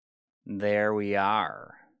There we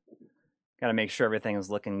are. Got to make sure everything is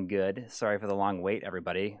looking good. Sorry for the long wait,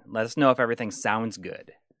 everybody. Let us know if everything sounds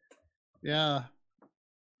good. Yeah.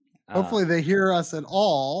 Hopefully they hear us at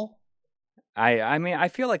all. I mean, I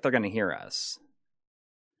feel like they're going to hear us.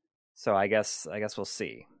 So I guess we'll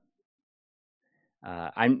see.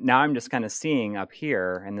 I'm just kind of seeing up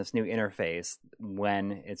here in this new interface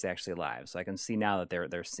when it's actually live, so I can see now that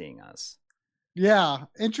they're seeing us. Yeah,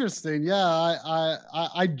 interesting. Yeah,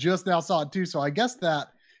 I just now saw it too. So I guess that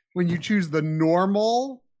when you choose the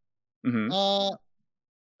normal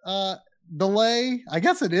delay, I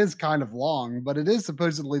guess it is kind of long, but it is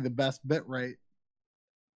supposedly the best bit rate.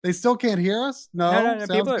 They still can't hear us? No.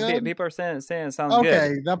 People are saying it sounds good.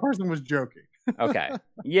 Okay, that person was joking. Okay.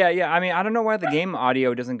 Yeah. I mean, I don't know why the game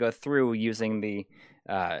audio doesn't go through using the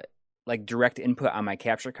like direct input on my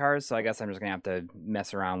capture cards. So I guess I'm just gonna have to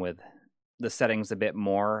mess around with the settings a bit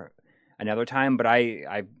more another time. But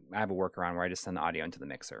I have a workaround where I just send the audio into the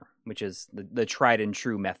mixer, which is the tried and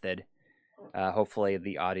true method. Hopefully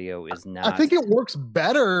the audio is not. I think it works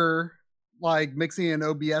better like mixing in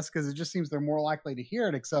OBS because it just seems they're more likely to hear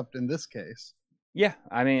it, except in this case. Yeah,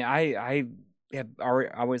 I mean, I have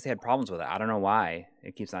always had problems with it. I don't know why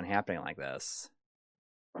it keeps on happening like this.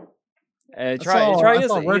 I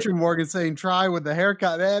saw Richard Morgan saying try with the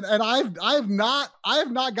haircut, and I have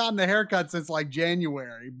not gotten a haircut since like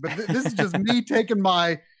January. But this is just me taking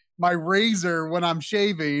my razor when I'm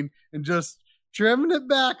shaving and just trimming it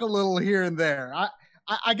back a little here and there.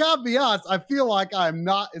 I gotta be honest, I feel like I'm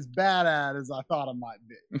not as bad at it as I thought I might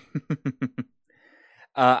be.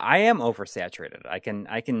 I am oversaturated. I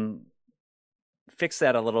can fix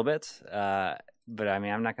that a little bit, but I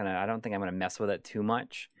mean, I don't think I'm gonna mess with it too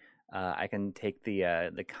much. I can take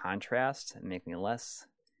the contrast and make me less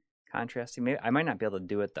contrasty. Maybe I might not be able to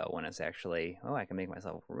do it though when it's actually. Oh, I can make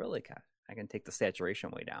myself really. I can take the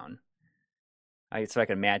saturation way down. So I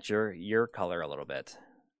can match your color a little bit.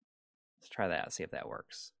 Let's try that. See if that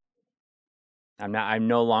works. I'm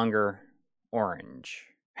no longer orange.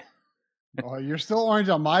 Oh, you're still orange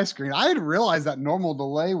on my screen. I didn't realize that normal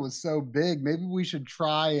delay was so big. Maybe we should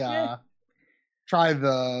try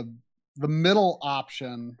the middle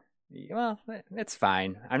option. Well, it's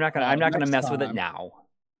fine. I'm not gonna mess with it now.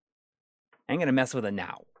 I ain't gonna mess with it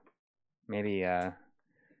now. Maybe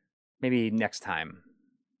next time.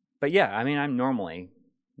 But yeah, I mean, I'm normally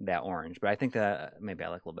that orange, but I think that maybe I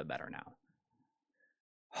look a little bit better now.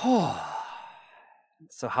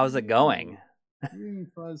 So how's it going? You're eating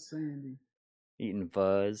fuzz, Sandy. Eating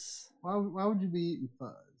fuzz. Why would you be eating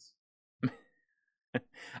fuzz?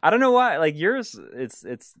 I don't know why. Like yours, it's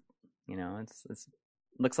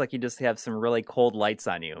looks like you just have some really cold lights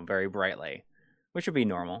on you, very brightly, which would be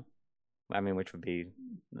normal. I mean, which would be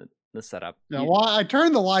the setup. Yeah, well, I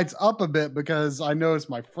turned the lights up a bit because I noticed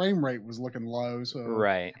my frame rate was looking low. So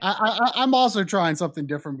right. I'm also trying something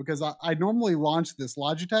different because I normally launch this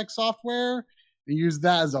Logitech software and use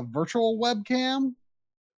that as a virtual webcam,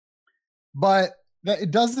 but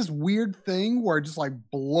it does this weird thing where it just like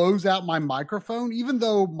blows out my microphone, even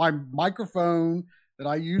though my microphone that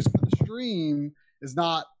I use for the stream is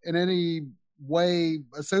not in any way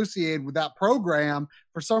associated with that program.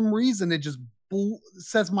 For some reason, it just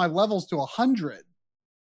sets my levels to 100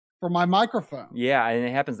 for my microphone. Yeah, and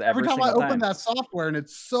it happens every time I open that software, and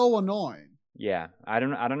it's so annoying. Yeah, I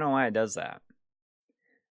don't know why it does that.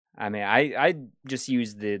 I mean, I just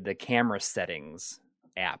use the camera settings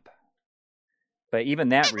app, but even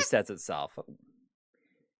that resets itself.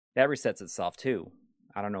 That resets itself too.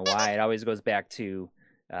 I don't know why. It always goes back to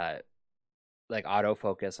like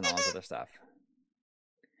autofocus and all this other stuff.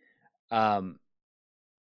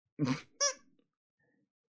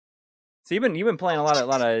 So you've been playing a lot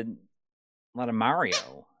of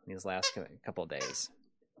Mario these last couple of days.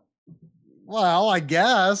 Well, I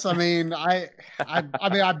guess. I mean, I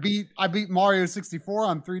beat Mario 64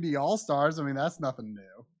 on 3D All Stars. I mean, that's nothing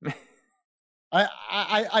new.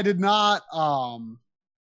 I did not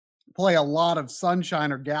play a lot of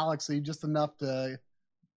Sunshine or Galaxy, just enough to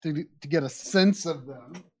get a sense of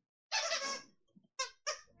them.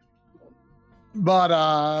 But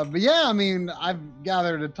yeah, I mean, I've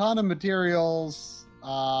gathered a ton of materials.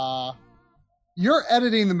 You're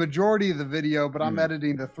editing the majority of the video, but I'm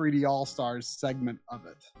editing the 3D All Stars segment of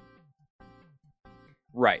it.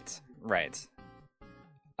 Right.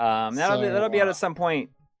 That'll be out at some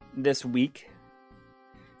point this week.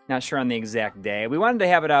 Not sure on the exact day. We wanted to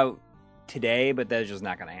have it out today, but that's just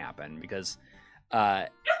not going to happen because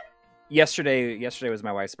yesterday was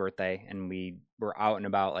my wife's birthday, and we were out and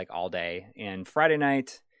about like all day. And Friday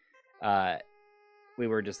night, we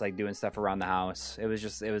were just like doing stuff around the house. It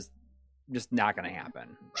was just not going to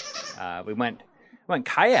happen. We went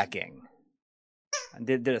kayaking.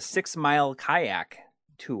 Did a 6-mile kayak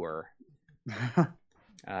tour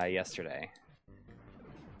yesterday.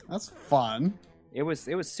 That's fun. It was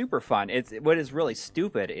super fun. What is really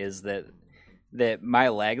stupid is that my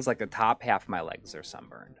legs, like the top half of my legs, are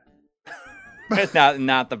sunburned,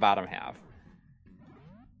 not the bottom half.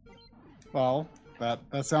 Well, that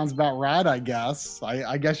sounds about right, I guess.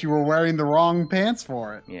 I guess you were wearing the wrong pants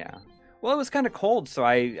for it. Yeah. Well, it was kind of cold, so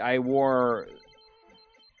I wore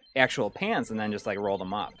actual pants and then just like rolled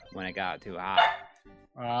them up when it got too hot.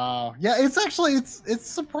 Yeah, it's actually it's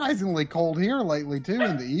surprisingly cold here lately too.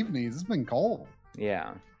 In the evenings, it's been cold.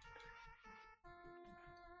 Yeah.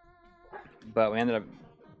 But we ended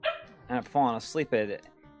up falling asleep at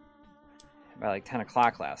by like 10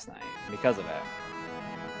 o'clock last night because of it.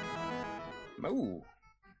 Ooh.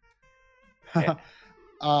 Yeah.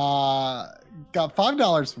 Got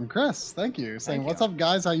 $5 from Chris. Thank you. Saying, "What's up,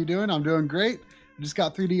 guys? How you doing? I'm doing great. Just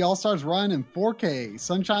got 3D All Stars run in 4K.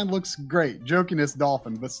 Sunshine looks great. Jokiness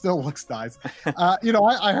dolphin, but still looks nice."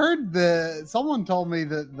 I heard someone told me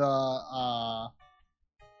that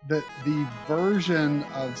the version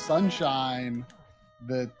of Sunshine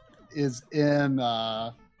that is in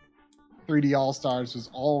 3D All Stars was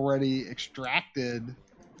already extracted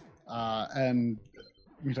and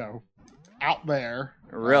out there.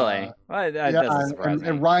 Really? Well, that doesn't surprise me.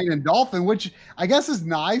 And Ryan and Dolphin, which I guess is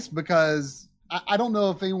nice because I don't know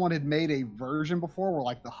if anyone had made a version before where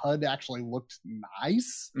like the HUD actually looked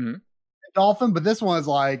nice. Mm-hmm. Dolphin, but this one is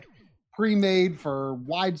like pre-made for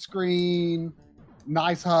widescreen,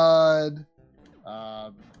 nice HUD.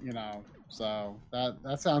 So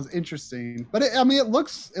that sounds interesting. But it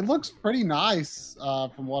looks pretty nice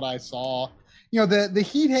from what I saw. The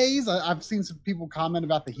heat haze, I've seen some people comment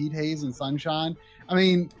about the heat haze in Sunshine. I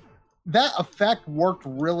mean, that effect worked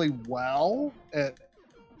really well at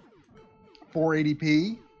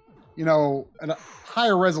 480p. At a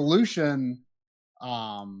higher resolution,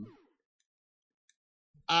 I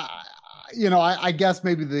guess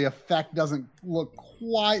maybe the effect doesn't look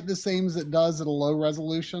quite the same as it does at a low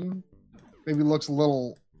resolution. Maybe looks a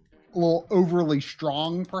little overly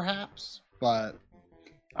strong, perhaps, but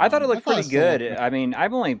I thought it looked pretty good. I mean,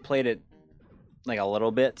 I've only played it like a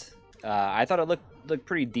little bit. I thought it looked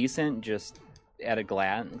pretty decent just at a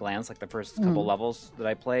glance, like the first couple levels that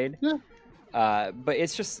I played. Yeah. But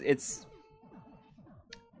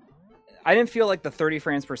I didn't feel like the 30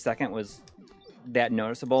 frames per second was that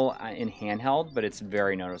noticeable in handheld, but it's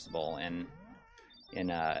very noticeable in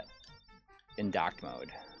docked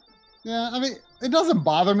mode. Yeah, I mean, it doesn't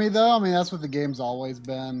bother me though. I mean, that's what the game's always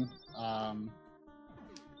been. I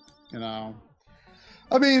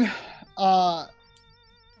mean, I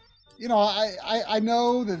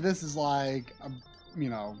know that this is like,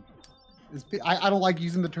 I don't like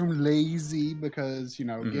using the term lazy because,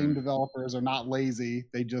 game developers are not lazy.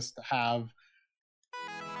 They just have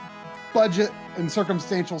budget and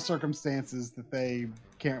circumstances that they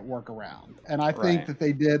can't work around. And I think that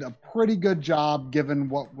they did a pretty good job given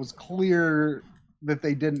what was clear that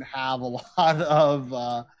they didn't have a lot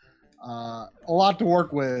to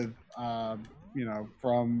work with.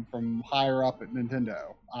 From higher up at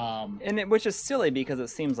Nintendo. Which is silly because it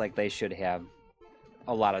seems like they should have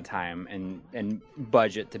a lot of time and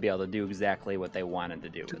budget to be able to do exactly what they wanted to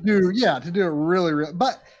do. To do it really, really.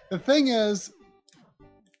 But the thing is,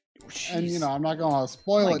 and I'm not going to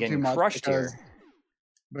spoil it too much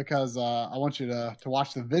because I want you to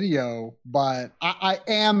watch the video. But I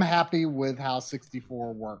am happy with how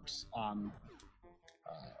 64 works on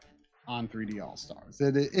 3D All Stars.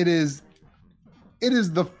 It is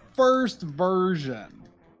the first version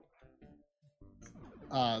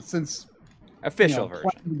since official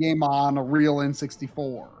version playing the game on a real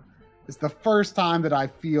N64. It's the first time that I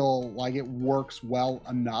feel like it works well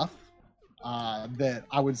enough that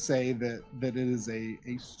I would say that it is a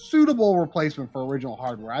suitable replacement for original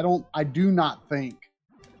hardware. I do not think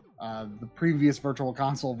the previous Virtual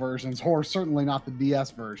Console versions, or certainly not the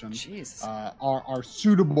DS version, are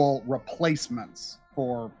suitable replacements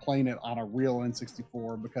for playing it on a real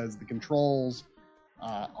N64 because the controls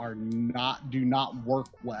do not work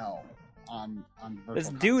well on Virtual This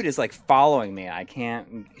Console. dude is like following me. I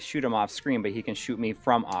can't shoot him off screen, but he can shoot me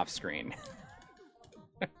from off screen.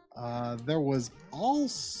 There was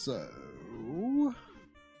also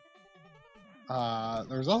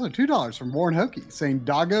 $2 from Warren Hokie saying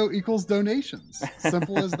Doggo equals donations.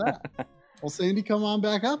 Simple as that. Well, Sandy, come on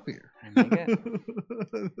back up here.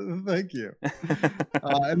 Thank you.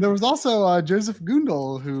 And there was also Joseph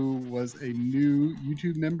Gundel, who was a new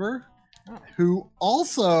YouTube member, who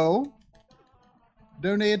also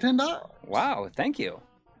donated $10. Wow, thank you.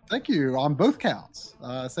 Thank you on both counts,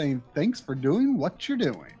 saying thanks for doing what you're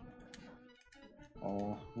doing.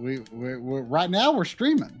 Oh, we're right now we're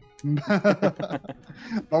streaming, but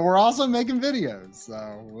we're also making videos.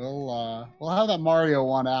 So we'll have that Mario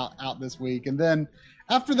one out this week, and then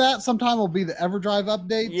after that, sometime will be the EverDrive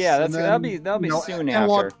updates. Yeah, that'll be soon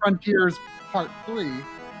Analog after. Frontiers Part 3.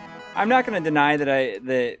 I'm not going to deny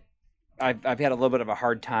that I've had a little bit of a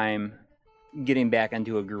hard time getting back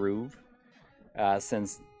into a groove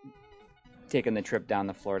since taking the trip down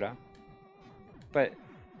to Florida, but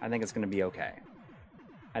I think it's going to be okay.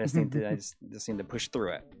 I just need to push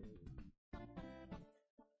through it.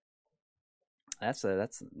 That's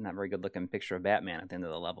not a very good looking picture of Batman at the end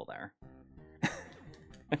of the level there.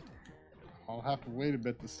 I'll have to wait a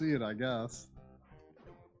bit to see it, I guess.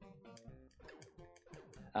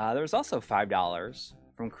 There was also $5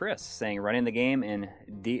 from Chris saying running the game in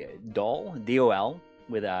DOL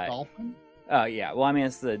with Dolphin? Oh yeah, well I mean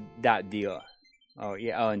it's the .do. Oh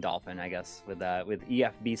yeah, and Dolphin I guess with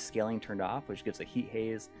EFB scaling turned off, which gives a heat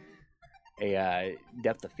haze, a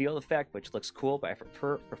depth of field effect, which looks cool, but I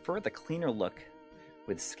prefer the cleaner look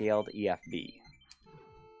with scaled EFB.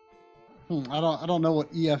 I don't know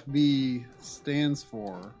what EFB stands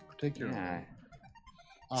for particularly. Yeah.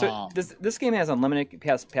 So this game has unlimited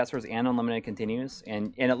passwords and unlimited continues,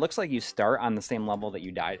 and it looks like you start on the same level that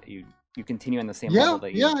you died. You continue on the same level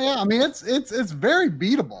that you. Yeah. I mean, it's very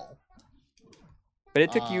beatable. But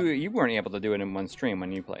it took you weren't able to do it in one stream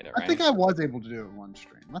when you played it, right? I think I was able to do it in one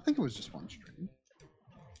stream. I think it was just one stream.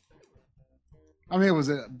 I mean, it was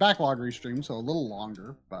a backlog restream, so a little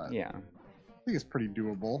longer, but yeah, I think it's pretty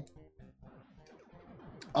doable.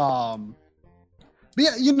 But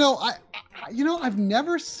yeah, I've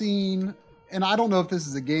never seen, and I don't know if this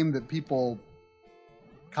is a game that people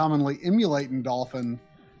commonly emulate in Dolphin,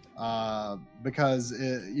 because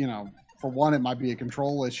for one, it might be a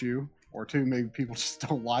control issue, or two, maybe people just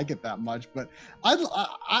don't like it that much. But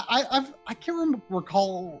I can't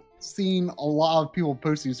recall seeing a lot of people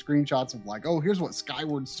posting screenshots of like, oh, here's what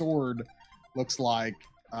Skyward Sword looks like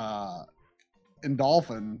in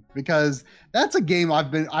Dolphin, because that's a game I've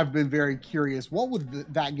been very curious. What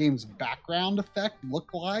would that game's background effect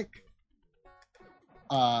look like?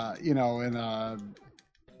 In a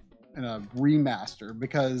remaster,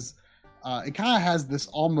 because it kind of has this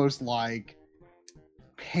almost like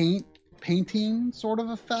painting sort of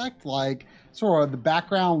effect, like sort of the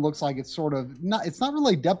background looks like it's sort of it's not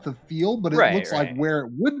really depth of field, but it looks like where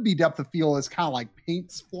it would be depth of field is kind of like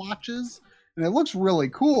paint splotches, and it looks really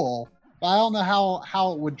cool. But I don't know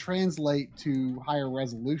how it would translate to higher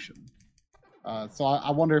resolution. So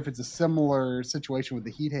I wonder if it's a similar situation with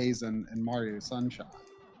the heat haze and Mario Sunshine.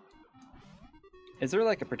 Is there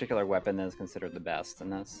like a particular weapon that is considered the best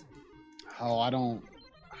in this? Oh, I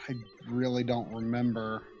really don't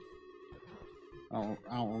remember. I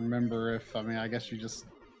don't remember if, I guess you just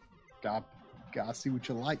gotta see what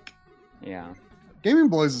you like. Yeah. Gaming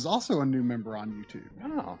Boys is also a new member on YouTube.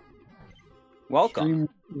 Oh. Welcome.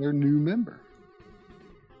 Their new member.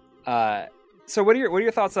 So what are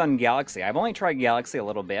your thoughts on Galaxy? I've only tried Galaxy a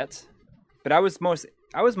little bit, but I was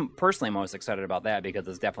personally most excited about that because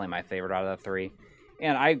it's definitely my favorite out of the three.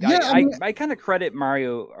 And I kind of credit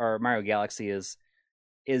Mario Galaxy is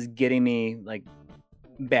getting me like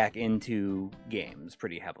back into games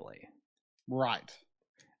pretty heavily. Right.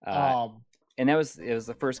 And it was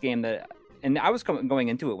the first game that, and I was going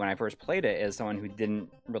into it when I first played it as someone who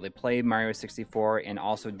didn't really play Mario 64 and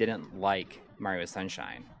also didn't like Mario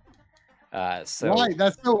Sunshine. So right,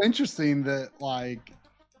 that's so interesting that like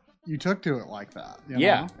you took to it like that.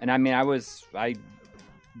 Yeah, and I mean I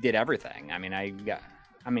did everything.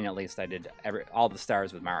 At least I did all the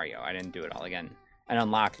stars with Mario. I didn't do it all again. I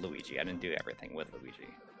unlocked Luigi. I didn't do everything with Luigi.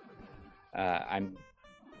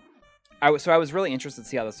 I was really interested to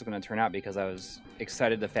see how this was going to turn out because I was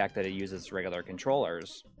excited the fact that it uses the regular controller,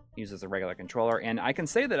 and I can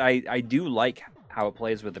say that I do like how it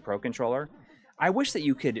plays with the Pro Controller. I wish that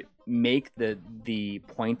you could make the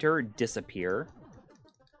pointer disappear,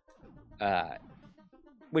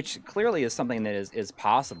 which clearly is something that is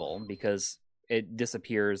possible because it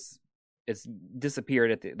disappears. It's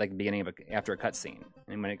disappeared at the beginning of after a cutscene,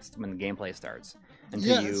 and when the gameplay starts.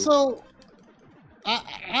 So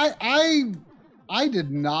I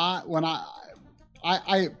did not when I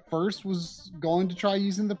at first was going to try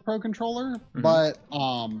using the Pro Controller, but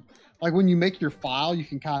like when you make your file, you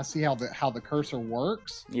can kind of see how the cursor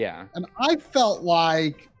works. Yeah, and I felt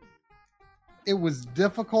like it was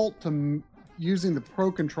difficult to using the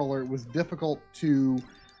Pro Controller. It was difficult to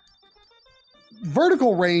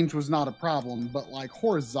vertical range was not a problem, but like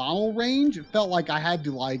horizontal range, it felt like I had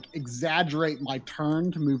to like exaggerate my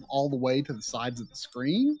turn to move all the way to the sides of the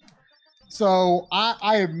screen. So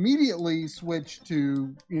I immediately switched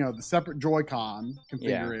to the separate Joy-Con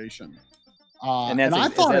configuration. And and I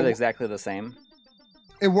is thought that exactly the same?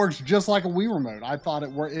 it works just like a Wii remote. I thought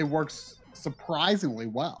it works surprisingly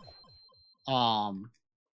well.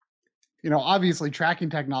 Obviously tracking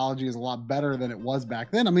technology is a lot better than it was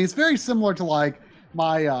back then. I mean, it's very similar to like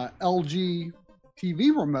my LG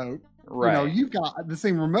TV remote. Right. You've got the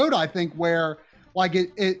same remote, I think, where like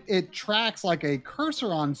it tracks like a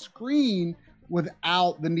cursor on screen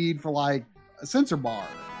without the need for like a sensor bar,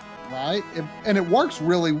 right? And it works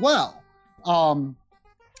really well. And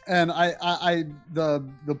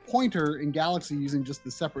the pointer in Galaxy using just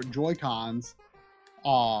the separate Joy-Cons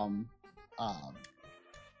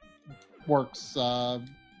works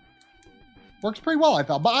pretty well, I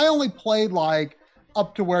thought. But I only played like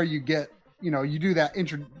up to where you get, you do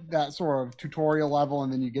that sort of tutorial level,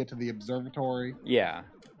 and then you get to the observatory. Yeah.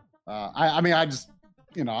 I mean, I just,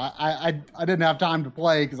 I didn't have time to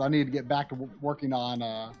play because I needed to get back to working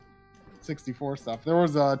on 64 stuff. There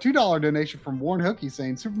was a $2 donation from Warren Hookie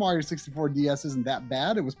saying Super Mario 64 DS isn't that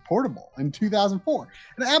bad. It was portable in 2004.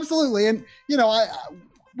 And absolutely. And,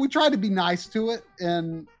 we tried to be nice to it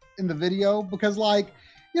in the video because, like,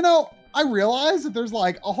 I realize that there's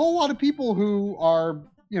like a whole lot of people who are,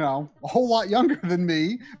 a whole lot younger than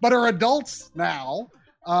me, but are adults now.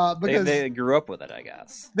 Because they grew up with it, I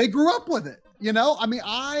guess. They grew up with it. I mean,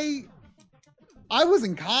 I was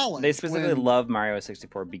in college. They specifically love Mario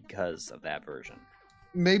 64 because of that version.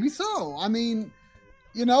 Maybe so. I mean,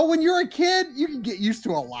 when you're a kid, you can get used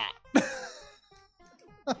to a lot.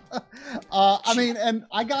 I mean, and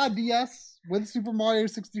I got a DS with Super Mario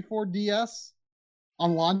 64 DS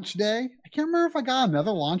on launch day. I can't remember if I got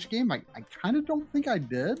another launch game. I kind of don't think I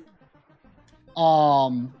did.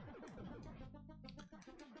 And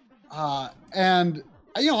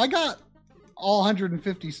I got all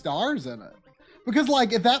 150 stars in it because,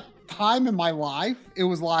 like, at that time in my life, it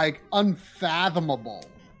was like unfathomable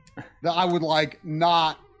that I would like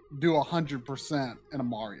not do 100% in a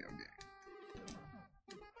Mario game.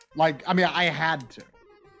 Like, I mean, I had to.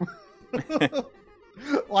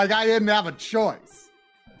 Like, I didn't have a choice.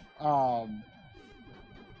 I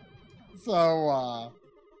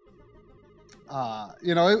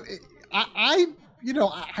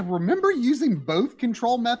remember using both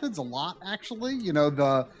control methods a lot, actually.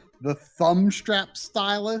 The thumb strap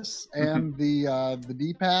stylus and the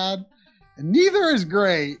D-pad. And neither is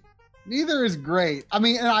great. I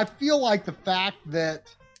mean, and I feel like the fact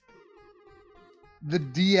that the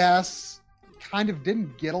DS kind of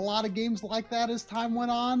didn't get a lot of games like that as time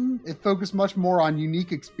went on. It focused much more on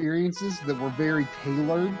unique experiences that were very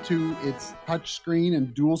tailored to its touchscreen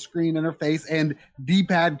and dual screen interface and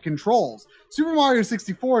D-pad controls. Super Mario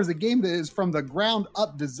 64 is a game that is from the ground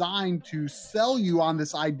up designed to sell you on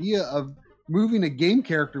this idea of moving a game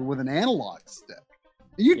character with an analog stick.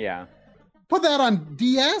 You put that on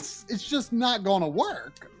DS, it's just not going to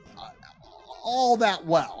work all that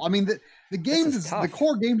well. I mean, the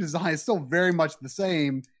core game design is still very much the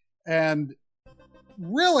same, and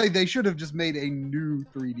really they should have just made a new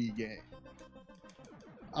 3D game,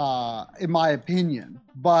 in my opinion.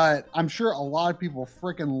 But I'm sure a lot of people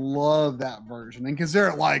freaking love that version and consider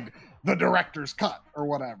it like the director's cut or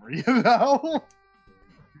whatever,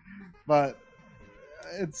 But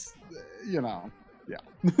it's,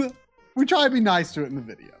 we try to be nice to it in the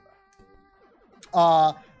video.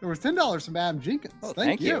 There was $10 from Adam Jenkins. Oh,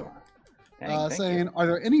 thank you. Saying, are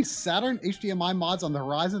there any Saturn HDMI mods on the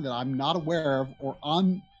horizon that I'm not aware of or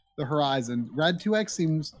on the horizon? Rad 2X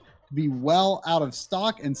seems to be well out of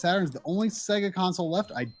stock, and Saturn's the only Sega console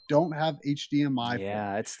left I don't have HDMI for.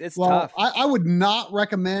 Yeah, it's tough. I would not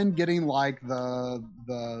recommend getting like the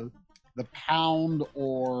Pound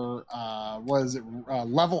or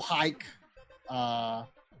Level Hike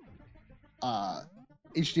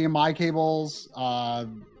HDMI cables.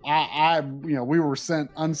 We were sent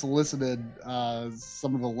unsolicited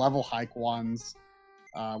some of the Level Hike ones,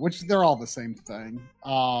 which they're all the same thing.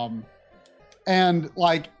 And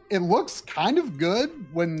like it looks kind of good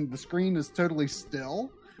when the screen is totally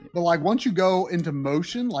still, but like once you go into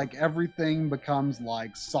motion, like everything becomes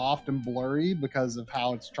like soft and blurry because of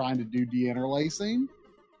how it's trying to do deinterlacing.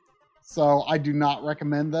 So I do not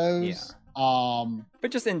recommend those. Yeah.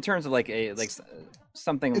 But just in terms of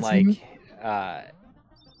something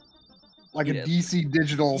like a DC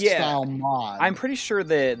digital style mod. I'm pretty sure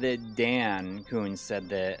that Dan Kuhn said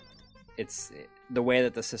that it's the way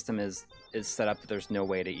that the system is set up that there's no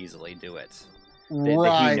way to easily do it. that he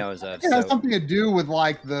Right. knows of. It has So something to do with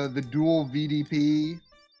like the dual VDP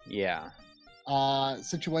yeah,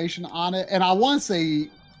 situation on it. And I want to say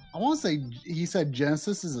he said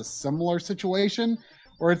Genesis is a similar situation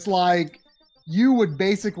where it's like you would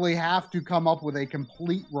basically have to come up with a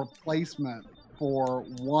complete replacement for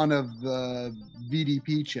one of the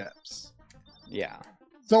VDP chips. yeah.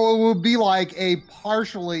 So it would be like a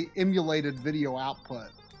partially emulated video output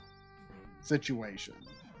situation.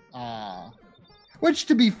 Which,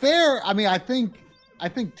 to be fair, I mean, I think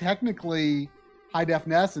technically high def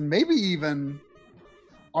NES and maybe even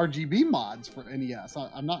RGB mods for NES,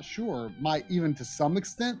 I'm not sure, might even to some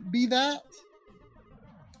extent be that.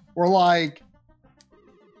 Or like,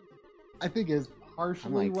 I think is I'm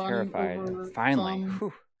partially like running terrified. over Finally, some.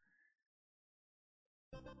 whew.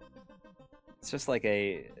 It's just like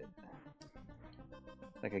a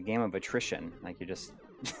game of attrition. Like you just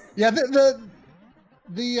Yeah, the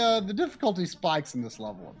difficulty spikes in this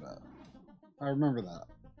level a bit. I remember that.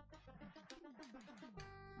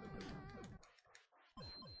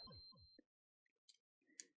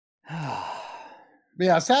 But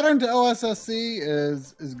yeah, Saturn to OSSC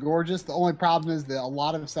is gorgeous. The only problem is that a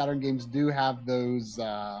lot of Saturn games do have those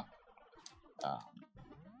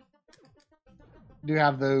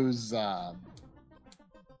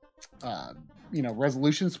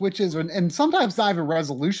resolution switches, and sometimes not even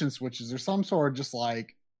resolution switches. There's some sort of just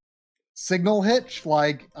like signal hitch,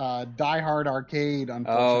 like Die Hard Arcade.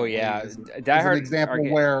 Unfortunately, oh yeah, is Die an Hard example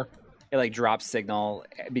Arcade, where it like drops signal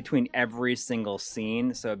between every single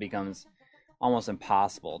scene, so it becomes almost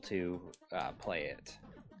impossible to play it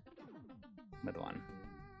with one.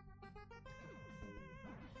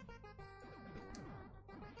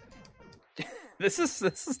 This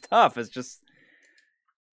is tough. It's just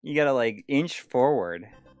you gotta like inch forward.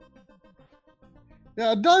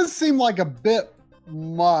 yeah, it does seem like a bit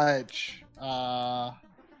much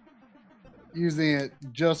using it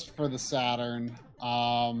just for the Saturn. The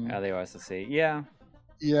OSSC, yeah.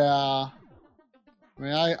 Yeah, I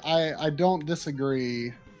mean, I don't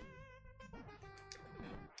disagree.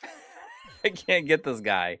 I can't get this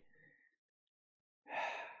guy.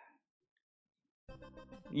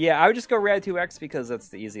 Yeah, I would just go Rad 2X because that's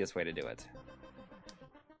the easiest way to do it.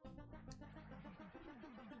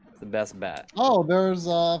 It's the best bet. Oh, there's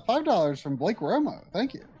 $5 from Blake Romo.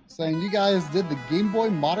 Thank you. Saying you guys did the Game Boy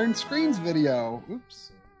Modern Screens video.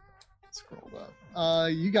 Oops. Scrolled up.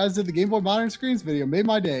 You guys did the Game Boy Modern Screens video. Made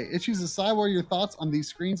my day. Issues aside, what are your thoughts on these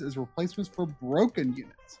screens as replacements for broken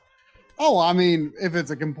units? Oh, I mean, if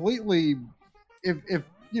it's a completely, if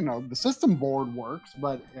the system board works,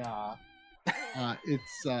 but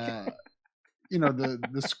it's the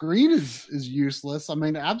screen is useless. I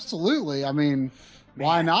mean, absolutely. I mean,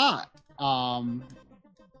 why not?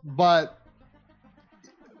 But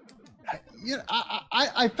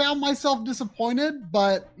I found myself disappointed.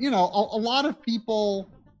 But a lot of people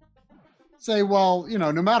say, well,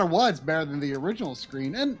 no matter what, it's better than the original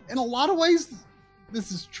screen, and in a lot of ways,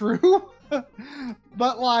 this is true.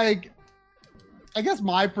 But like, I guess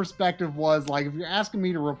my perspective was like, if you're asking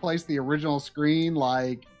me to replace the original screen,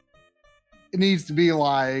 like, it needs to be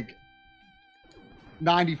like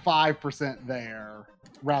 95% there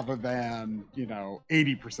rather than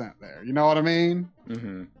 80% there. You know what I mean?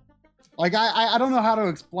 Mm-hmm. Like, I don't know how to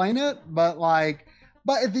explain it, but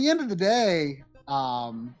at the end of the day,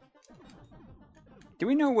 do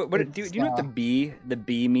we know what do you know what the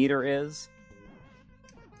B meter is?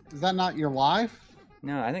 Is that not your life?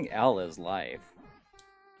 No, I think L is life.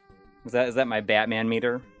 Is that my Batman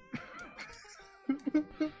meter?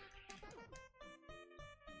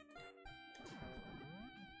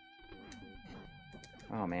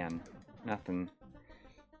 Oh man, nothing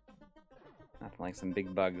like some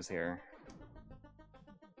big bugs here.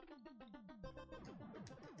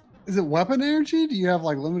 Is it weapon energy? Do you have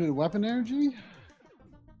like limited weapon energy?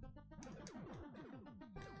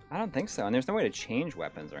 I don't think so, and there's no way to change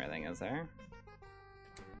weapons or anything, is there?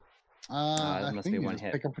 I must think be you one just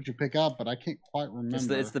hit. pick up what you pick up, but I can't quite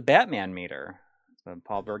remember. It's the Batman meter. That's what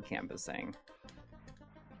Paul Bergkamp is saying.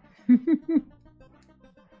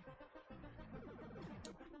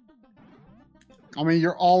 I mean,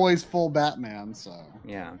 you're always full Batman, so.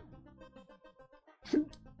 Yeah.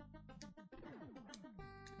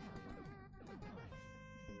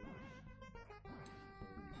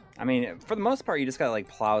 I mean, for the most part, you just gotta like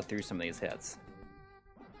plow through some of these hits.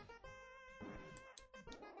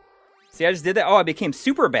 See, I just did that. Oh, I became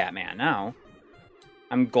Super Batman now.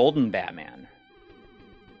 I'm Golden Batman.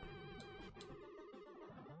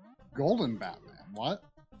 Golden Batman? What?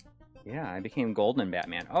 Yeah, I became Golden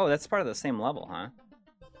Batman. Oh, that's part of the same level, huh?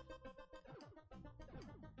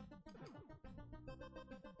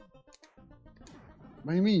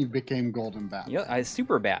 What do you mean you became Golden Batman? Yeah, I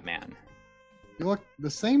Super Batman. You look the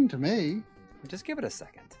same to me. Just give it a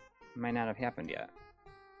second. It might not have happened yet.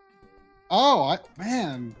 Oh,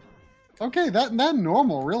 man. Okay, that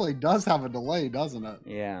normal really does have a delay, doesn't it?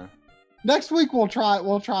 Yeah. Next week we'll try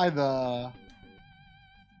the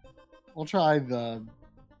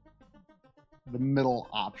middle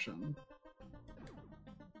option.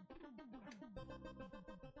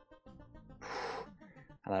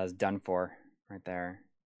 I thought I was done for right there.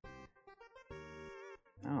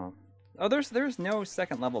 Oh. Oh, there's no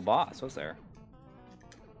second level boss, was there?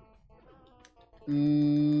 I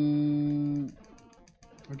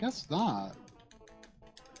guess not.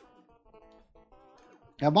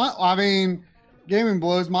 Yeah, I mean, Gaming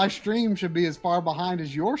Blows, my stream should be as far behind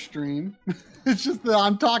as your stream. It's just that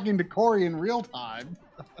I'm talking to Corey in real time.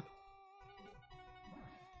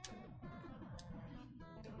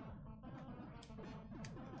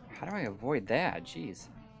 How do I avoid that? Jeez.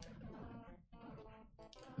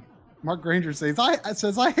 Mark Granger says,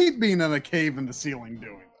 I hate being in a cave in the ceiling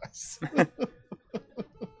doing this.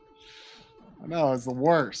 I know, it's the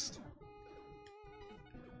worst.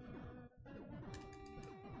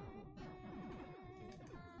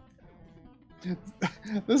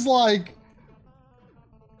 This like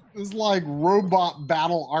robot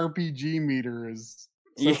battle RPG meter is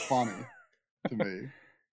so funny to me.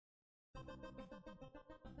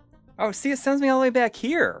 Oh, see, it sends me all the way back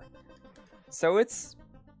here. So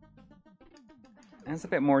there's a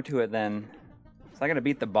bit more to it than. So I gotta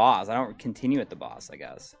beat the boss. I don't continue at the boss, I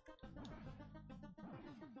guess.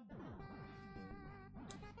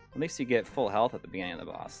 At least you get full health at the beginning of the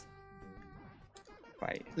boss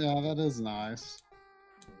fight. Yeah, that is nice.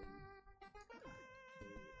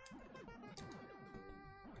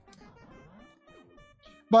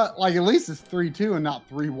 But like, at least it's 3-2 and not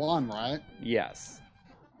 3-1, right? Yes.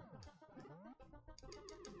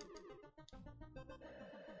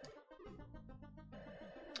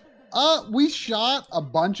 We shot a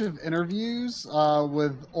bunch of interviews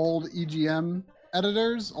with old EGM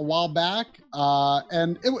editors a while back,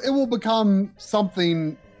 and it will become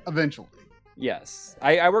something eventually. Yes,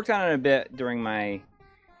 I worked on it a bit during the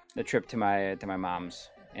trip to my mom's,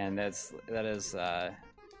 and that is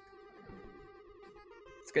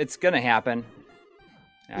it's gonna happen.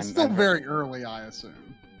 It's still very early, I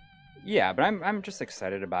assume. Yeah, but I'm just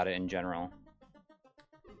excited about it in general.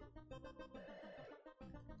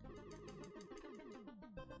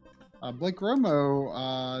 Blake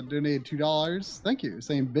Romo donated $2. Thank you.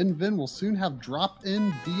 Saying Ben Vin will soon have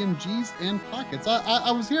drop-in DMGs and pockets.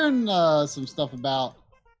 I was hearing some stuff about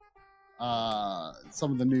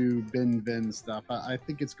some of the new Ben Vin stuff. I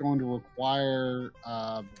think it's going to require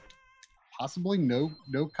possibly no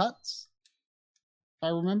cuts, if I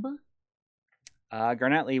remember.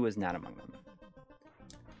 Garnett Lee was not among them.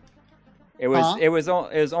 It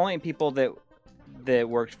was only people that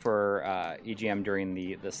worked for EGM during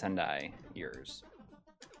the Sendai years.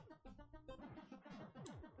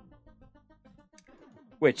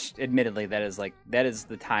 Which, admittedly, that is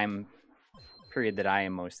the time period that I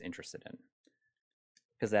am most interested in,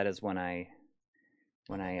 because that is when I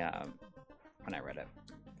read it.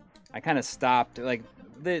 I kind of stopped. Like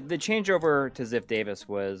the changeover to Ziff Davis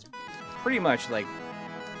was pretty much like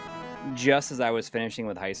just as I was finishing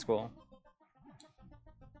with high school,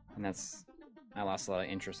 and I lost a lot of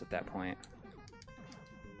interest at that point.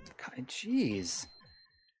 God, jeez.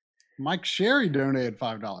 Mike Sherry donated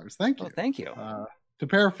 $5. Thank you. Oh, thank you. To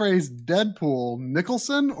paraphrase Deadpool,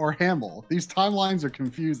 Nicholson or Hamill? These timelines are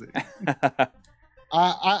confusing.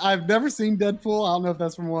 I've never seen Deadpool. I don't know if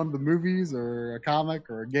that's from one of the movies or a comic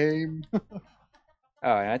or a game.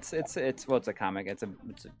 Oh, it's a comic. It's a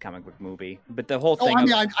comic book movie. But the whole thing.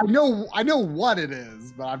 I know what it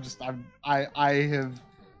is, but I have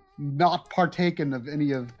not partaken of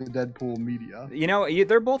any of the Deadpool media. You know,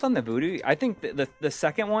 they're both on the Vudu. I think the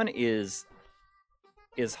second one is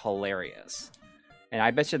hilarious, and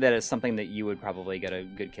I bet you that is something that you would probably get a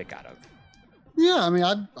good kick out of. Yeah, I mean,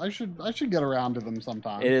 I should get around to them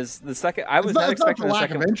sometime. It is the second. I was not expecting the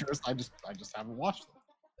second. Lack of interest. I just haven't watched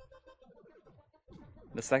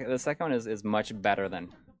them. The second one is much better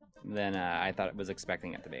than I thought it was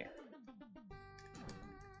expecting it to be.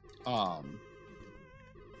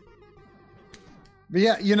 But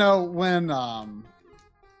yeah, you know, when The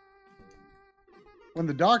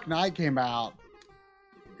Dark Knight came out,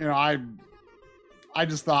 you know, I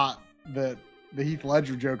just thought that the Heath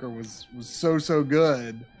Ledger Joker was so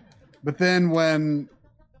good. But then when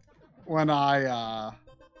Arkham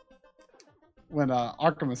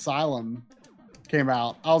Asylum came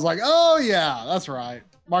out, I was like, oh yeah, that's right,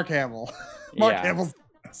 Mark Hamill. Mark Hamill's the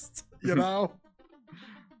best, you know.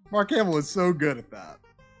 Mark Hamill is so good at that.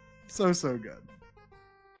 So good.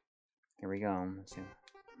 Here we go. Let's see.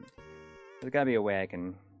 There's got to be a way I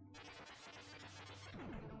can.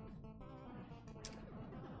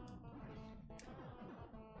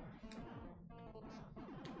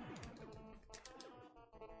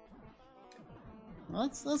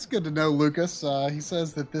 That's good to know, Lucas. He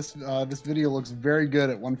says that this video looks very good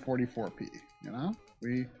at 144p. You know,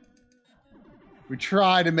 we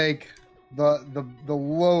try to make the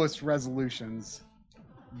lowest resolutions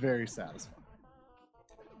very satisfying.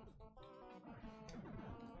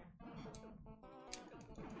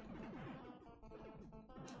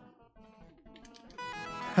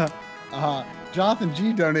 Jonathan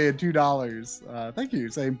G donated $2. Thank you.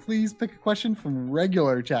 Saying please pick a question from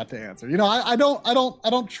regular chat to answer. You know, I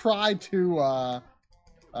don't try to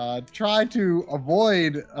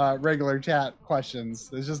avoid regular chat questions.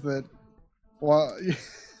 It's just that, well,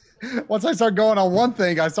 once I start going on one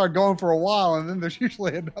thing, I start going for a while, and then there's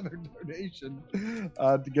usually another donation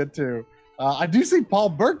to get to. I do see Paul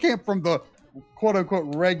Bergkamp from the quote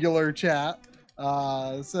unquote regular chat.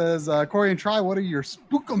 Says, Corey and Try, what are your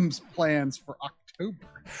spookums plans for October?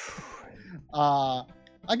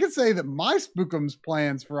 I could say that my spookums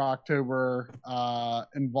plans for October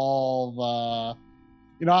involve,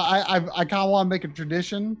 you know, I kind of want to make a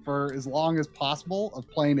tradition for as long as possible of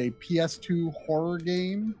playing a PS2 horror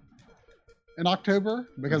game in October,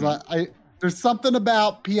 because I there's something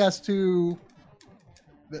about PS2.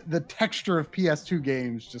 The texture of PS2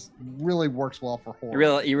 games just really works well for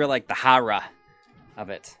horror. You really like the horror of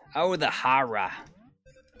it. Oh, the horror.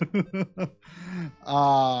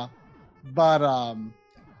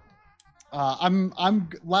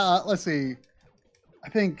 Let's see. I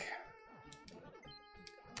think,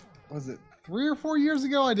 was it 3 or 4 years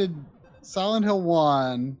ago I did Silent Hill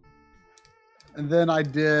 1, and then I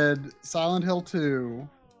did Silent Hill 2,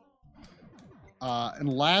 and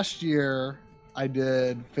last year I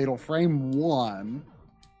did Fatal Frame 1.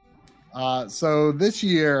 So this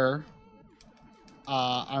year,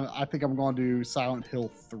 I think I'm going to do Silent Hill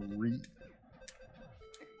 3.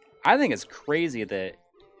 I think it's crazy that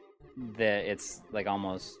it's like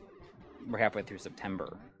almost we're halfway through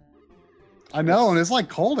September. I know, and it's like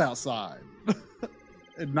cold outside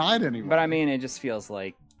at night anyway. But I mean, it just feels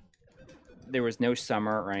like there was no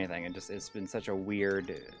summer or anything. It's been such a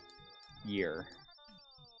weird year.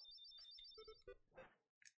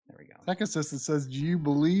 There we go. Tech Assistant says, do you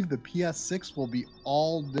believe the PS6 will be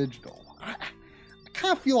all digital? I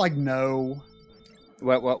kind of feel like no.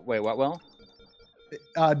 What? Wait, what will?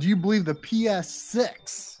 Do you believe the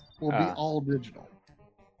PS6 will be all digital?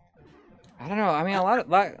 I don't know. I mean, a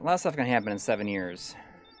lot of stuff can happen in 7 years.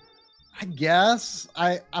 I guess.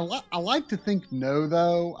 I like to think no,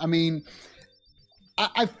 though. I mean,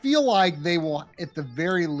 I feel like they will, at the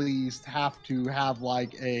very least, have to have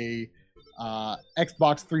like a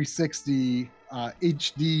Xbox 360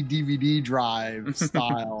 HD DVD drive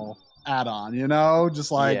style add-on, you know,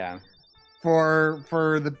 just like for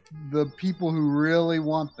the people who really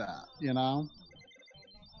want that, you know.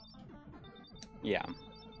 Yeah.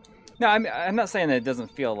 No, I'm not saying that it doesn't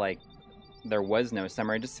feel like there was no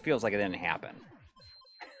summer. It just feels like it didn't happen.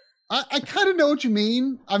 I kind of know what you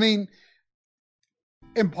mean. I mean,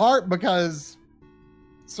 in part because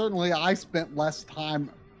certainly I spent less time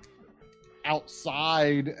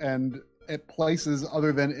outside and at places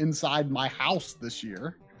other than inside my house this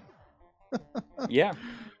year. Yeah.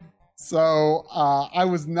 So I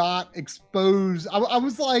was not exposed. I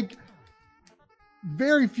was like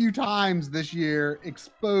very few times this year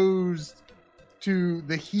exposed to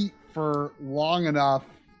the heat for long enough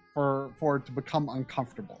for it to become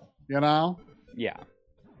uncomfortable, you know? Yeah.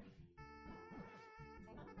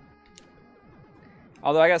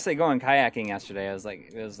 Although I gotta say, going kayaking yesterday, it was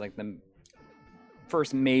like the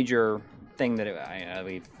first major thing that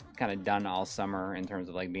we've kind of done all summer in terms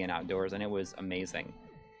of like being outdoors, and it was amazing.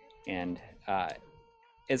 And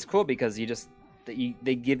it's cool because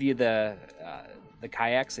they give you the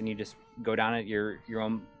kayaks, and you just go down at your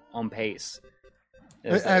own pace.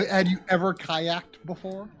 Had you ever kayaked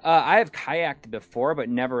before? I have kayaked before, but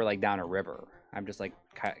never like down a river. I'm just like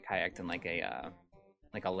kayaked in like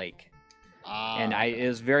a lake, and it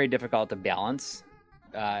was very difficult to balance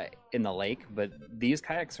in the lake. But these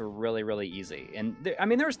kayaks are really, really easy. And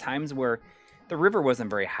there was times where the river wasn't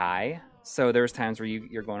very high, so there was times where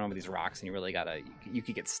you're going over these rocks and you really you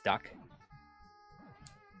could get stuck.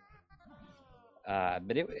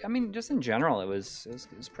 But just in general, it was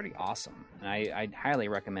pretty awesome, and I'd highly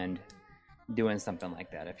recommend doing something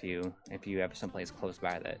like that if you have someplace close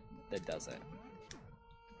by that does it.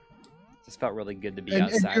 Just felt really good to be And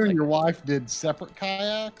outside. you and like, your wife did separate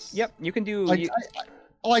kayaks. yep, you can do.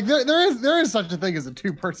 Like, there is such a thing as a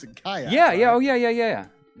 2-person kayak. Yeah, right? yeah, oh yeah.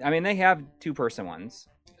 I mean, they have 2-person ones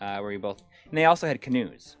where you both, and they also had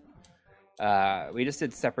canoes. We just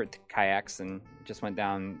did separate kayaks and just went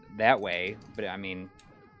down that way. But I mean,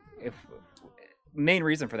 if main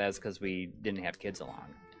reason for that is because we didn't have kids along.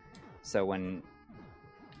 So when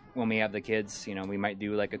we have the kids, you know, we might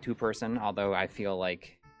do like a 2-person. Although I feel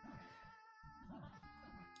like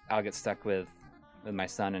I'll get stuck with my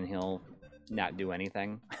son and he'll not do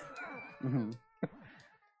anything. Mm-hmm.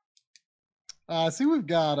 See, we've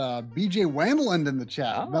got BJ Wanland in the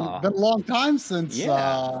chat. Oh. Been a long time since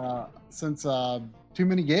Too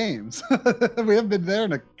Many Games. We haven't been there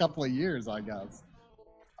in a couple of years, I guess.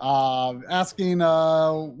 Asking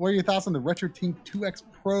what are your thoughts on the RetroTink 2X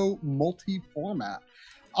Pro multi-format?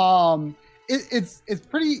 It's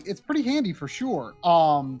pretty handy for sure.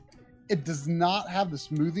 It does not have the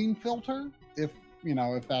smoothing filter, if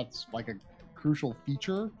that's like a crucial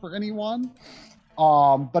feature for anyone.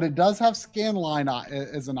 But it does have scanline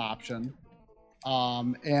as an option.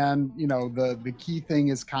 And the key thing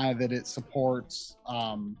is kind of that it supports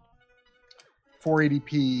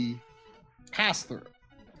 480p pass-through.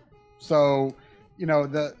 So,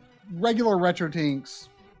 the regular RetroTinks,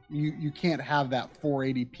 you can't have that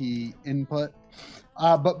 480p input.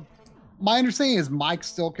 But my understanding is Mike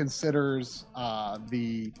still considers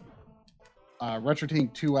the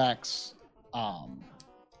RetroTink 2X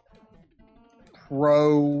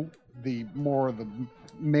Pro the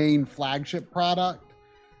main flagship product,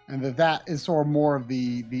 and that is sort of more of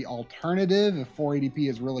the alternative if 480p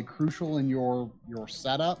is really crucial in your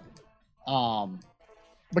setup.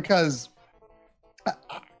 Because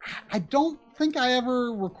I don't think I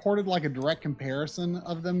ever recorded like a direct comparison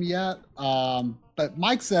of them yet. But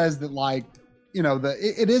Mike says that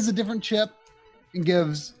it is a different chip and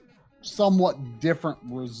gives somewhat different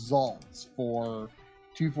results for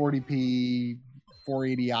 240p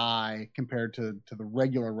 480i compared to the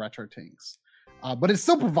regular RetroTinks. But it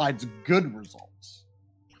still provides good results.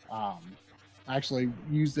 I actually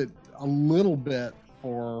used it a little bit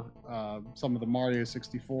for some of the Mario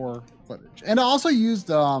 64 footage. And I also used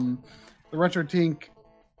the RetroTink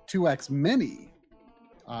 2X Mini.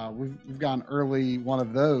 We've got an early one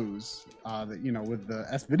of those that, with the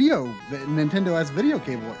Nintendo S-Video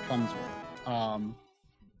cable it comes with.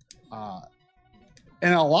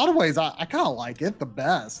 And in a lot of ways, I kind of like it the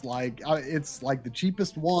best. It's like the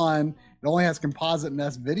cheapest one. It only has composite and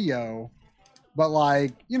S-Video. But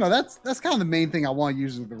that's kind of the main thing I want to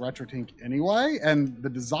use with the RetroTink anyway. And the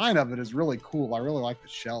design of it is really cool. I really like the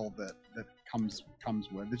shell that comes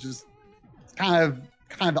with. It's kind of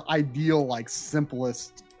the ideal,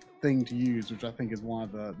 simplest thing to use, which I think is one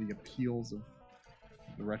of the appeals of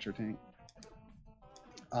the RetroTink.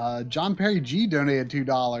 John Perry G donated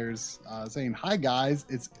 $2, saying, "Hi guys,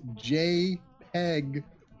 it's JPEG :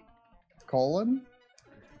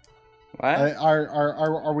 What?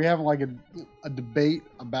 Are we having like a debate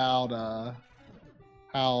about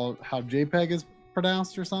how JPEG is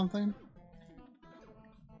pronounced or something?"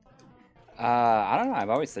 I don't know. I've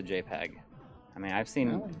always said JPEG. I mean, I've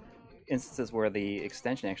seen instances where the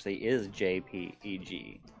extension actually is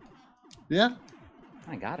JPEG. Yeah,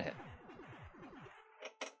 I got it.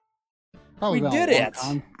 Probably We been a did long it.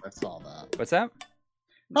 time since I saw that. What's that?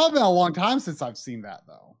 Probably been a long time since I've seen that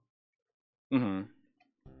though. Mm-hmm.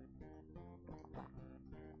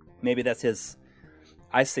 Maybe that's his.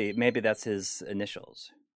 I see. Maybe that's his initials.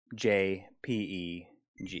 JPEG.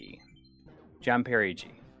 John Perry G.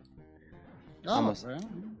 Oh, Almost.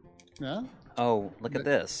 Yeah. Oh, look at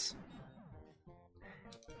this.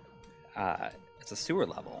 It's a sewer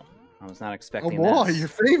level. I was not Oh expecting boy, this. your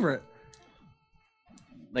favorite.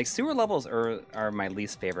 Like, sewer levels are my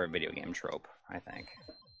least favorite video game trope, I think.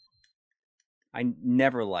 I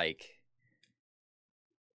never like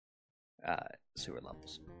sewer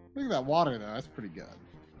levels. Look at that water though. That's pretty good.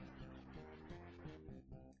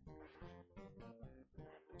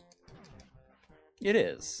 It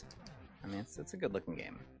is. I mean, it's a good looking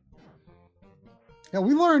game. Yeah,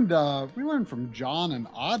 we learned from John and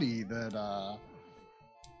Audie that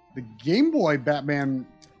the Game Boy Batman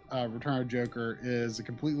Return of Joker is a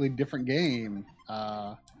completely different game,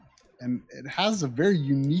 and it has a very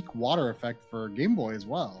unique water effect for Game Boy as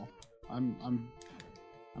well. I'm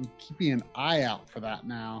keeping an eye out for that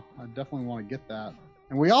now. I definitely want to get that.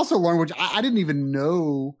 And we also learned, which I didn't even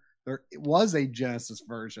know there was a Genesis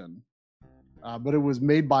version. But it was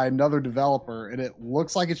made by another developer, and it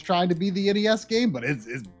looks like it's trying to be the NES game, but it's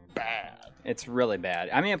bad. It's really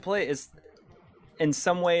bad. I mean, it's in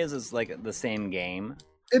some ways it's like the same game,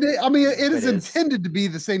 I mean, it is It is. intended to be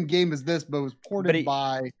the same game as this, but it was But ported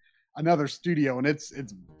by another studio, and it's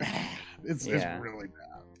bad. It's yeah. really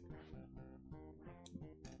bad.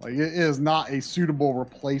 Like, it is not a suitable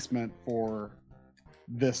replacement for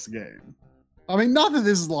this game. I mean, not that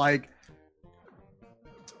this is like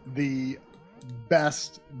the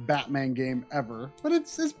best Batman game ever, but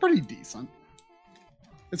it's pretty decent.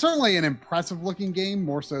 It's certainly an impressive looking game,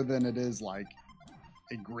 more so than it is like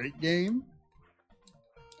a great game.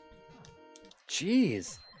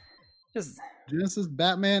 Jeez. Just Genesis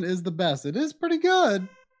Batman is the best. It is pretty good.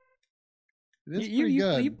 It is pretty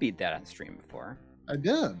good. You beat that on stream before. I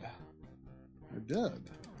did. You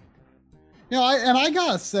know, I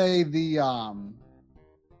gotta say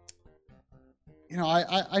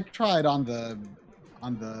I tried on the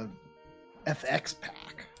FX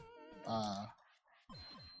pack. I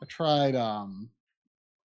tried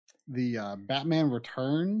the Batman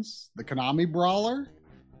Returns, the Konami brawler.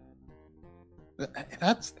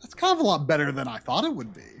 That's kind of a lot better than I thought it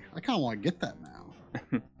would be. I kind of want to get that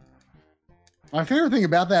now. My favorite thing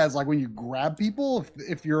about that is like when you grab people,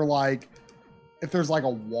 if you're like, if there's like a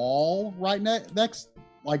wall right next,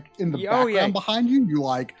 like in the background behind you, you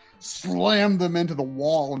like slam them into the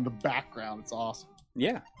wall in the background. It's awesome.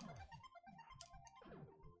 Yeah.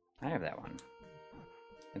 I have that one.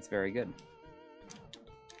 It's very good.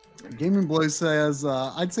 Gaming Blow says,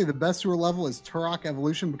 I'd say the best sewer level is Turok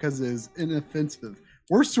Evolution because it is inoffensive.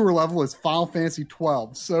 Worst sewer level is Final Fantasy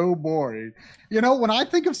 12. So boring. You know, when I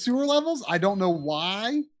think of sewer levels, I don't know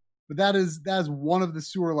why, but that is one of the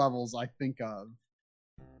sewer levels I think of.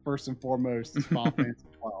 First and foremost is Final Fantasy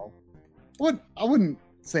 12. I wouldn't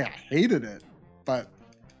say I hated it, but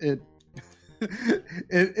it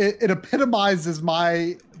epitomizes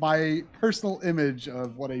my personal image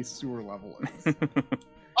of what a sewer level is.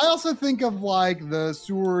 I also think of like the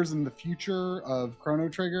sewers in the future of Chrono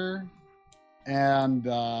Trigger, and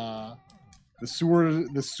the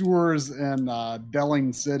sewers in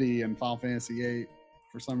Delling City in Final Fantasy VIII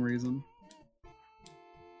for some reason.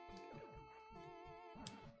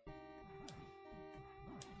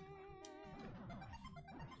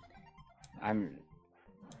 I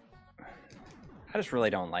just really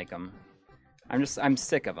don't like them. I'm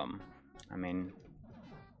sick of them. I mean,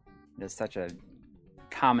 it's such a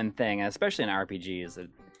common thing, especially in RPGs.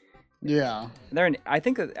 Yeah, I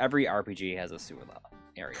think that every RPG has a sewer level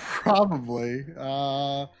area. Probably.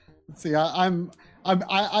 Let's see.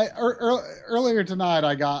 Earlier tonight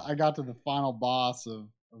I got to the final boss of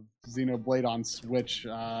Xenoblade on Switch,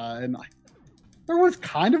 and there was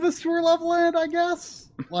kind of a sewer level in it, I guess.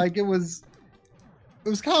 Like it was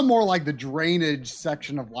kind of more like the drainage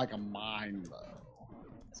section of like a mine, though.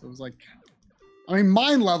 So it was like, I mean,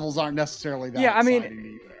 mine levels aren't necessarily that. Yeah, I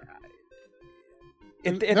mean,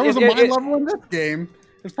 there was a mine level in this game.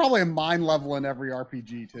 There's probably a mine level in every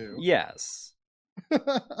RPG too. Yes.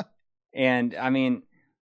 And I mean,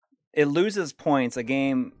 it loses points. A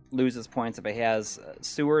game loses points if it has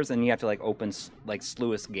sewers, and you have to like open like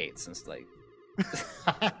sluice gates and like.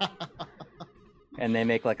 And they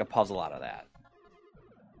make like a puzzle out of that.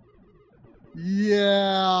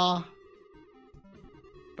 Yeah.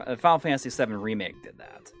 Final Fantasy VII Remake did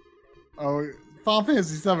that. Oh, Final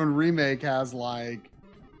Fantasy VII Remake has like.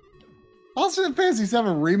 Final Fantasy VII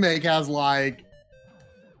Remake has like.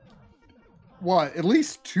 What? At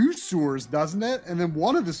least 2 sewers, doesn't it? And then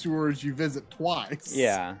one of the sewers you visit twice.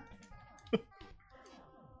 Yeah.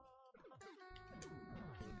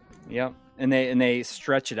 Yep. And they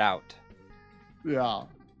stretch it out. Yeah.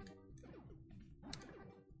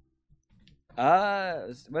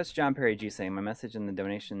 What's John Perry G saying? My message and the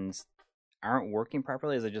donations aren't working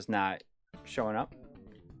properly. Is it just not showing up?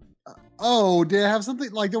 Did it have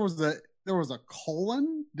something like there was a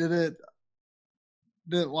colon? Did it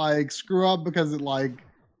like screw up because it like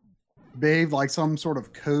behaved like some sort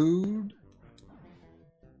of code?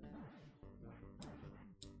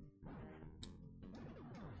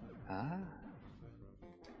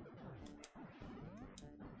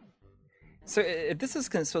 So if this is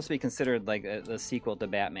supposed to be considered like a sequel to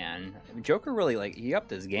Batman, Joker really like he upped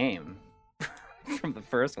his game from the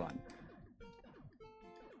first one.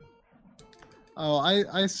 Oh,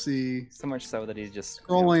 I see. So much so that he's just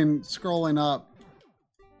scrolling up.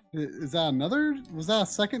 Is that another? Was that a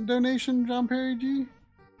second donation, John Perry G?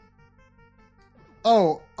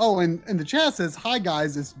 Oh, and the chat says, "Hi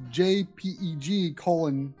guys, it's JPEG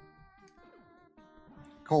colon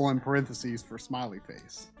parentheses for smiley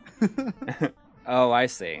face." Oh, I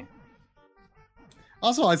see.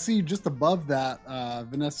 Also, I see just above that,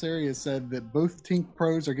 Vanessa Arias said that both Tink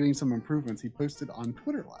Pros are getting some improvements. He posted on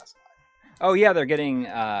Twitter last night. Oh yeah, they're getting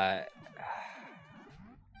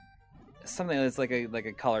something that's like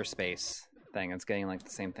a color space thing. It's getting like the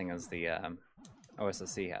same thing as the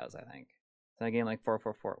OSSC has, I think. It's a game like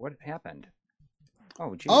 444. What happened?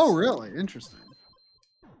 Oh, geez. Oh, really? Interesting.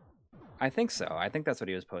 I think so. I think that's what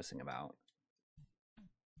he was posting about.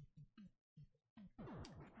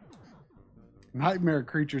 Nightmare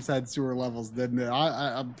Creatures had sewer levels, didn't it?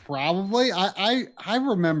 I probably. I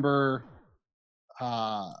remember.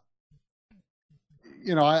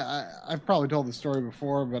 You know, I've probably told the story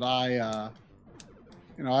before, but I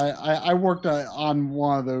worked on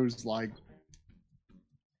one of those like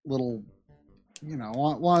little, you know,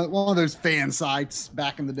 one of those fan sites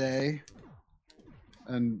back in the day,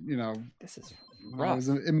 and you know, This is I rough. was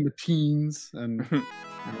in my teens, and you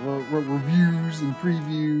know, reviews and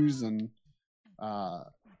previews, and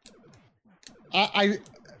I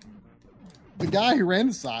the guy who ran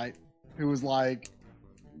the site, who was like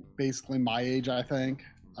basically my age, I think.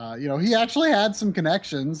 You know, he actually had some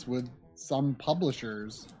connections with some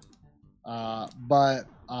publishers, but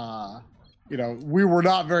you know, we were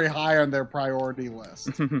not very high on their priority list.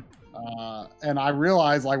 And I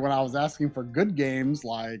realized, like, when I was asking for good games,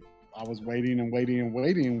 like I was waiting and waiting and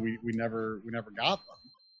waiting. We never got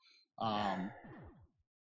them.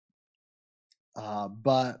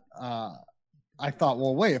 But I thought,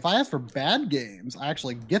 well, wait, if I ask for bad games, I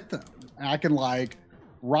actually get them, and I can like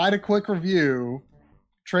write a quick review,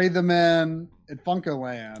 trade them in at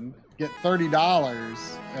FuncoLand, get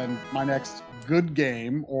 $30, and my next good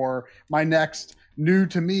game or my next new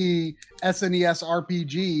to me SNES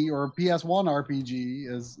RPG or PS1 RPG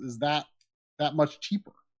is that much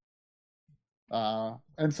cheaper.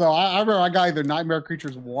 And so I remember I got either Nightmare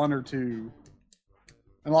Creatures 1 or 2,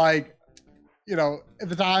 and like, you know, at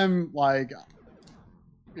the time, like,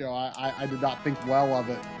 you know, I did not think well of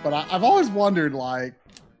it, but I've always wondered, like,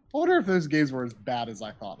 I wonder if those games were as bad as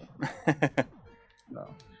I thought of.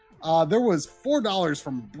 No. There was $4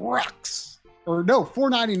 from Brux, or no,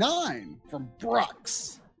 $4.99 from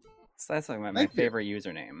Brux. So that's like my favorite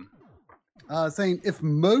username. Saying if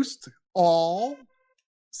most all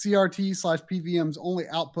CRT/PVMs only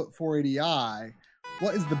output 480i,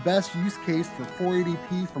 what is the best use case for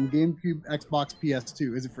 480p from GameCube, Xbox,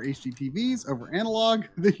 PS2? Is it for HD TVs, over analog?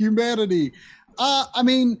 The humanity. I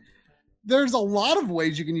mean, there's a lot of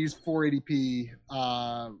ways you can use 480p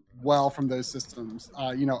well from those systems.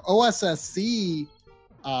 You know, OSSC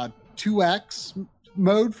 2X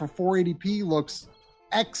mode for 480p looks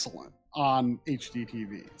excellent on HD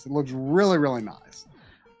TVs. It looks really, really nice.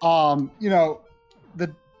 You know,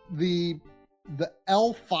 the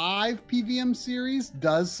L5 PVM series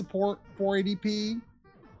does support 480p.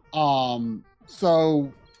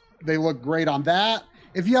 So they look great on that.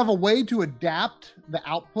 If you have a way to adapt the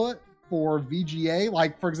output for VGA,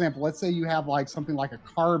 like for example, let's say you have like something like a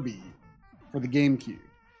Carby for the GameCube,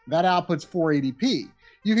 that outputs 480p.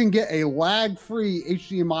 You can get a lag-free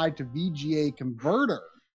HDMI to VGA converter,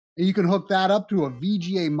 and you can hook that up to a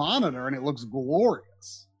VGA monitor, and it looks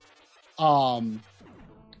glorious.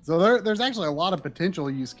 So there's actually a lot of potential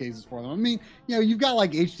use cases for them. I mean, you know, you've got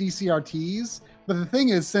like HD CRTs, but the thing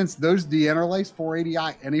is, since those deinterlace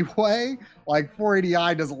 480i anyway, like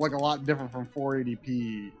 480i doesn't look a lot different from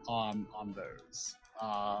 480p on those.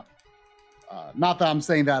 Not that I'm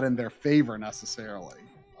saying that in their favor necessarily,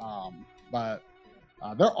 but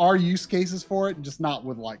there are use cases for it, just not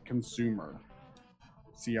with like consumer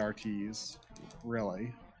CRTs,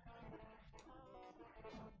 really.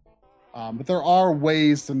 But there are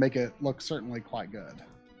ways to make it look certainly quite good.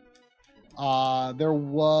 There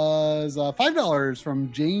was $5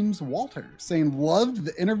 from James Walter saying, loved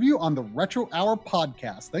the interview on the Retro Hour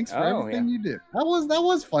podcast. Thanks for everything you do. That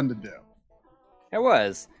was fun to do. It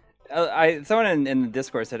was. Someone in the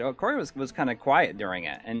Discord said, "Oh, Corey was kind of quiet during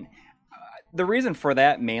it," and the reason for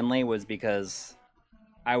that mainly was because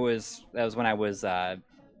that was when I was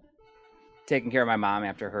taking care of my mom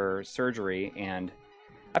after her surgery, and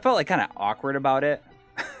I felt like kind of awkward about it.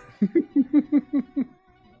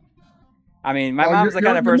 I mean, my mom's the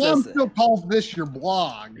kind of person. Your mom still calls this your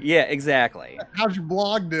blog. Yeah, exactly. How's your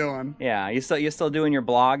blog doing? Yeah, you still doing your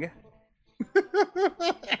blog?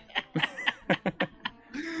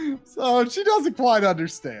 So she doesn't quite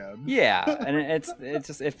understand. Yeah, and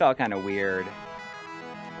it felt kind of weird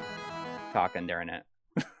talking during it.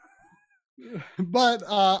 But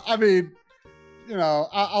I mean, you know,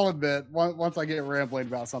 I'll admit, once I get rambling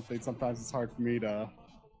about something, sometimes it's hard for me to.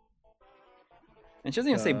 And she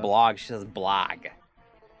doesn't even say blog; she says blog.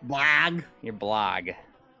 Blog. Your blog.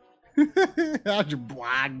 How's your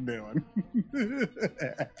blog doing?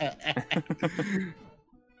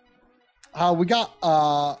 We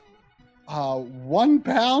got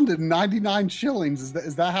 £1 and 99 shillings.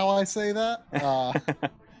 Is that how I say that?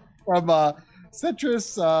 From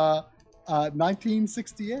Citrus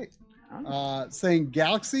 1968. Saying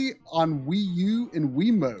Galaxy on Wii U in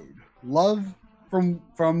Wii mode. Love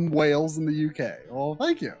from Wales in the UK. Well,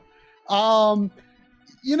 thank you.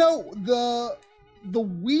 You know, the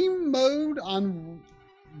Wii mode on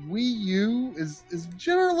Wii U is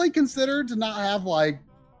generally considered to not have like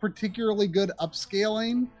particularly good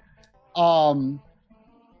upscaling. And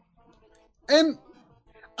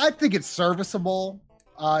I think it's serviceable.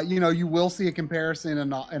 You know, you will see a comparison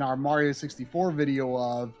in our Mario 64 video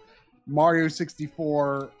of Mario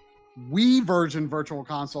 64 Wii version Virtual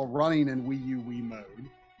Console running in Wii U Wii mode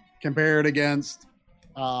compared against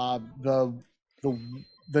the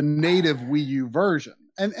native Wii U version.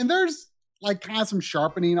 And there's like kind of some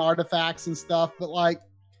sharpening artifacts and stuff, but like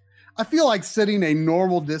I feel like sitting a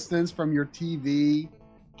normal distance from your TV,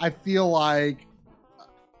 I feel like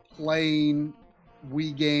playing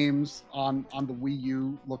Wii games on the Wii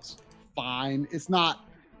U looks fine. It's not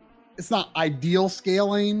ideal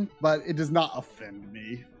scaling, but it does not offend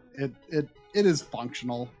me. It is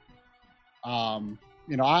functional.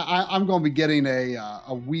 You know, I'm going to be getting a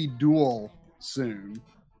Wii Dual soon,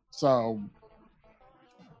 so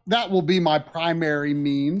that will be my primary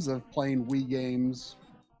means of playing Wii games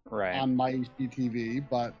on my HDTV.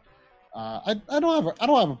 But I don't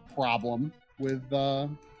have a problem with.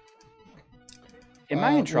 Am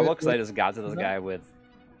I in trouble because I just got to this guy with,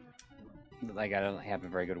 like, I don't have a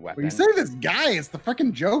very good weapon? When you say this guy, it's the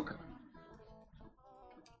freaking Joker.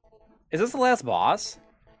 Is this the last boss?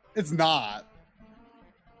 It's not.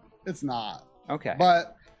 It's not. Okay.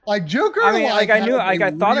 But like Joker, I mean, like I knew, like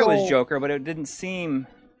I thought it was Joker, but it didn't seem.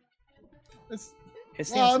 It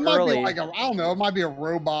seems it might early. be like I don't know. It might be a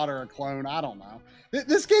robot or a clone. I don't know.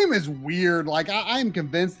 This game is weird. Like I am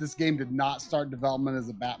convinced this game did not start development as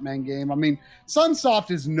a Batman game. I mean,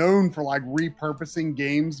 Sunsoft is known for like repurposing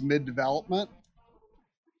games mid-development.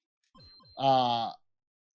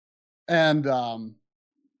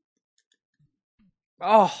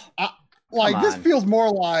 This feels more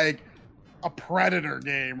like a Predator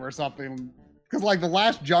game or something. Because like the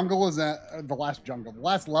last level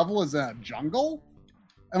is in a jungle.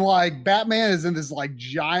 And like Batman is in this like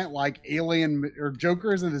giant like alien, or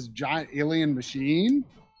Joker is in this giant alien machine.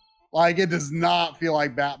 Like it does not feel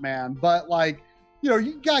like Batman. But like, you know,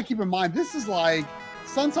 you gotta keep in mind this is like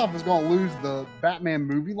Sunsoft is going to lose the Batman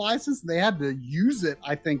movie license. They had to use it,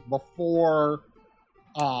 I think, before.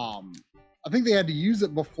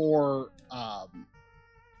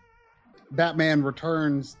 Batman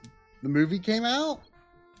Returns, the movie came out.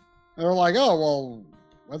 And they're like, oh well,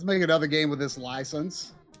 let's make another game with this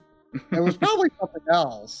license. And it was probably something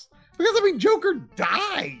else because I mean, Joker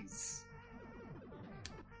dies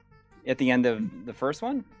at the end of the first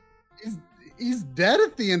one. He's dead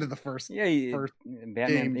at the end of the first. Yeah,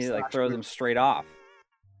 Batman he like throws him straight off.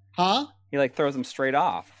 Huh? He like throws him straight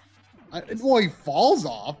off. Well, he falls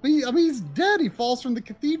off. He's dead. He falls from the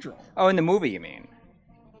cathedral. Oh, in the movie, you mean?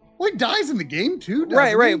 Well, he dies in the game too.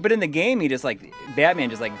 Right. But in the game, he just like Batman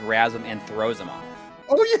just like grabs him and throws him off.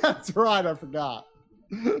 Oh yeah, that's right. I forgot.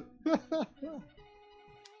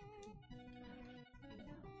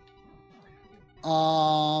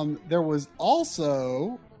 There was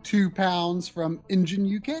also £2 from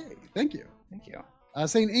Engine UK. Thank you.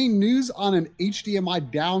 Saying any news on an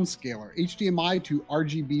HDMI downscaler, HDMI to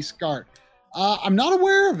RGB SCART. I'm not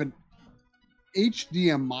aware of an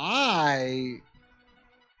HDMI,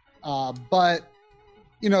 but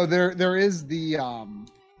you know there is the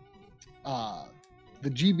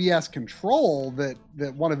GBS control that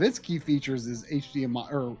one of its key features is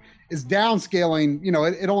HDMI or is downscaling. You know,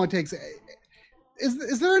 it only takes.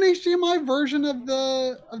 Is there an HDMI version of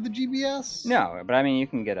the GBS? No, but I mean you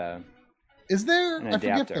can get a. Is there? I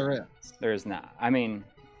forget if there is. There is not. I mean,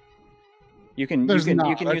 you can use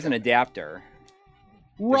an adapter.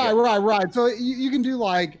 Right. So you can do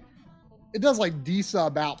like it does like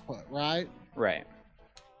D-sub output, right? Right.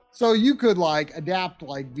 So you could like adapt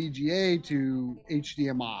like VGA to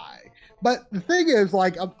HDMI. But the thing is,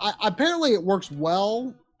 like, apparently it works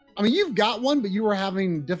well. I mean, you've got one, but you were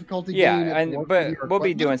having difficulty getting it to work with your we'll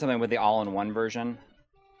be doing something with the all-in-one version,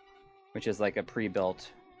 which is like a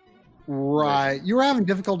pre-built. Right. version. You were having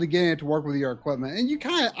difficulty getting it to work with your equipment. And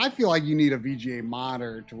I feel like you need a VGA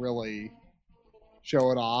monitor to really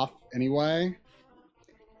show it off anyway.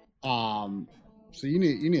 So you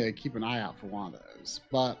need to keep an eye out for one of those.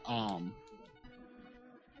 But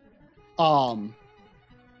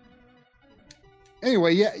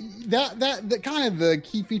anyway, yeah, that kind of the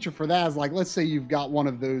key feature for that is like, let's say you've got one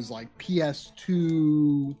of those like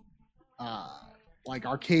PS2 like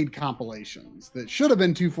arcade compilations that should have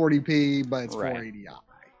been 240p, but it's Right. 480i.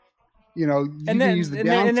 You know, you And can use the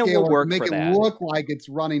then it will downscaler to work make for it that. look like it's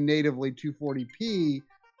running natively 240p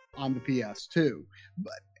on the PS2.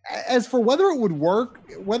 But as for whether it would work,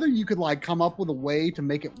 whether you could like come up with a way to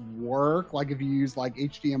make it work, like if you use like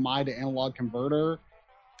HDMI to analog converter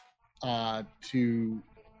to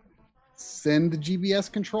send the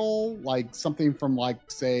GBS control, like something from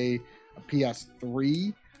like say a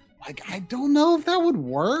PS3, like I don't know if that would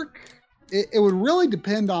work. It would really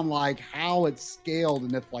depend on like how it's scaled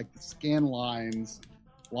and if like the scan lines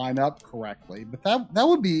line up correctly. But that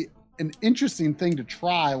would be an interesting thing to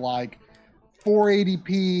try, like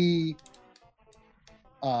 480p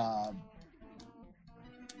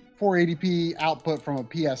 480p output from a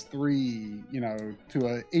PS3, you know, to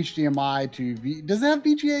a HDMI to does it have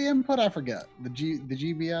VGA input? I forget. The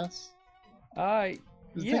GBS?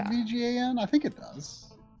 Does it take VGA in? I think it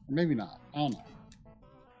does. Or maybe not. I don't know.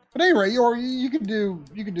 But anyway, or you could do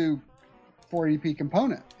 480p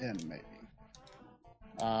component in maybe.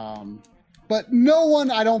 But no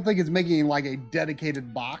one, I don't think, is making like a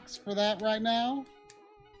dedicated box for that right now,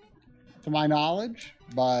 to my knowledge.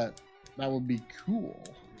 But that would be cool.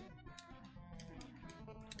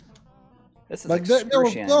 This is like there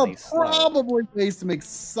are slow. probably ways to make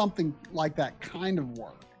something like that kind of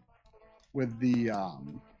work with the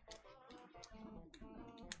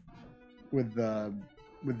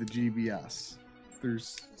GBS.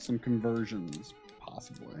 There's some conversions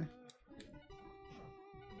possibly.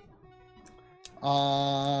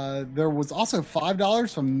 There was also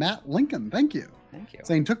 $5 from Matt Lincoln. Thank you. Thank you.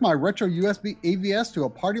 Saying, took my retro USB AVS to a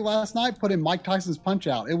party last night, put in Mike Tyson's Punch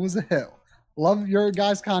Out. It was a hit. Love your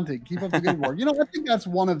guys' content. Keep up the good work. You know, I think that's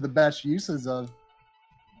one of the best uses of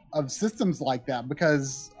systems like that,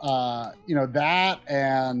 because you know, that,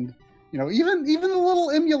 and you know, even the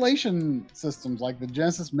little emulation systems like the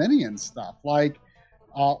Genesis Mini and stuff, like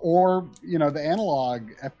or you know, the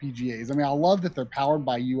analog FPGAs. I mean, I love that they're powered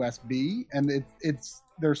by USB, and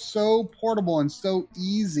they're so portable and so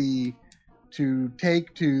easy to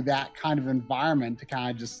take to that kind of environment, to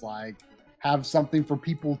kind of just like have something for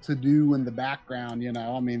people to do in the background. You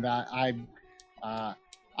know, I mean, that I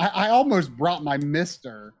almost brought my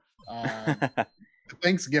Mister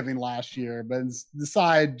Thanksgiving last year, but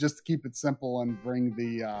decided just to keep it simple and bring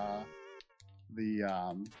the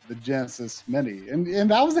Genesis Mini, and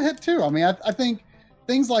that was a hit too. I mean, I think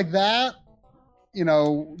things like that, you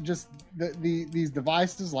know, just these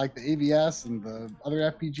devices like the AVS and the other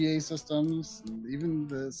FPGA systems, and even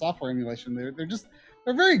the software emulation, they're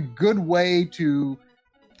a very good way to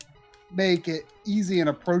make it easy and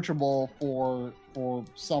approachable for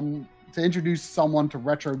some to introduce someone to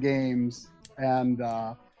retro games, and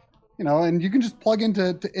you know, and you can just plug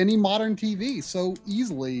into any modern TV so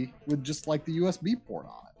easily with just like the USB port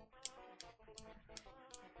on it.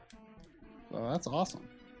 So that's awesome.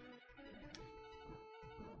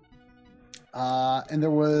 And there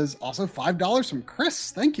was also $5 from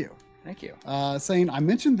Chris. Thank you. Thank you. Saying, I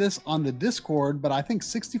mentioned this on the Discord, but I think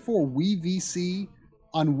 64 Wii VC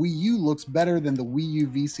on Wii U looks better than the Wii U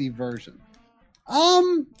VC version.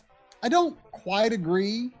 I don't quite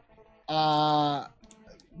agree.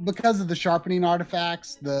 Because of the sharpening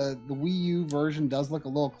artifacts, the Wii U version does look a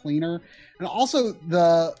little cleaner, and also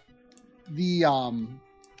the Wii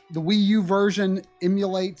U version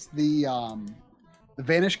emulates the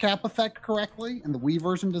vanish cap effect correctly, and the Wii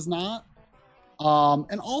version does not.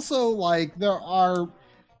 And also, like, there are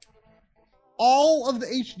all of the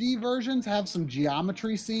HD versions have some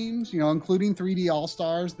geometry seams, you know, including 3D All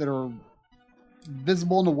Stars, that are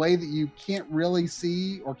visible in a way that you can't really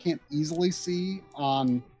see or can't easily see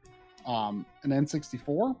on an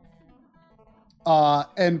N64.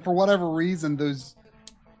 And for whatever reason,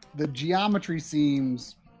 the geometry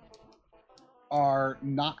seams are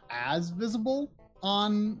not as visible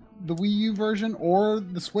on the Wii U version or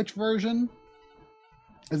the Switch version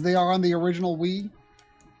as they are on the original Wii.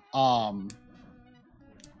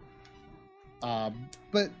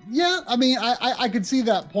 But yeah, I mean, I could see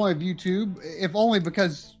that point of view too, if only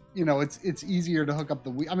because, you know, it's easier to hook up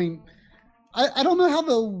the Wii. I mean, I don't know how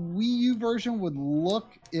the Wii U version would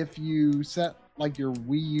look if you set like your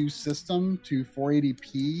Wii U system to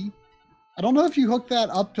 480p. I don't know if you hook that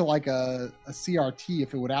up to like a CRT,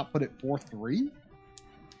 if it would output at 4.3.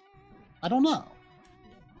 I don't know.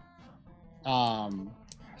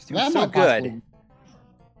 That so good. Possibly,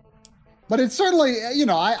 but it's certainly, you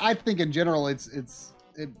know, I think in general it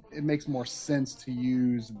makes more sense to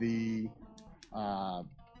use the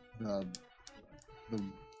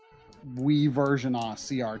Wii version on a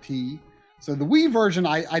CRT. So the Wii version,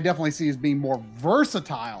 I definitely see as being more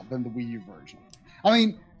versatile than the Wii U version. I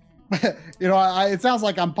mean, it sounds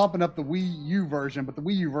like I'm pumping up the Wii U version, but the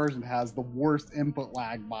Wii U version has the worst input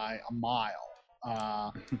lag by a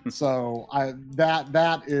mile. So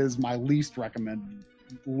that is my least recommended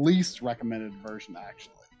version,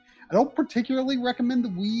 actually. I don't particularly recommend the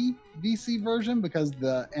Wii VC version because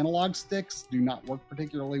the analog sticks do not work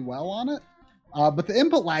particularly well on it. But the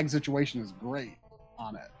input lag situation is great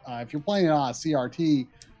on it. If you're playing it on a CRT,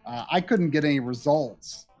 I couldn't get any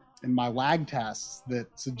results in my lag tests that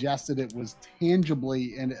suggested it was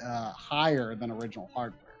tangibly higher than original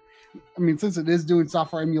hardware. I mean, since it is doing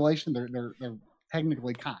software emulation, there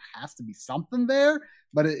technically kind of has to be something there,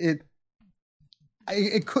 but it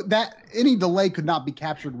could, that any delay could not be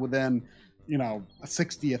captured within a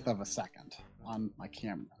 60th of a second on my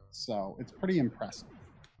camera. So it's pretty impressive.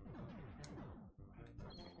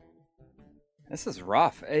 This is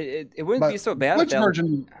rough. It wouldn't be so bad. Which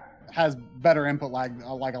version has better input lag,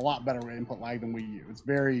 like a lot better input lag than Wii U? It's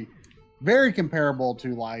very, very comparable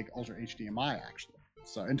to like Ultra HDMI, actually.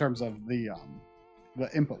 So in terms of the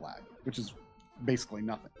input lag, which is basically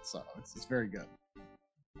nothing. So it's very good.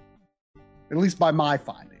 At least by my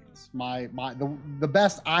findings. The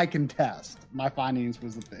best I can test, my findings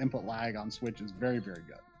was that the input lag on Switch is very, very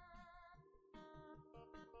good.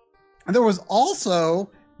 And there was also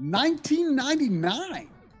 1999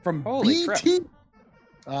 from Holy BT.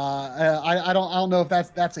 I don't know if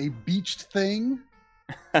that's a beached thing,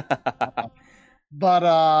 but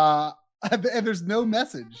and there's no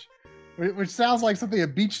message, which sounds like something a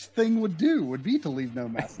beached thing would be to leave no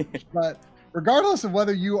message. But regardless of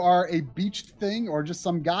whether you are a beached thing or just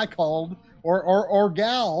some guy called or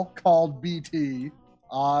gal called BT,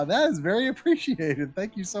 that is very appreciated.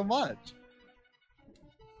 Thank you so much.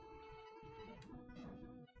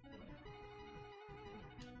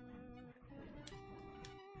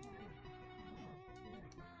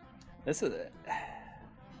 This is it.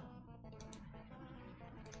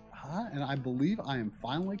 And I believe I am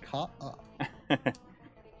finally caught up.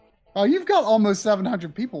 Oh, you've got almost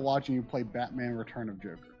 700 people watching you play Batman Return of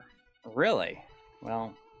Joker. Really?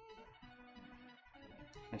 Well,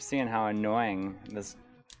 I'm seeing how annoying this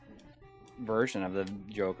version of the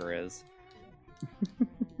Joker is.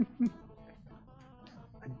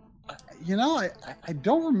 I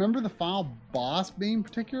don't remember the final boss being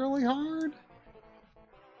particularly hard.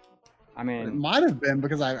 I mean, it might have been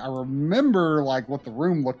because I remember like what the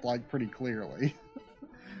room looked like pretty clearly.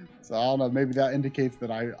 So I don't know, maybe that indicates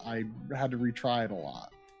that I had to retry it a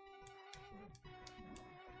lot.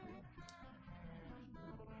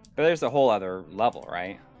 But there's a whole other level,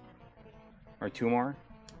 right? Or two more?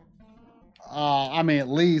 I mean, at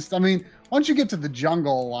least. I mean, once you get to the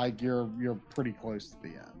jungle, like you're pretty close to the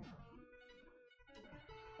end.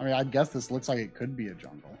 I mean, I guess this looks like it could be a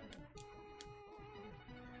jungle.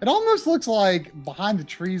 It almost looks like behind the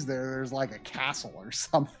trees there's like a castle or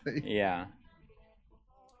something. Yeah.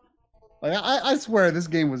 Like I swear this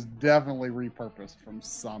game was definitely repurposed from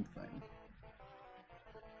something.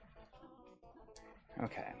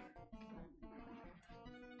 Okay.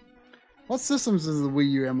 What systems does the Wii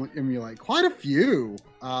U emulate? Quite a few.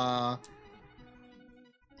 And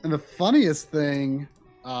the funniest thing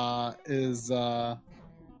is that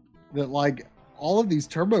like all of these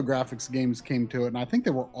TurboGrafx games came to it, and I think they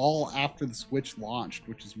were all after the Switch launched,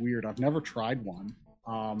 which is weird. I've never tried one.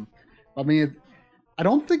 I mean, I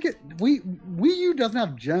don't think Wii U doesn't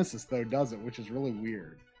have Genesis though, does it? Which is really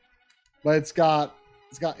weird. But it's got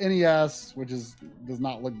NES, which does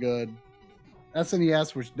not look good.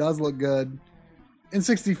 SNES, which does look good.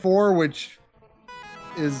 N64, which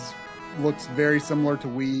looks very similar to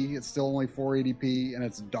Wii. It's still only 480p and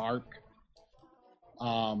it's dark.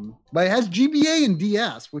 But it has GBA and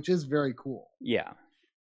DS, which is very cool. Yeah.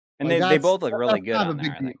 And like they both look really good on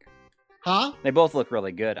there, I think. Huh? They both look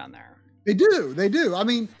really good on there. They do. I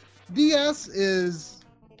mean, DS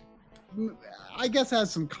I guess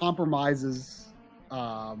has some compromises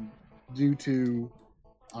due to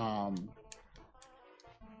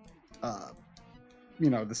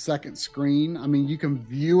the second screen. I mean, you can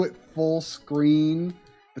view it full screen,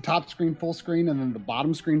 the top screen full screen, and then the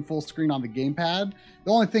bottom screen full screen on the gamepad.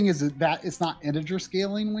 The only thing is that it's not integer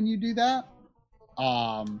scaling when you do that.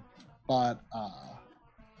 But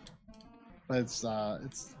it's not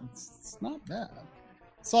bad.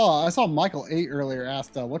 I saw Michael 8 earlier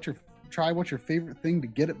asked, what's your favorite thing to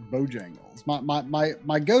get at Bojangles?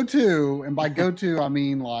 My go-to, and by go-to I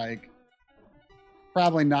mean like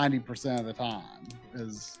probably 90% of the time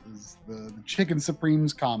is the Chicken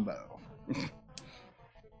Supremes combo.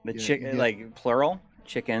 Like plural?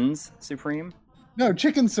 Chickens Supreme? No,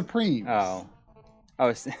 Chicken Supremes. Oh,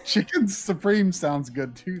 oh, Chicken Supreme sounds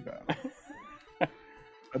good too, though.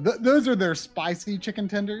 Those are their spicy chicken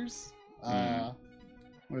tenders.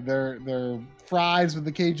 With their fries with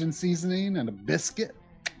the Cajun seasoning and a biscuit.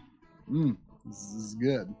 This is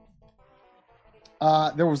good.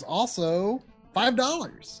 There was also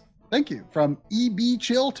 $5. Thank you from EB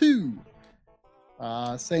Chill 2.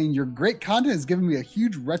 Saying your great content is giving me a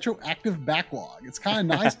huge retroactive backlog. It's kind of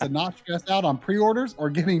nice to not stress out on pre-orders or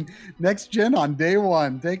getting next gen on day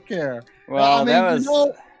one. Take care. Well, that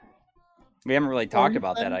was. We haven't really talked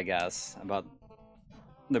about that, I guess, about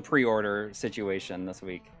the pre-order situation this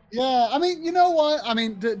week. Yeah, I mean, you know what? I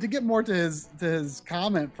mean, to get more to his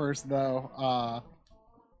comment first, though.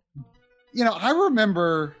 You know, I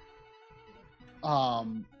remember.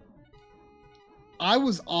 I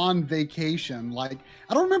was on vacation. Like,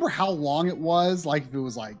 I don't remember how long it was. Like, if it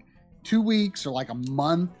was like 2 weeks or like a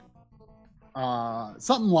month,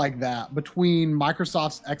 something like that, between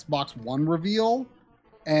Microsoft's Xbox One reveal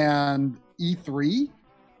and E3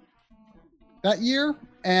 that year.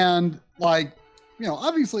 And like, you know,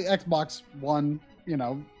 obviously Xbox One, you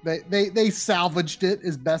know, they salvaged it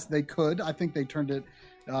as best they could. I think they turned it.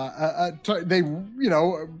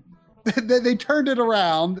 They turned it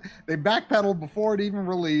around. They backpedaled before it even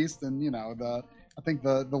released, and you know, I think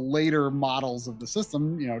the later models of the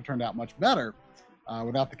system, you know, turned out much better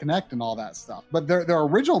without the Kinect and all that stuff. But their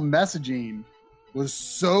original messaging was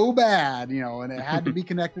so bad, you know, and it had to be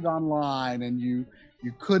connected online, and you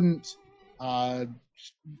couldn't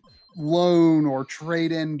loan or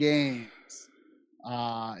trade in games.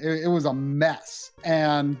 It was a mess,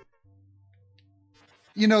 and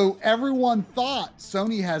you know, everyone thought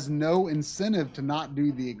Sony has no incentive to not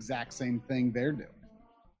do the exact same thing they're doing.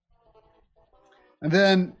 And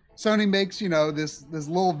then Sony makes, you know, this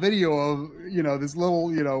little video of, you know, this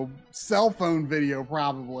little, you know, cell phone video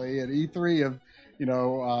probably at E3 of, you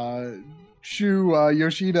know, Shu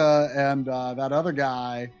Yoshida and that other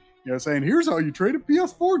guy, you know, saying, here's how you trade a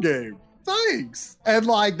PS4 game. Thanks. And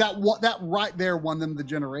like that right there won them the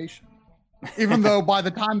generation. Even though by the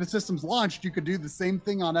time the system's launched, you could do the same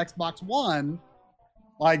thing on Xbox One,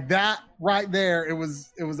 like that right there, it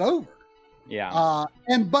was over. Yeah.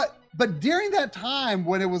 But during that time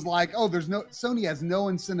when it was like, oh, Sony has no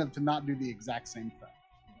incentive to not do the exact same thing.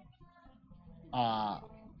 I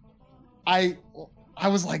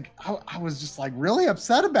was like, I was just like really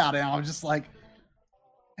upset about it. I was just like,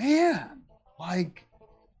 man, like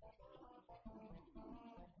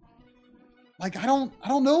I don't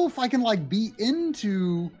know if I can like be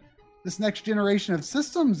into this next generation of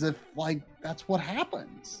systems if like that's what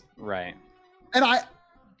happens. Right. And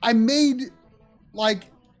I made like,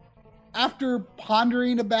 after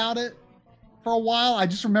pondering about it for a while, I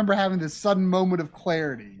just remember having this sudden moment of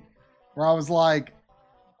clarity where I was like,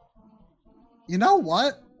 you know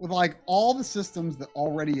what? With like all the systems that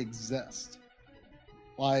already exist,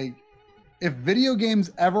 like if video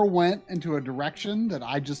games ever went into a direction that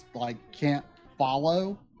I just like can't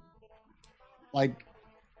follow, like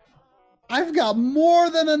I've got more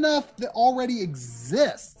than enough that already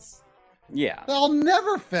exists. Yeah. That I'll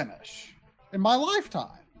never finish in my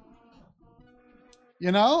lifetime.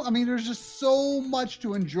 You know, I mean, there's just so much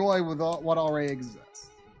to enjoy with what already exists.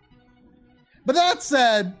 But that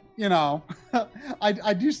said, you know,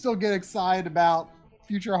 I do still get excited about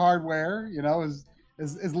future hardware, you know,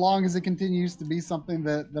 as long as it continues to be something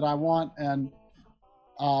that I want. And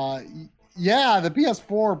yeah, the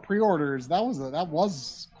PS4 pre-orders, that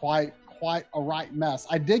was quite a right mess.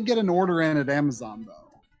 I did get an order in at Amazon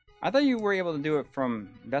though. I thought you were able to do it from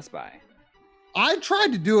Best Buy. I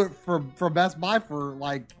tried to do it for Best Buy for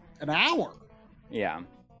like an hour. Yeah.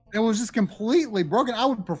 It was just completely broken. I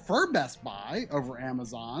would prefer Best Buy over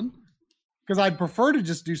Amazon because I'd prefer to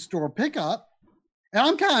just do store pickup. And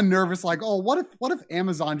I'm kind of nervous, like, oh, what if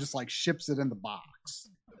Amazon just like ships it in the box?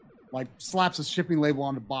 Like slaps a shipping label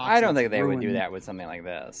on the box. I don't think they would do that with something like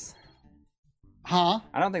this. Huh?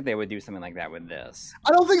 I don't think they would do something like that with this.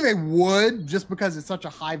 I don't think they would, just because it's such a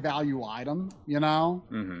high value item, you know?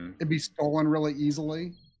 Mm-hmm. It'd be stolen really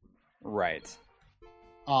easily. Right.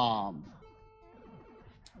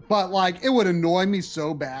 But like it would annoy me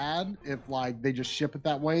so bad if like they just ship it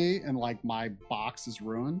that way and like my box is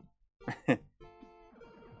ruined. You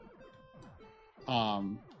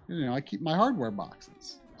know, I keep my hardware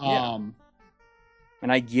boxes. Yeah.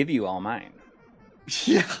 And I give you all mine.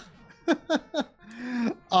 Yeah.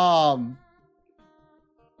 But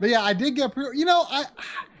yeah, I did get you know,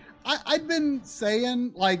 I'd been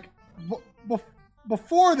saying like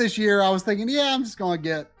before this year, I was thinking, yeah, I'm just gonna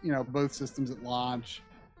get, you know, both systems at launch.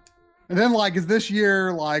 And then like as this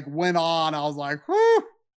year like went on, I was like, whew,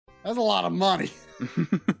 that's a lot of money.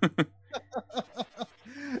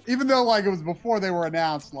 Even though like it was before they were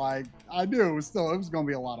announced, like I knew it was going to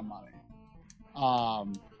be a lot of money.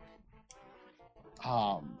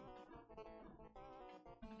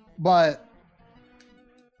 But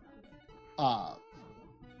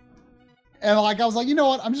and like I was like, you know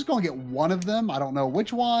what? I'm just going to get one of them. I don't know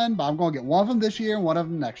which one, but I'm going to get one of them this year and one of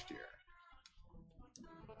them next year.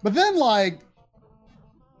 But then like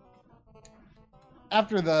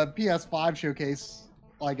after the PS5 showcase,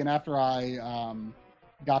 like, and after I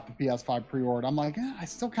got the PS5 pre-order, I'm like, I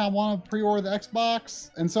still kind of want to pre-order the Xbox.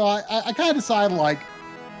 And so I kind of decided like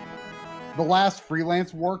the last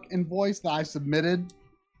freelance work invoice that I submitted,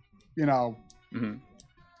 you know,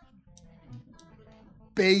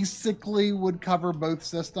 basically would cover both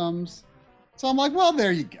systems. So I'm like, well,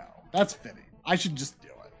 there you go. That's fitting. I should just do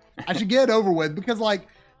it. I should get it over with because like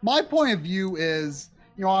my point of view is,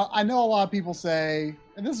 you know, I know a lot of people say,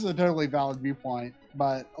 and this is a totally valid viewpoint,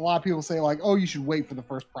 but a lot of people say like, oh, you should wait for the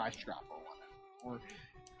first price drop or whatever.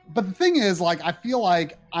 But the thing is, like, I feel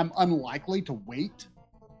like I'm unlikely to wait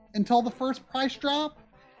until the first price drop.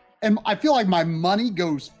 And I feel like my money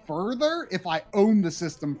goes further if I own the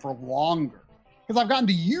system for longer because I've gotten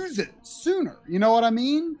to use it sooner. You know what I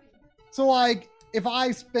mean? So like if I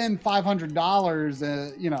spend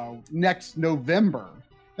 $500, you know, next November,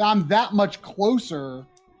 I'm that much closer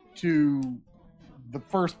to the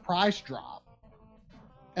first price drop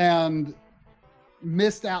and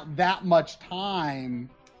missed out that much time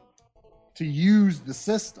to use the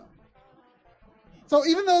system. So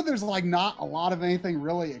even though there's like not a lot of anything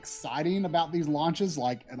really exciting about these launches,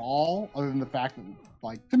 like at all, other than the fact that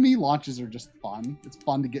like to me launches are just fun. It's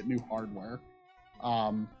fun to get new hardware.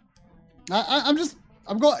 I'm just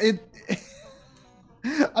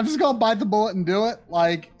going to bite the bullet and do it.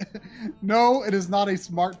 Like, no, it is not a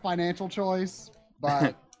smart financial choice,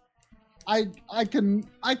 but I can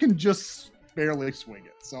just barely swing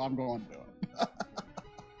it, so I'm going to do it.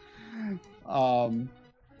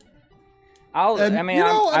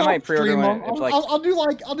 I might pre-order them. it. I'll do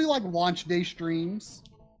like launch day streams.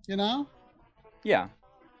 You know? Yeah,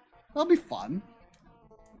 that'll be fun.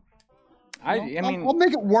 I'll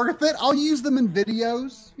make it worth it. I'll use them in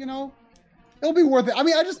videos. You know, it'll be worth it. I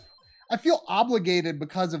mean, I feel obligated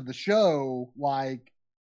because of the show. Like,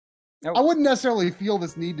 I wouldn't necessarily feel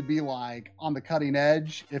this need to be like on the cutting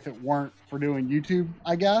edge if it weren't for doing YouTube,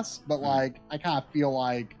 I guess. But like, I kind of feel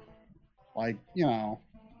like, you know,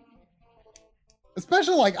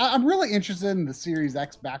 especially like I'm really interested in the Series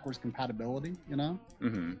X backwards compatibility, you know?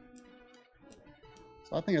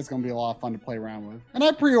 So I think it's going to be a lot of fun to play around with. And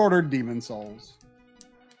I pre-ordered Demon's Souls.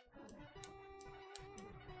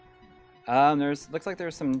 Looks like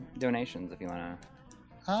there's some donations if you want to.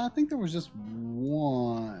 I think there was just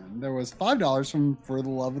one. There was $5 from For the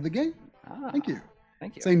Love of the Game. Thank you.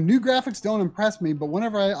 Thank you. Saying new graphics don't impress me, but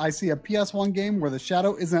whenever I see a PS1 game where the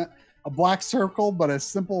shadow isn't a black circle but a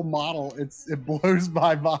simple model, it blows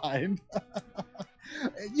my mind.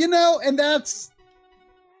 You know, and that's,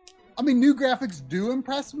 I mean, new graphics do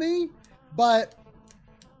impress me, but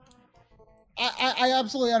I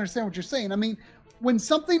absolutely understand what you're saying. I mean, when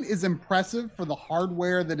something is impressive for the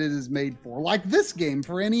hardware that it is made for, like this game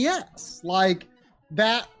for NES, like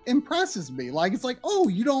that impresses me. Like, it's like, oh,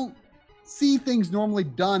 you don't see things normally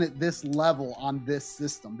done at this level on this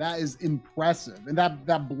system. That is impressive, and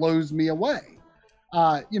that blows me away.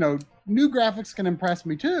 You know, new graphics can impress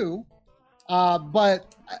me too,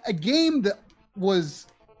 but a game that was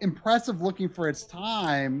impressive looking for its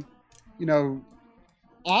time, you know,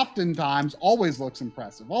 oftentimes always looks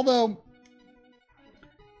impressive. Although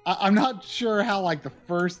I'm not sure how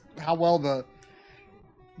well the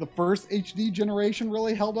first HD generation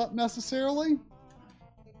really held up necessarily.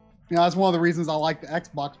 You know, that's one of the reasons I like the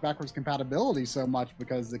Xbox backwards compatibility so much,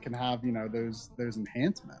 because it can have, you know, those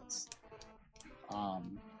enhancements.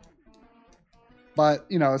 But,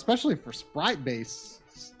 you know, especially for sprite-based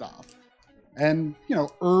stuff and, you know,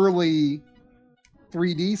 early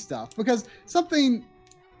 3D stuff, because something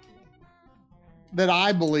that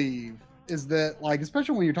I believe is that, like,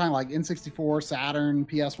 especially when you're talking like N64, Saturn,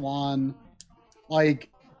 PS1, like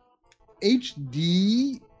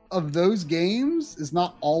HD of those games is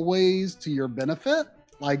not always to your benefit.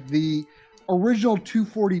 Like, the original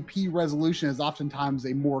 240p resolution is oftentimes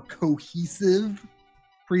a more cohesive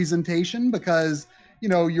presentation because, you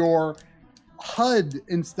know, your HUD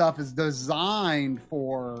and stuff is designed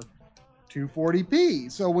for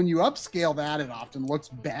 240p. So when you upscale that, it often looks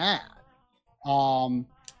bad.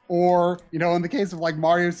 Or, you know, in the case of like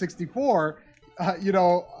Mario 64,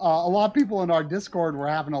 a lot of people in our Discord were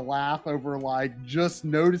having a laugh over like just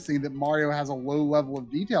noticing that Mario has a low level of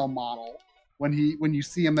detail model when you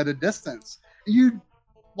see him at a distance. You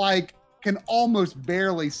like can almost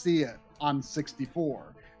barely see it on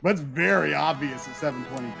 64, but it's very obvious at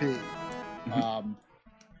 720p.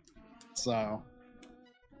 So.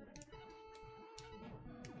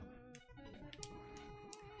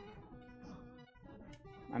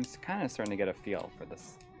 I'm kind of starting to get a feel for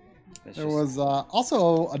this. There was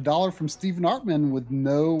also $1 from Stephen Artman with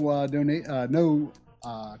no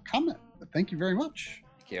comment. But thank you very much.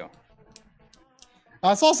 Thank you.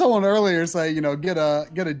 I saw someone earlier say, get a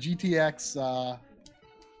GTX 3080.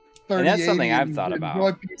 And that's something I've thought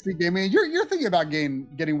about. PC gaming. You're thinking about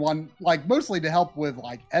getting one, like mostly to help with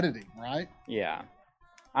like editing, right? Yeah,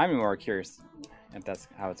 I'm more curious if that's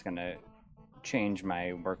how it's going to change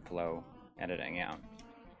my workflow editing. Yeah.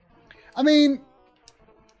 I mean,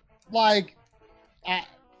 like, I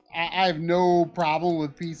have no problem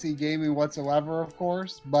with PC gaming whatsoever, of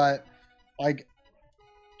course, but like,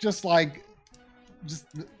 just the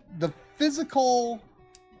physical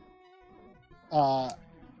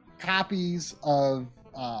copies of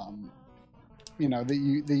that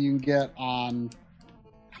you can get on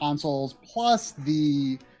consoles, plus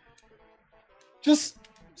the just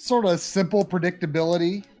sort of simple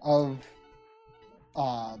predictability of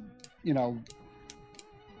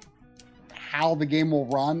how the game will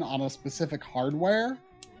run on a specific hardware.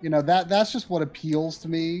 That's just what appeals to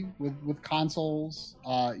me with consoles.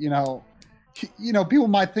 People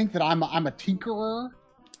might think that I'm a tinkerer,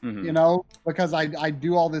 because I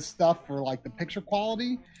do all this stuff for like the picture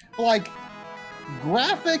quality, but like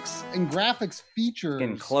graphics and graphics features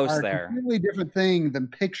getting close are there. A completely different thing than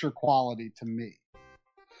picture quality to me.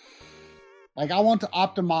 Like I want to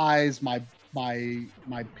optimize my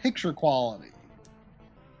picture quality,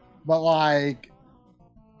 but like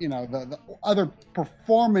the other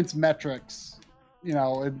performance metrics,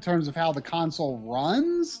 in terms of how the console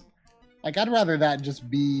runs, like I'd rather that just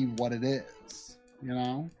be what it is.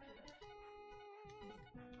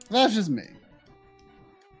 That's just me.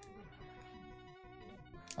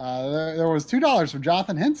 There was $2 from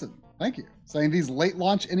Jonathan Henson. Thank you, saying these late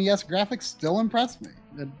launch NES graphics still impress me.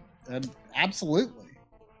 And absolutely.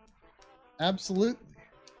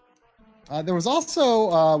 There was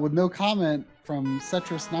also, with no comment, from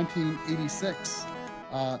Cetrus 1986,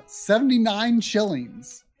 79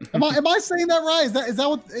 shillings. Am I saying that right? Is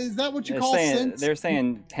that what you call cents? They're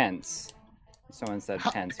saying pence. Someone said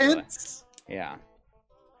pence. Pence? Yeah.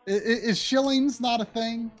 Is shillings not a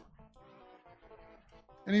thing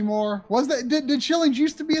anymore? Did shillings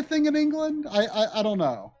used to be a thing in England? I don't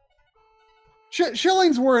know.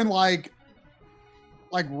 Shillings were in like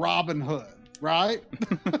Robin Hood, right?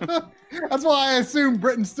 That's why I assume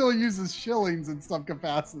Britain still uses shillings in some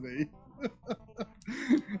capacity.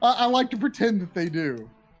 I like to pretend that they do.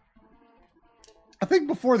 I think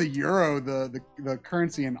before the euro, the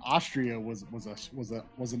currency in Austria was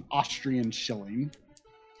an Austrian shilling.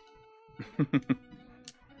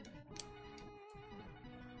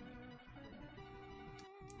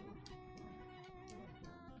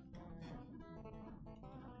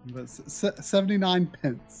 But 79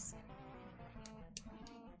 pence.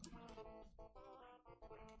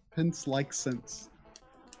 Pence like cents.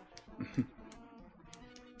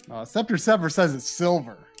 Scepter Sever says it's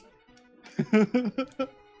silver. Can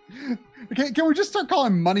we just start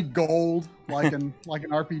calling money gold like in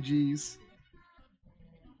RPGs?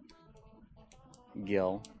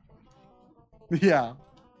 Gil. Yeah.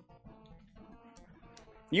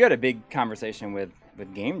 You had a big conversation with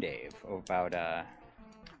Game Dave about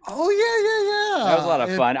Oh yeah. That was a lot of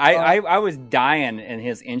fun. I was dying in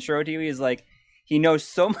his intro to you. He's like, he knows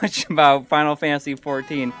so much about Final Fantasy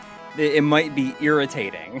 14 that it might be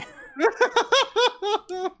irritating.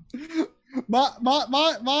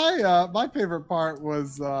 My favorite part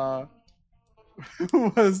was when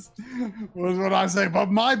I say,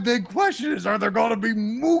 but my big question is, are there going to be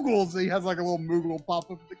Moogles? He has like a little Moogle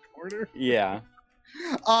pop up in the corner. Yeah.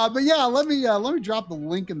 But yeah, let me drop the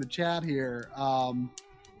link in the chat here.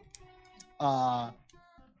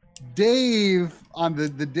 Dave, on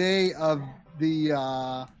the day of the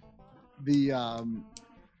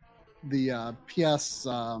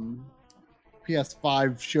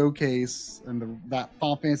PS5 showcase and that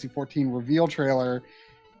Final Fantasy 14 reveal trailer,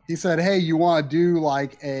 he said, "Hey, you want to do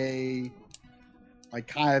like kind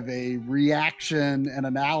of a reaction and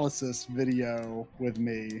analysis video with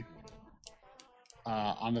me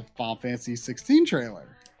on the Final Fantasy 16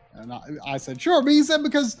 trailer?" And I said, "Sure." But he said,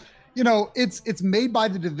 because it's made by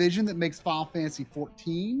the division that makes Final Fantasy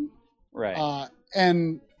 14, right?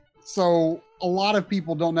 And so a lot of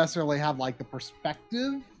people don't necessarily have like the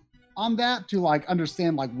perspective on that to like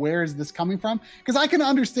understand like where is this coming from, because I can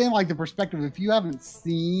understand like the perspective if you haven't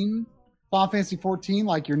seen Final Fantasy 14,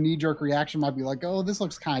 like your knee-jerk reaction might be like, oh, this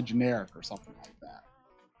looks kind of generic or something like that.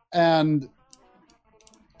 And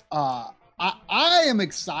I am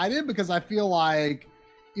excited because I feel like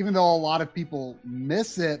even though a lot of people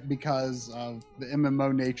miss it because of the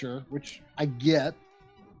MMO nature, which I get,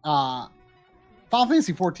 Final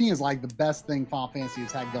Fantasy 14 is like the best thing Final Fantasy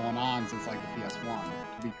has had going on since like the PS1,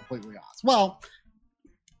 to be completely honest. Well,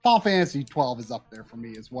 Final Fantasy 12 is up there for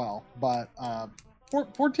me as well, but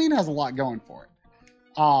 14 has a lot going for it.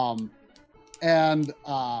 And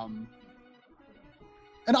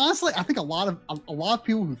honestly, I think a lot of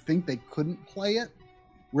people who think they couldn't play it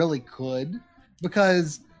really could,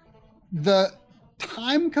 because the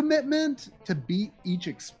time commitment to beat each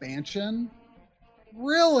expansion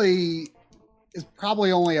really is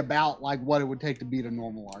probably only about like what it would take to beat a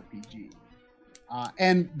normal RPG.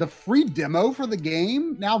 And the free demo for the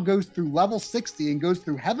game now goes through level 60 and goes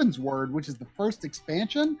through Heavensward, which is the first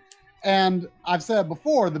expansion. And I've said it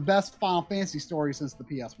before, the best Final Fantasy story since the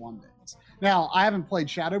PS1 days. Now, I haven't played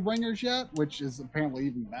Shadowbringers yet, which is apparently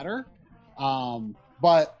even better.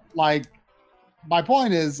 But like, my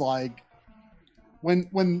point is like, when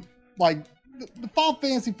like the Final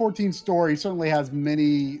Fantasy 14 story certainly has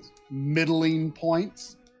many middling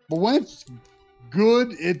points, but when it's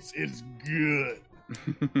good, it's good.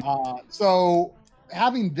 So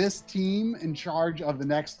having this team in charge of the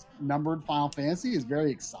next numbered Final Fantasy is very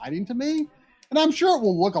exciting to me, and I'm sure it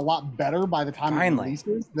will look a lot better by the time it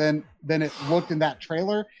releases than it looked in that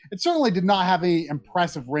trailer. It certainly did not have any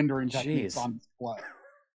impressive rendering techniques on display,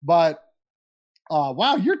 but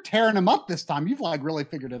wow, you're tearing them up this time. You've like really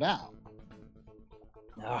figured it out.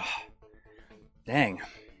 Oh, dang.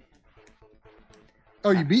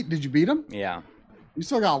 Oh, did you beat him? Yeah. You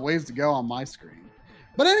still got ways to go on my screen.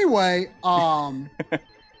 But anyway, oh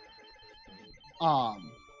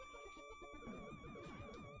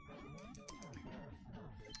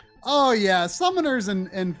yeah, summoners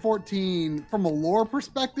in 14, from a lore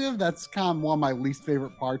perspective, that's kind of one of my least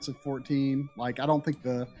favorite parts of 14. Like, I don't think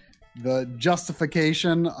the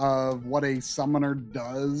justification of what a summoner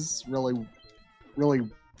does really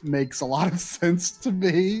makes a lot of sense to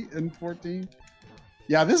me in 14.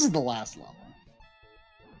 Yeah, this is the last level.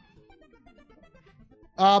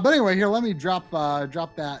 But anyway, here, let me drop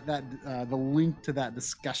the link to that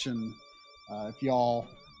discussion if y'all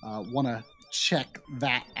want to check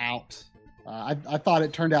that out. I thought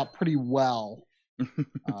it turned out pretty well.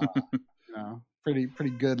 Pretty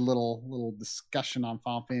good little discussion on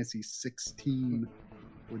Final Fantasy 16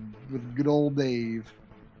 with good old Dave.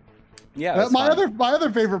 Yeah, my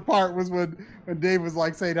other favorite part was when Dave was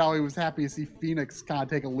like saying how he was happy to see Phoenix kind of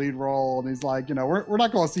take a lead role, and he's like, we're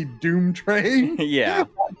not going to see Doom Train yeah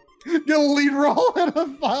get a lead role in a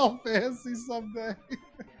Final Fantasy someday.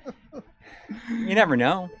 You never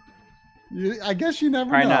know. I guess you never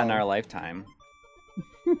Probably know. Not in our lifetime.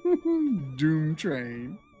 Doom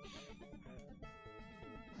Train.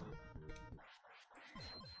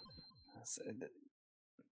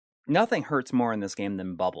 Nothing hurts more in this game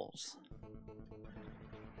than bubbles.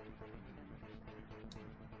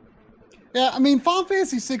 Yeah, I mean, Final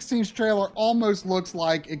Fantasy 16's trailer almost looks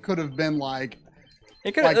like it could have been like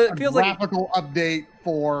it could like it feels a graphical update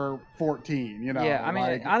for 14. Yeah, I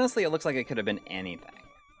mean, honestly, it looks like it could have been anything.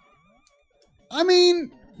 I mean,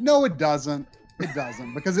 no, it doesn't. It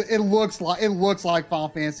doesn't, because it looks like Final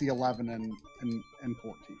Fantasy 11 and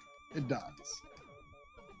 14. It does.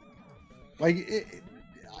 Like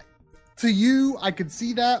to you, I could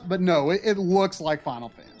see that, but no, it looks like Final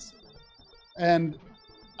Fantasy. And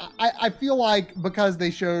I feel like because they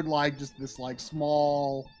showed like just this like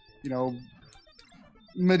small,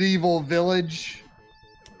 medieval village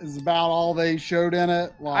is about all they showed in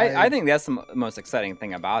it. Like, I think that's the most exciting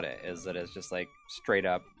thing about it, is that it's just like straight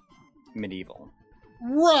up medieval.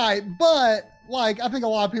 Right, but like I think a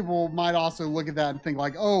lot of people might also look at that and think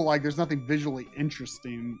like, oh, like there's nothing visually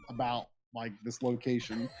interesting about like this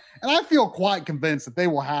location. And I feel quite convinced that they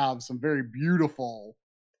will have some very beautiful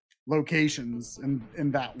locations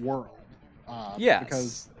in that world. Yes.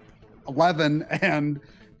 Because 11 and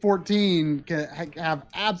 14 can have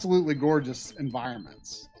absolutely gorgeous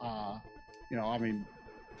environments. I mean,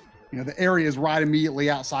 the areas right immediately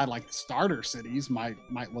outside like the starter cities might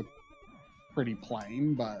look pretty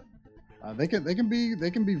plain, but they can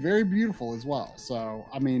be very beautiful as well. So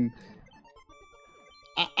I mean,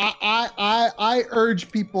 I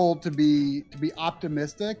urge people to be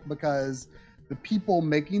optimistic, because the people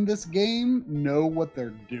making this game know what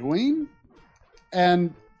they're doing.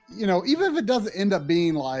 And you know, even if it doesn't end up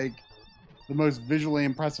being like the most visually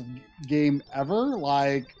impressive game ever,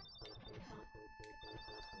 like,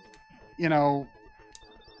 you know,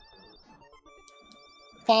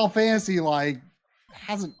 Final Fantasy like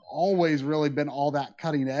hasn't always really been all that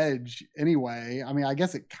cutting edge anyway. I mean, I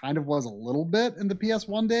guess it kind of was a little bit in the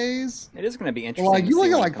PS1 days. It is going to be But interesting. like to you see look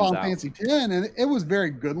at when like it comes Final out. Fantasy X, and it was very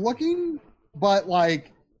good looking, but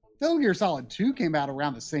like Metal Gear Solid 2 came out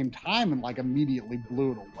around the same time and like immediately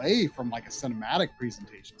blew it away from like a cinematic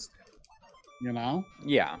presentation standpoint. You know?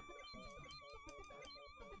 Yeah.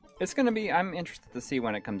 It's going to be, I'm interested to see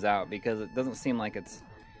when it comes out because it doesn't seem like it's.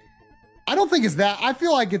 I don't think it's that. I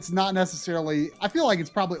feel like it's not necessarily. I feel like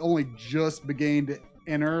it's probably only just beginning to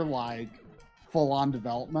enter like full on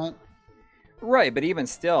development. Right, but even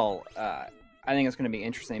still, I think it's going to be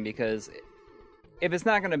interesting because if it's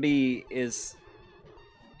not going to be as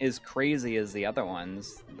crazy as the other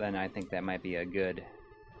ones, then I think that might be a good.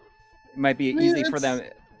 It might be easy for them,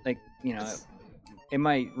 like, you know, it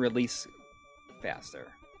might release faster.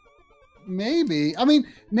 Maybe. I mean,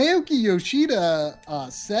 Naoki Yoshida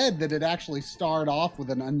said that it actually started off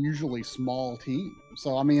with an unusually small team.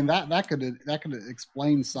 So I mean that could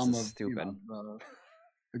explain some of stupid. You know,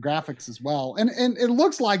 the graphics as well. And it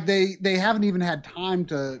looks like they haven't even had time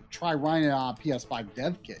to try running it on a PS5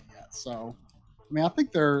 dev kit yet. So I mean, I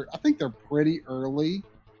think they're pretty early.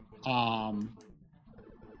 But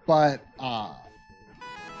I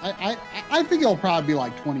think it'll probably be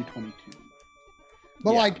like 2022.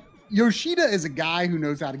 But like Yoshida is a guy who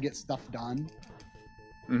knows how to get stuff done.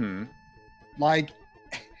 Mm-hmm. Like,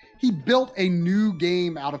 he built a new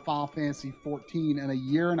game out of Final Fantasy 14 in a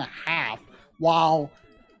year and a half while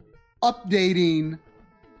updating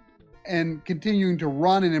and continuing to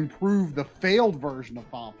run and improve the failed version of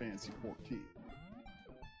Final Fantasy 14.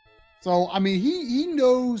 So, I mean, he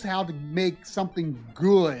knows how to make something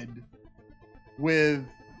good with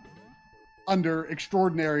under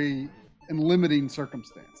extraordinary and limiting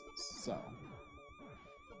circumstances. So,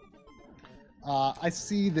 I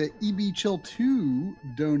see that EB Chill 2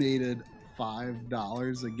 donated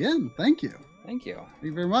 $5 again. Thank you. Thank you. Thank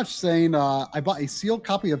you very much. Saying, I bought a sealed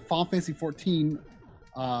copy of Final Fantasy 14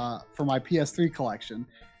 for my PS3 collection.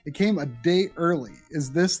 It came a day early.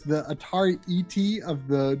 Is this the Atari ET of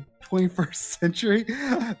the 21st century?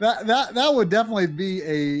 That would definitely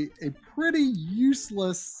be a pretty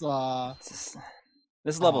useless.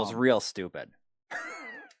 This level is real stupid.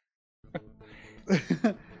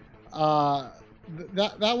 That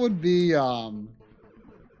would be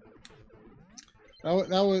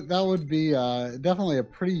that would be definitely a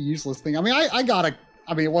pretty useless thing. I mean, I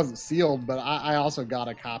mean, it wasn't sealed, but I also got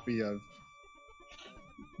a copy of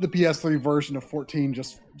the PS3 version of 14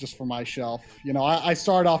 just for my shelf. You know, I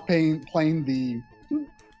started off playing the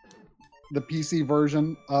PC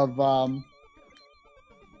version of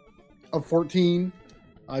 14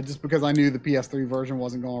 just because I knew the PS3 version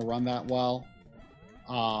wasn't going to run that well.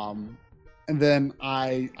 And then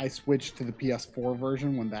I switched to the PS4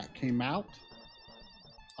 version when that came out.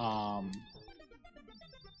 I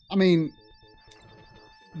mean,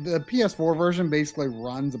 the PS4 version basically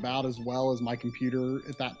runs about as well as my computer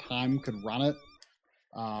at that time could run it.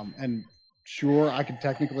 And sure, I could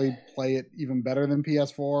technically play it even better than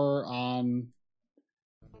PS4 on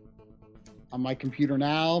my computer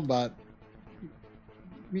now, but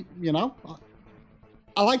you know,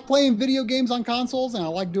 I like playing video games on consoles and I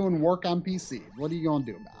like doing work on PC. What are you going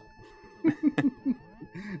to do about it?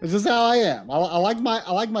 This is how I am. I like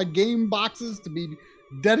my game boxes to be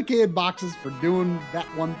dedicated boxes for doing that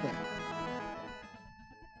one thing.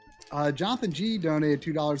 Jonathan G donated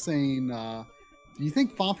 $2 saying, do you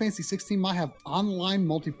think Final Fantasy 16 might have online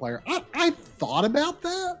multiplayer? I thought about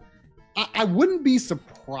that. I wouldn't be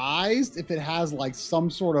surprised if it has like some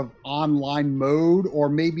sort of online mode or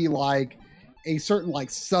maybe like a certain like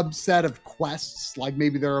subset of quests. Like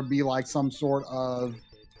maybe there would be like some sort of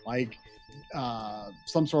like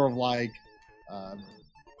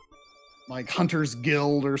Hunter's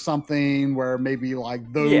Guild or something where maybe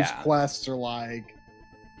like those quests are like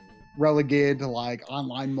relegated to like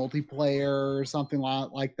online multiplayer or something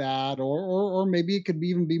like that, or maybe it could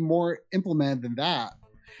even be more implemented than that.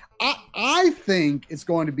 I think it's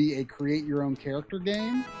going to be a create your own character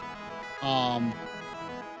game.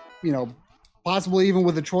 You know, possibly even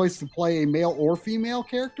with a choice to play a male or female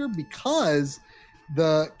character, because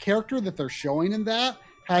the character that they're showing in that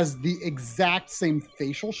has the exact same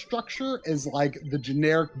facial structure as like the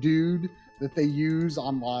generic dude that they use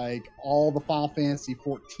on like all the Final Fantasy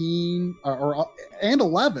 14 and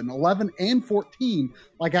 11 and 14,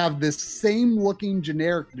 like have this same looking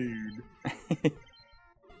generic dude.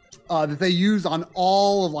 that they use on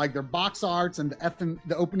all of like their box arts and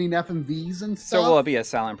the opening FMVs and stuff. So will it be a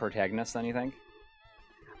silent protagonist then, you think?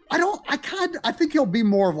 I think he'll be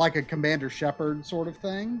more of like a Commander Shepard sort of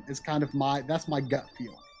thing. Is kind of that's my gut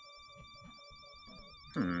feeling.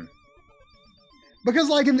 Because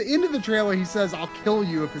like in the end of the trailer, he says, "I'll kill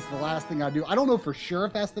you if it's the last thing I do." I don't know for sure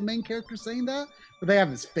if that's the main character saying that, but they have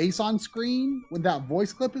his face on screen when that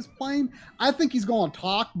voice clip is playing. I think he's going to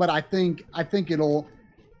talk, but I think it'll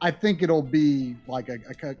be like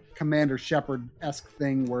a Commander Shepard-esque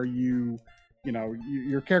thing where your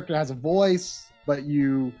character has a voice, but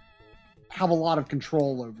you have a lot of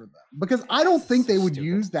control over them. Because I don't think they would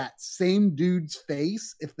use that same dude's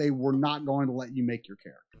face if they were not going to let you make your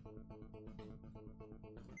character.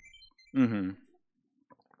 Mm-hmm.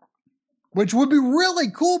 Which would be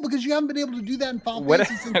really cool because you haven't been able to do that in Final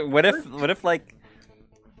Fantasy since what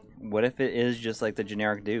if it is just like the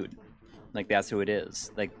generic dude? Like that's who it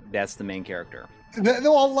is. Like that's the main character.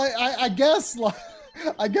 Well, like, I guess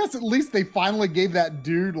at least they finally gave that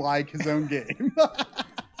dude like his own game.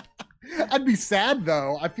 I'd be sad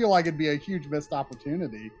though. I feel like it'd be a huge missed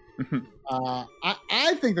opportunity. I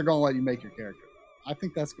think they're going to let you make your character. I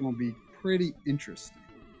think that's going to be pretty interesting.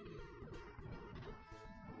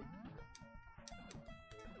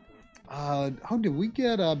 Did we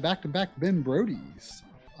get back-to-back Ben Brody's?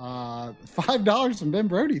 $5 from Ben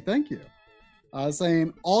Brody. Thank you.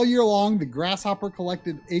 Saying, all year long, the grasshopper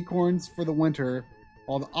collected acorns for the winter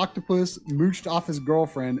while the octopus mooched off his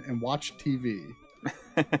girlfriend and watched TV.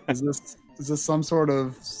 Is this some sort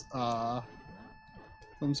of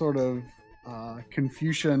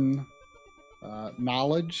Confucian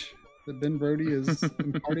knowledge that Ben Brody is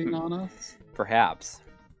imparting on us? Perhaps.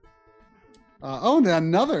 And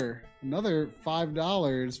another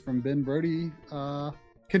 $5 from Ben Brody,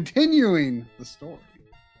 continuing the story.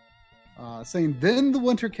 Saying, then the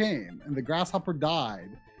winter came, and the grasshopper died,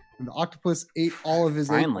 and the octopus ate all of his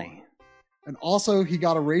Finally. acorn. And also, he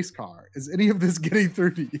got a race car. Is any of this getting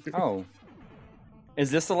through to you? Oh.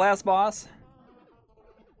 Is this the last boss?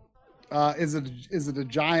 Is it a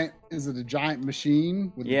giant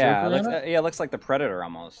machine with Yeah, the Joker in it? it looks like the Predator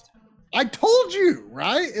almost. I told you,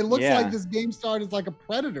 right? It looks Yeah. like this game started like a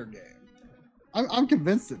Predator game. I'm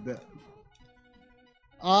convinced it did.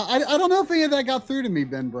 I don't know if any of that got through to me,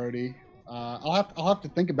 Ben Brody. I'll have to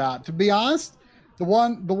think about it. To be honest, the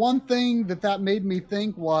one thing that made me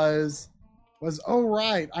think was oh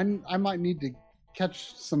right, I might need to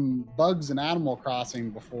catch some bugs in Animal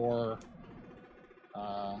Crossing before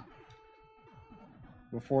the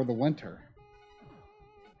winter.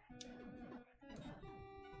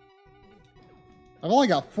 I've only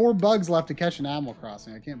got 4 bugs left to catch in Animal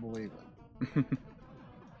Crossing. I can't believe it.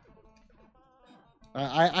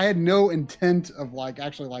 I had no intent of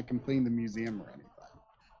actually completing the museum or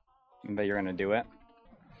anything. But you're gonna do it.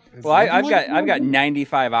 Well, I've got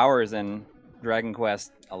 95 hours in Dragon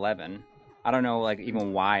Quest 11. I don't know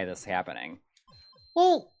even why this is happening.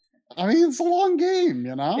 Well, I mean it's a long game,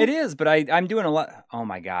 you know. It is, but I'm doing a lot. Oh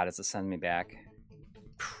my god, it's a send me back.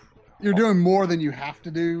 You're doing more than you have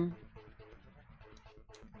to do.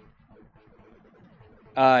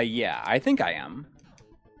 Yeah, I think I am.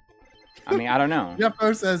 I mean, I don't know.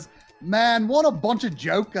 Jeffo says, "Man, what a bunch of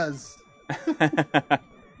jokers."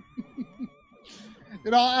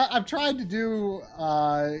 I've tried to do.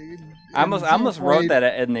 I almost wrote that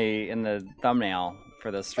in the thumbnail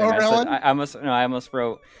for the stream. Oh, really? I almost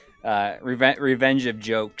wrote Revenge of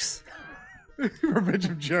Jokes. Revenge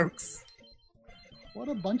of Jokes. What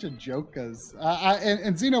a bunch of jokers.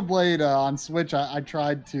 And Xenoblade on Switch, I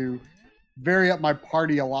tried to vary up my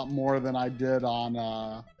party a lot more than I did on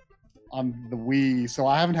the Wii. So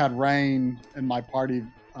I haven't had Rain in my party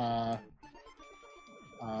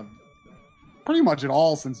pretty much at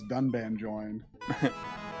all since Dunban joined.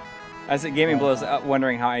 I said Gaming Blows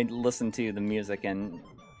wondering how I listened to the music in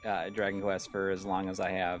Dragon Quest for as long as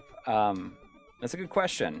I have. That's a good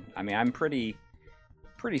question. I mean, I'm pretty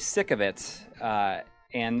sick of it,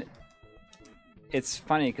 and it's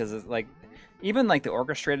funny because it's even the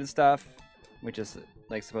orchestrated stuff, which is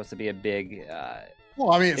supposed to be a big.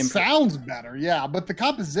 Well, I mean, it sounds better, yeah, but the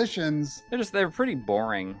compositions they're pretty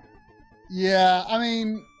boring. Yeah, I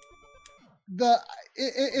mean,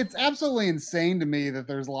 it's absolutely insane to me that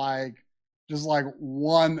there's just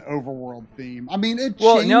one overworld theme. I mean, it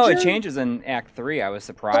changes. No, it changes in Act 3. I was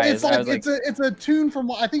surprised. It's a tune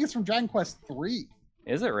from, I think it's from Dragon Quest 3.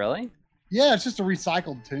 Is it really? Yeah, it's just a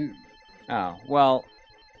recycled tune. Oh, well,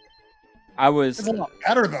 it's a lot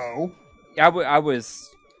better though. I was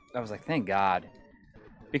like, thank God,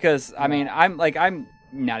 because I mean, I'm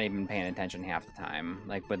not even paying attention half the time,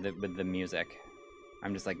 with the music.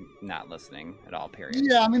 I'm just like not listening at all. Period.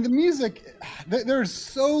 Yeah, I mean the music. There's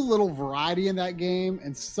so little variety in that game,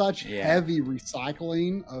 and such heavy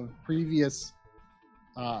recycling of previous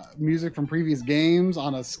music from previous games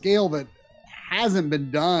on a scale that hasn't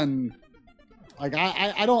been done. Like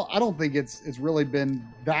I don't think it's really been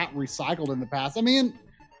that recycled in the past. I mean,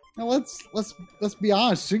 now let's be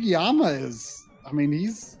honest. Sugiyama is. I mean,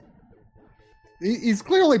 he's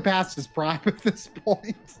clearly past his prime at this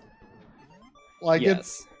point. Like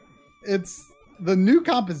yes. it's the new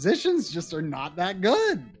compositions just are not that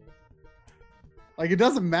good. Like it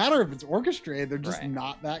doesn't matter if it's orchestrated; they're just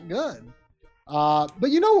not that good. But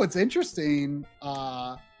you know what's interesting?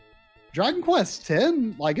 Dragon Quest X,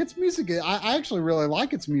 like its music, I actually really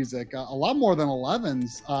like its music a lot more than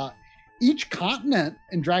 11's. Each continent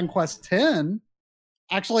in Dragon Quest X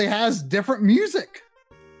actually has different music,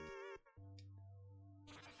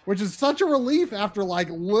 which is such a relief after like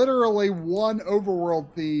literally one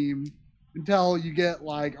overworld theme until you get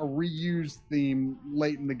like a reused theme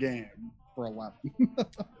late in the game for 11.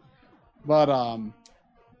 But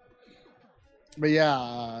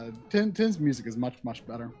yeah, 10's music is much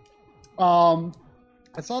better.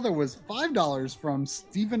 I saw there was $5 from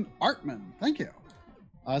Stephen Artman. Thank you.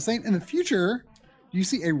 Saying in the future, do you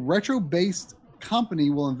see a retro-based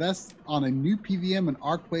company will invest on a new PVM and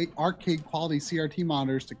arcade quality CRT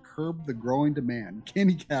monitors to curb the growing demand?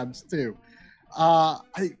 Candy cabs too.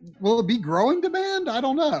 Will it be growing demand? I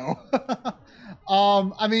don't know.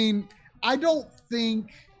 I mean, I don't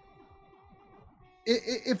think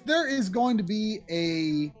if there is going to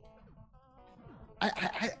be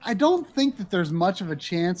I don't think that there's much of a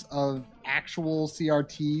chance of actual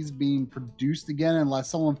CRTs being produced again unless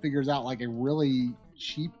someone figures out like a really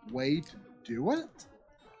cheap way to do it.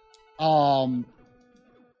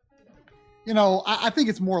 You know, I think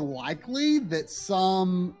it's more likely that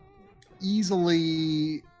some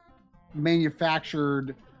easily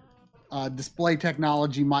manufactured display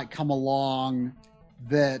technology might come along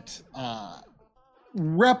that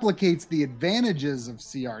replicates the advantages of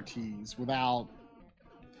CRTs without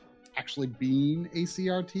actually being a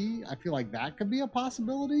CRT. I feel like that could be a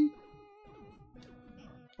possibility,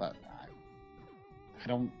 but I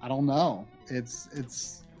don't know.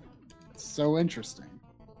 It's so interesting.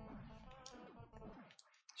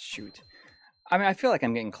 Shoot, I mean, I feel like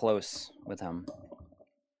I'm getting close with him.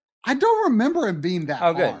 I don't remember him being that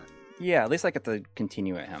hard. Good. Yeah, at least I get to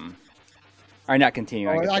continue at him. Or not continue.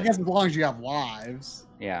 I guess as long as you have lives.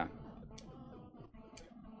 Yeah.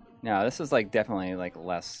 No, this is like definitely like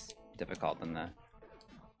less difficult than the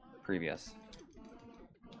previous.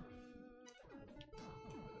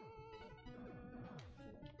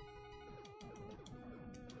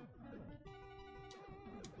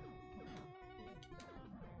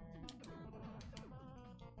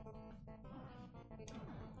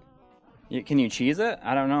 Can you cheese it?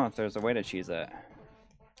 I don't know if there's a way to cheese it.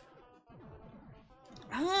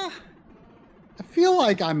 I feel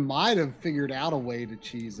like I might have figured out a way to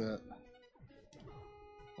cheese it.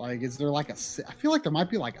 Like, is there like I feel like there might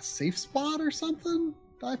be like a safe spot or something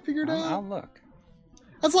that I figured out. I'll look.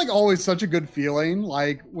 That's like always such a good feeling.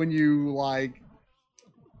 Like when you like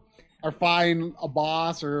are fighting a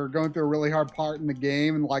boss or going through a really hard part in the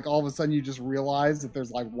game, and like all of a sudden you just realize that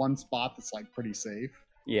there's like one spot that's like pretty safe.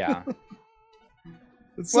 Yeah.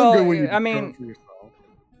 It's so good when you I mean, for yourself.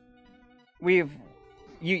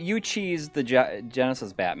 You cheesed the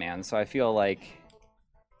Genesis Batman, so I feel like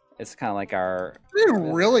it's kind of like our. I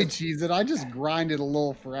didn't really cheese it. I just grinded a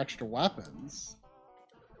little for extra weapons.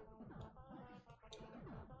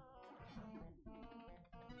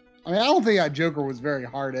 I mean, I don't think that Joker was very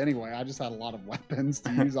hard anyway. I just had a lot of weapons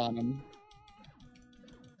to use on him.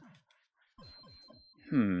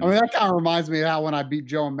 I mean, that kind of reminds me of how when I beat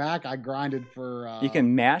Joe and Mac, I grinded for... You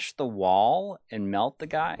can mash the wall and melt the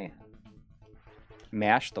guy?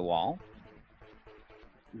 Mash the wall?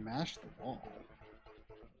 Mash the wall?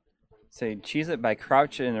 So you cheese it by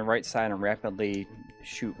crouching in the right side and rapidly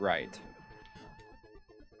shoot right.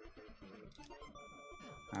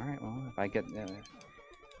 Alright, well, if I get... when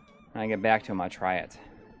I get back to him, I'll try it.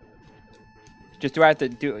 Just do I have to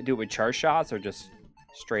do it with charge shots or just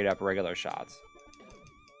straight up regular shots?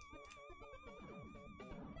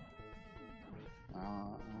 I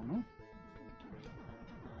don't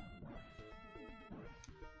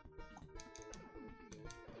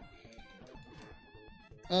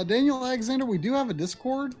know. Daniel Alexander, we do have a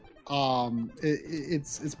Discord.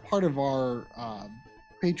 It's part of our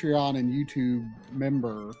Patreon and YouTube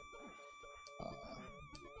member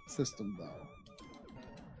system, though.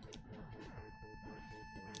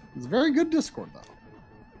 It's a very good Discord, though.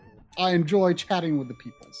 I enjoy chatting with the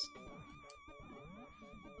peoples.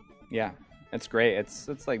 Yeah, it's great. It's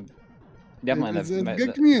like definitely It's a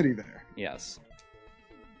good community there. Yes.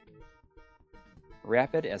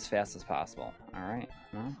 Rapid as fast as possible. All right.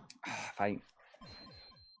 Well, if I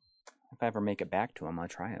ever make it back to him, I'll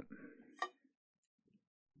try it.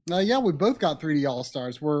 Yeah, we both got 3D All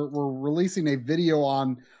Stars. We're releasing a video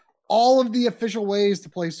on all of the official ways to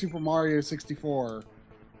play Super Mario 64.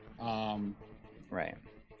 Right.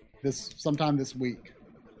 Sometime this week.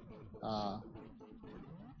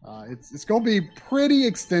 It's going to be pretty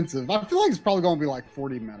extensive. I feel like it's probably going to be like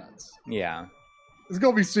 40 minutes. Yeah. It's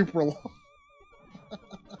going to be super long.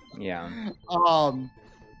 Yeah.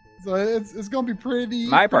 So it's going to be pretty.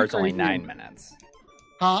 My part's only 9 minutes.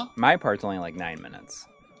 Huh? My part's only like 9 minutes.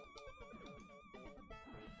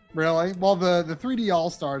 Really? Well, the 3D All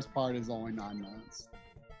Stars part is only 9 minutes.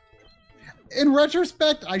 In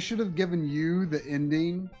retrospect, I should have given you the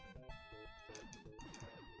ending,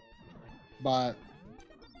 but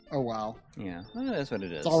oh wow. Yeah, that's what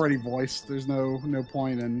it is. It's already voiced. There's no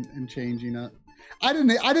point in changing it. I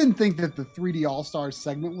didn't think that the 3D All Stars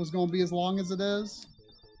segment was going to be as long as it is.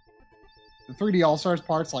 The 3D All Stars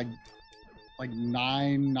part's like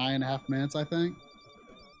 9.5 minutes, I think.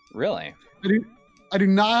 Really? I do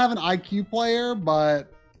not have an IQ player,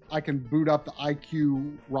 but I can boot up the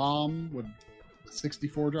IQ ROM with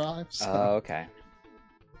 64 drive. So. Okay.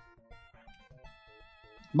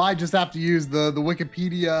 Might just have to use the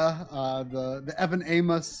Wikipedia, the Evan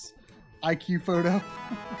Amos IQ photo.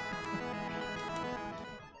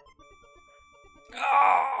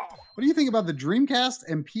 What do you think about the Dreamcast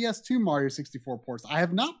and PS2 Mario 64 ports? I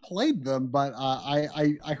have not played them, but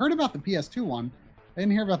I heard about the PS2 one. I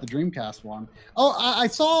didn't hear about the Dreamcast one. Oh, I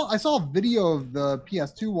saw a video of the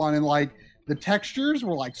PS2 one, and like the textures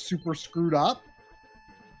were like super screwed up,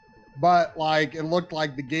 but like it looked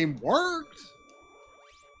like the game worked.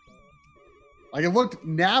 Like it looked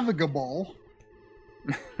navigable.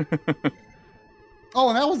 Oh,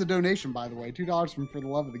 and that was a donation, by the way. $2 from For the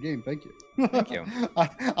Love of the Game. Thank you. Thank you.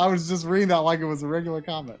 I was just reading that like it was a regular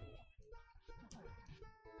comment.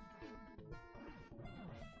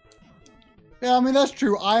 Yeah, I mean, that's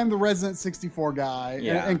true. I am the Resident 64 guy.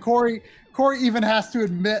 Yeah. And Corey even has to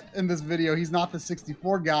admit in this video he's not the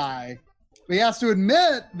 64 guy. But he has to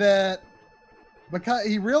admit that because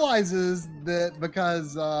he realizes that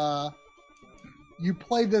because you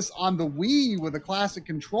play this on the Wii with a classic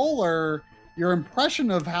controller, your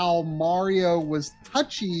impression of how Mario was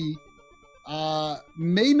touchy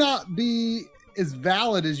may not be as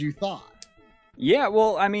valid as you thought. Yeah,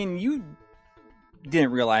 well, I mean, you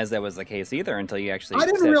didn't realize that was the case either until you actually... I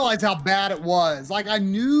didn't realize how bad it was. Like, I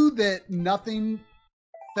knew that nothing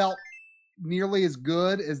felt nearly as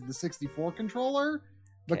good as the 64 controller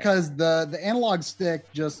because the analog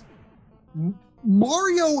stick just...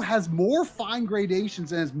 Mario has more fine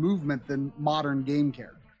gradations in his movement than modern game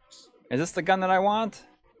characters. Is this the gun that I want?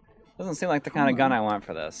 Doesn't seem like the kind of gun I want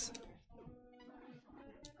for this.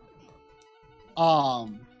 I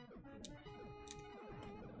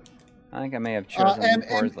think I may have chosen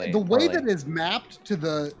poorly. And the way that it's mapped to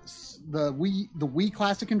the Wii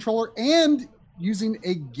Classic controller and using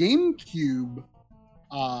a GameCube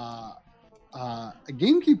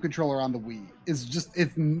controller on the Wii is just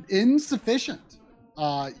it's insufficient.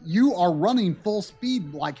 You are running full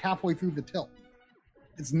speed like halfway through the tilt.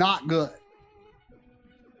 It's not good.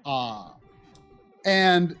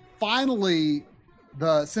 And finally,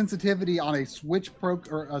 the sensitivity on a Switch Pro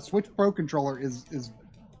controller is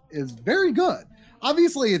very good.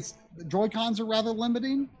 Obviously, the Joy-Cons are rather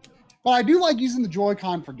limiting, but I do like using the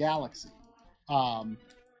Joy-Con for Galaxy.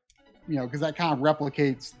 Because that kind of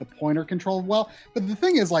replicates the pointer control well. But the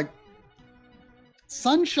thing is, like,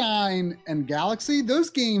 Sunshine and Galaxy, those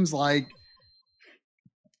games, like,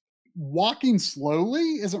 walking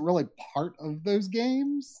slowly isn't really part of those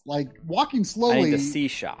games. Like, walking slowly... I need the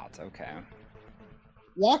C-shot, okay.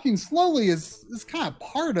 Walking slowly is kind of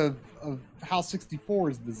part of how 64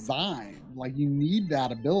 is designed. Like, you need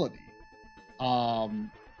that ability.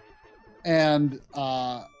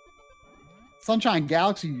 Sunshine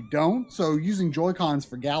Galaxy, you don't. So using Joy-Cons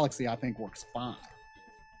for Galaxy, I think, works fine.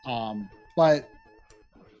 But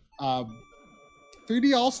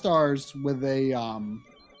 3D All-Stars with a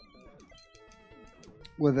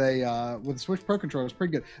Switch Pro controller is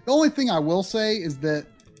pretty good. The only thing I will say is that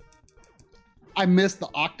I miss the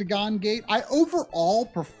octagon gate. I overall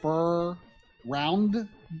prefer round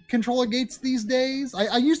controller gates these days.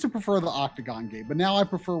 I used to prefer the octagon gate, but now I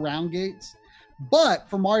prefer round gates. But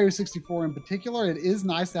for Mario 64 in particular, it is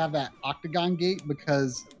nice to have that octagon gate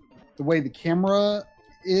because the way the camera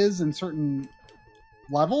is in certain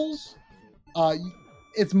levels,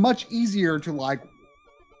 it's much easier to like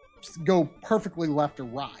go perfectly left or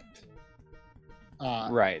right.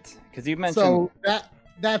 Right, because you mentioned so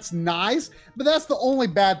that's nice, but that's the only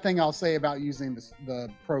bad thing I'll say about using the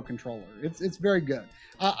Pro controller. It's very good.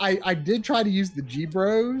 I did try to use the G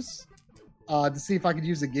Bros to see if I could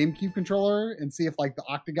use a GameCube controller and see if like the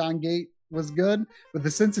Octagon Gate was good, but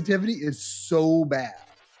the sensitivity is so bad,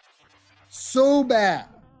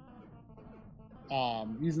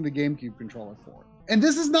 using the GameCube controller for it. And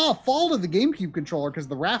this is not a fault of the GameCube controller because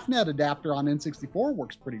the RAFnet adapter on N64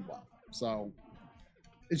 works pretty well. So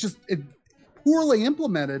it's just poorly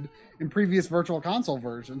implemented in previous Virtual Console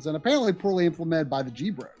versions, and apparently poorly implemented by the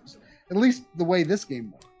G Bros. At least the way this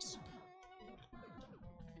game works.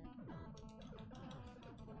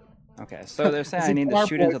 Okay, so they're saying I need to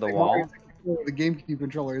shoot into the wall. The GameCube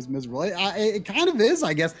controller is miserable. It kind of is,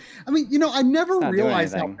 I guess. I mean, I never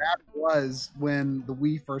realized how bad it was when the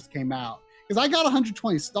Wii first came out. Because I got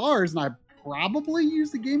 120 stars, and I probably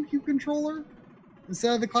used the GameCube controller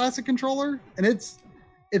instead of the classic controller, and it's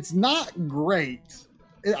not great.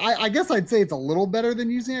 I guess I'd say it's a little better than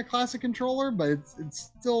using a classic controller, but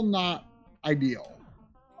it's still not ideal.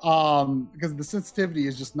 Because the sensitivity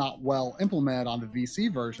is just not well implemented on the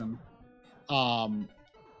VC version.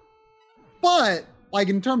 But like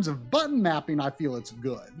in terms of button mapping, I feel it's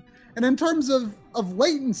good. And in terms of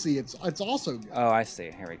latency, it's also good. Oh, I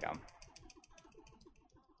see. Here we go.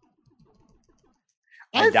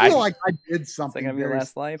 I feel like I did something. Is that gonna be your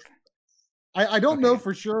last life? I don't know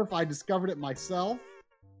for sure if I discovered it myself,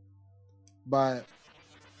 but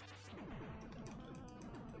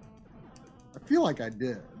I feel like I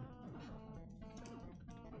did.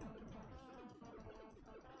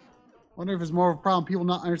 Wonder if it's more of a problem people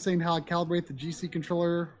not understanding how I calibrate the GC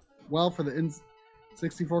controller well for the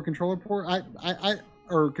N64 controller port.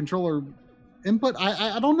 Or controller input.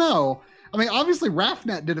 I don't know. I mean, obviously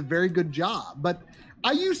RAFnet did a very good job, but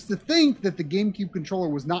I used to think that the GameCube controller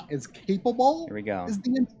was not as capable as the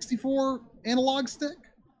N64 analog stick.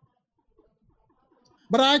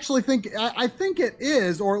 But I actually think it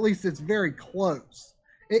is, or at least it's very close.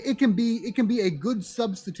 It can be a good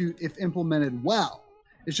substitute if implemented well.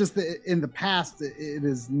 It's just that in the past, it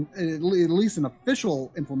is, at least in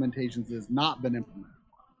official implementations, it has not been implemented.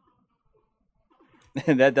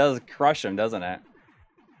 That does crush them, doesn't it?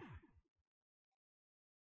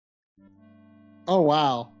 Oh,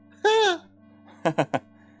 wow.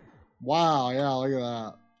 Wow, yeah, look at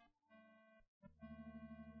that.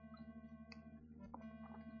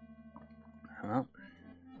 Well.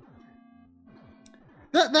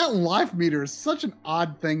 That life meter is such an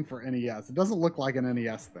odd thing for NES. It doesn't look like an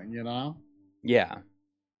NES thing, Yeah.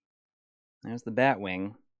 There's the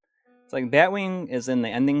Batwing. It's like Batwing is in the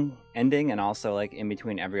ending and also like in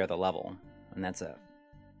between every other level, and that's it.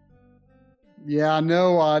 Yeah,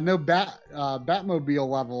 no Batmobile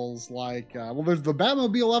levels like there's the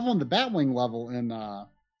Batmobile level and the Batwing level in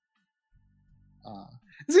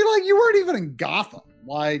see, like, you weren't even in Gotham.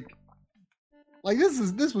 Like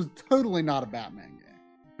this was totally not a Batman game.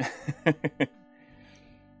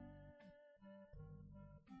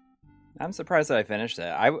 I'm surprised that I finished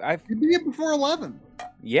it. You beat it before 11.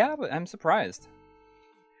 Yeah, but I'm surprised.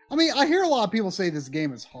 I mean, I hear a lot of people say this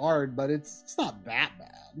game is hard, but it's not that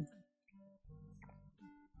bad.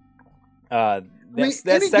 That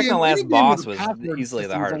second to last boss was easily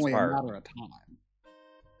the hardest part. A matter of time.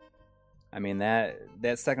 I mean, that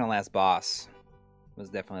second to last boss was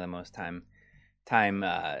definitely the most time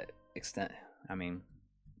extent. I mean,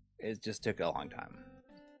 it just took a long time.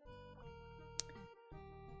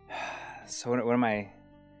 So what am I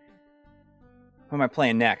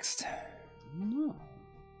playing next? I don't know.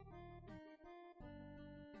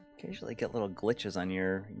 Occasionally get little glitches on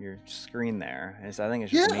your screen there. I think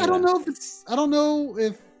it's just I don't know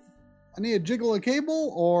if I need to jiggle a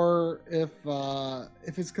cable or if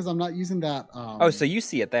it's because I'm not using that. So you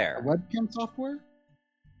see it there? Webcam software?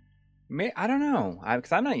 I don't know,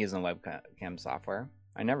 because I'm not using webcam software.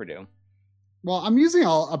 I never do. Well, I'm using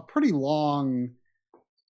a pretty long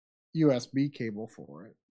USB cable for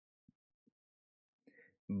it.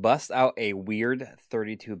 Bust out a weird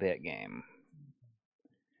 32-bit game.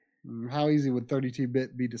 How easy would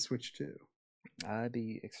 32-bit be to switch to? It'd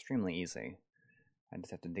be extremely easy. I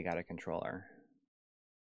just have to dig out a controller.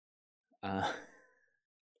 I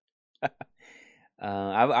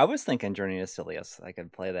was thinking Journey to Silius. I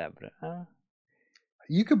could play that, but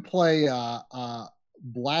you could play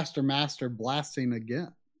Blaster Master Blasting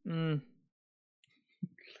again.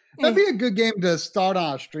 That'd be a good game to start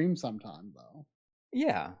on a stream sometime, though.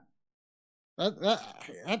 Yeah, that's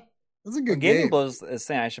a good game. Gaming Blows is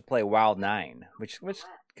saying I should play Wild 9, which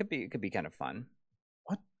could be kind of fun.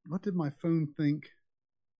 What did my phone think?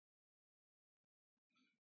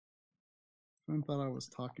 I thought I was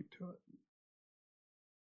talking to it.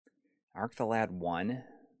 Arc the Lad 1?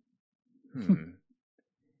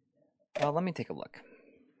 Well, let me take a look.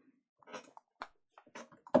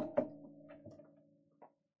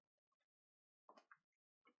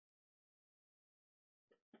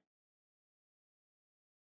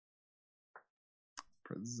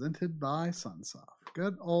 Presented by Sunsoft.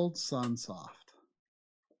 Good old Sunsoft.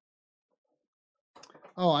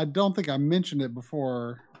 Oh, I don't think I mentioned it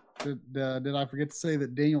before. Did I forget to say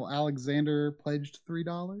that Daniel Alexander pledged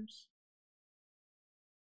 $3?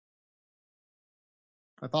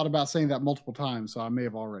 I thought about saying that multiple times, so I may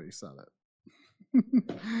have already said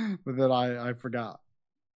it. But then I forgot.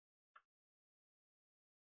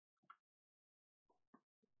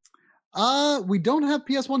 We don't have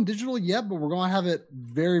PS1 digital yet, but we're going to have it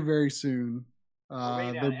very, very soon.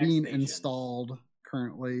 They're being installed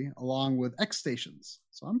currently along with X Stations.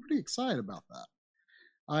 So I'm pretty excited about that.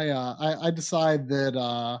 I decide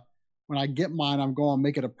that when I get mine, I'm going to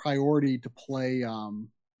make it a priority to play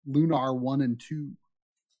Lunar 1 and 2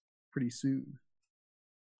 pretty soon.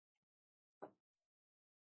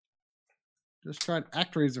 Just tried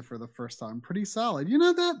ActRaiser for the first time. Pretty solid. You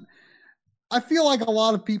know that? I feel like a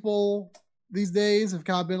lot of people these days have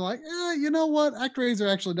kind of been like, you know what? ActRaiser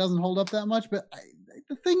actually doesn't hold up that much. But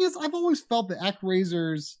the thing is, I've always felt that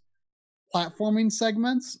ActRaiser's platforming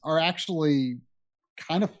segments are actually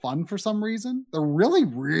kind of fun for some reason. They're really,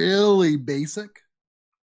 really basic.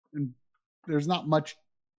 And there's not much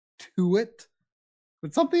to it.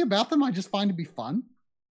 But something about them I just find to be fun.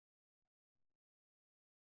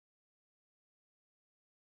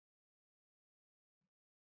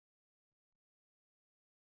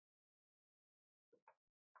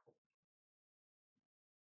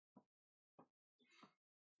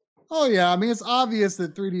 Oh yeah, I mean it's obvious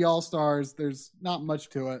that 3D All Stars. There's not much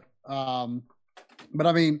to it, but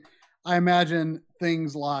I mean, I imagine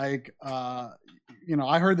things like, I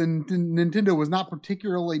heard that Nintendo was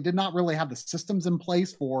did not really have the systems in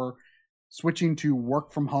place for switching to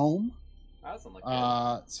work from home.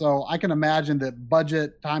 So I can imagine that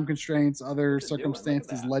budget, time constraints, other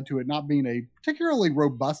circumstances led to it not being a particularly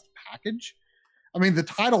robust package. I mean, the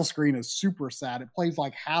title screen is super sad. It plays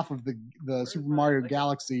like half of the Super Mario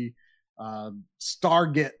Galaxy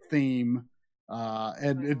Stargate theme,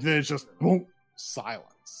 and it's just boom,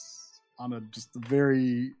 silence on just a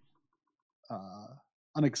very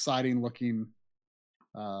unexciting looking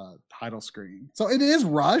title screen. So it is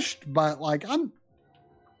rushed, but like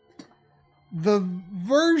the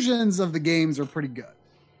versions of the games are pretty good.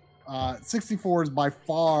 64 is by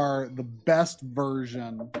far the best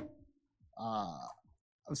version of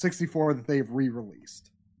 64 that they've re-released.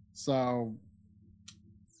 So,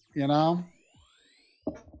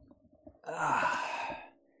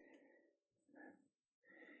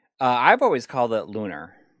 I've always called it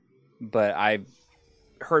Lunar, but I've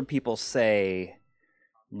heard people say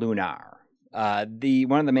Lunar.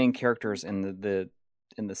 One of the main characters in the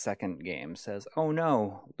second game says, "Oh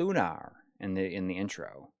no, Lunar," in the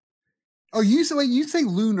intro. Oh, you say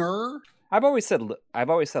Lunar? I've always said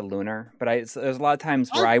Lunar, but there's a lot of times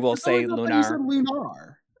where I will say Lunar. You said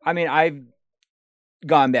Lunar. I mean, I've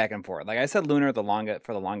gone back and forth. Like I said Lunar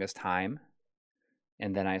for the longest time,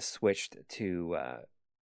 and then I switched to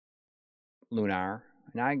Lunar,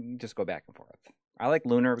 and I just go back and forth. I like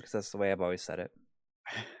Lunar because that's the way I've always said it.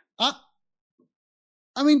 I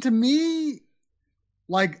mean, to me,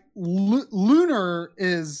 like Lunar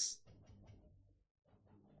is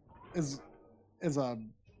an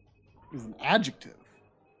adjective,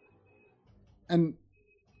 and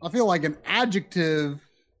I feel like an adjective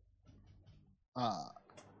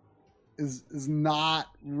is not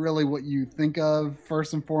really what you think of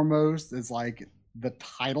first and foremost as like the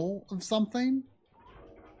title of something.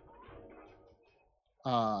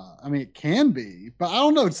 I mean, it can be, but I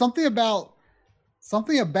don't know. Something about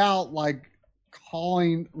like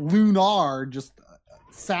calling Lunar just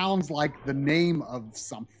sounds like the name of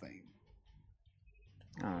something.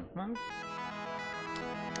 I've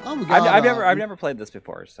never played this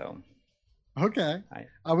before, so okay.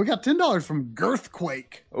 We got $10 from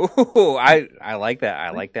Girthquake. Oh, I like that.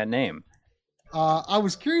 I like that name. I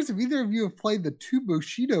was curious if either of you have played the two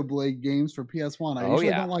Bushido Blade games for PS1. I usually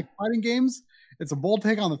don't like fighting games. It's a bold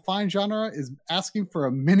take on the fine genre. Is asking for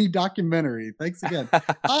a mini documentary. Thanks again.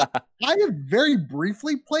 I have very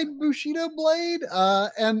briefly played Bushido Blade,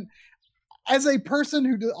 and as a person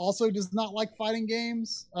who also does not like fighting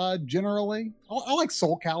games, generally, I like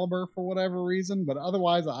Soul Calibur for whatever reason, but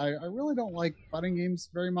otherwise, I really don't like fighting games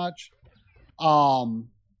very much.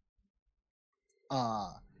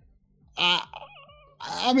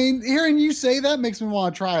 I mean, hearing you say that makes me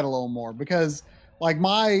want to try it a little more because, like,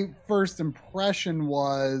 my first impression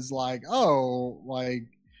was like, oh, like,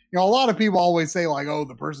 a lot of people always say like, oh,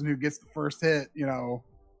 the person who gets the first hit,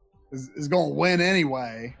 is going to win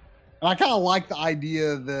anyway. And I kind of like the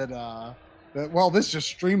idea that well, this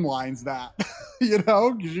just streamlines that,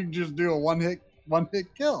 because you can just do a one hit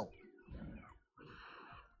kill.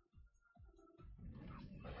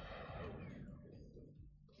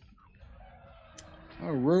 Oh,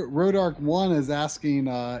 Rodark One is asking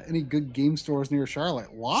any good game stores near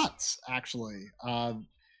Charlotte. Lots, actually.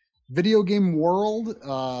 Video Game World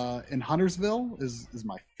in Huntersville is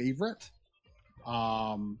my favorite.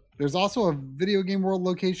 There's also a Video Game World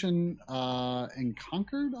location in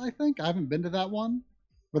Concord, I think. I haven't been to that one,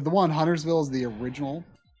 but the one in Huntersville is the original.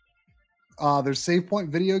 There's Save Point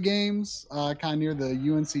Video Games, kind of near the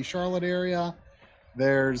UNC Charlotte area.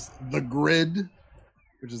 There's The Grid,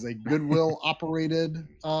 which is a Goodwill operated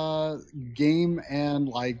game and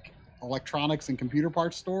like electronics and computer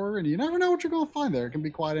parts store, and you never know what you're going to find there. It can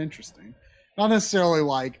be quite interesting. Not necessarily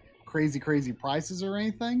like crazy prices or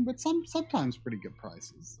anything, but sometimes pretty good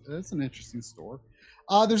prices. It's an interesting store.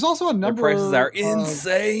 There's also a number. Their prices are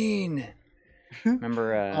insane.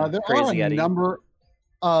 Remember, there Crazy are a Eddie? number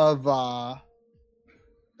of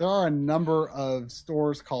there are a number of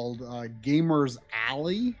stores called Gamers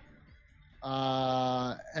Alley.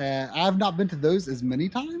 And I've not been to those as many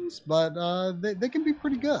times, but they can be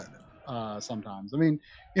pretty good sometimes. I mean,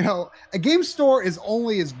 a game store is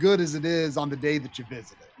only as good as it is on the day that you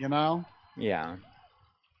visit it, Yeah.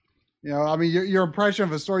 I mean, your impression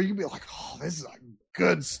of a store, you can be like, oh, this is a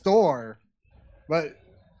good store. But,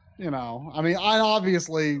 I mean, I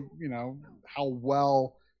obviously, how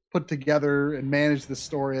well put together and managed the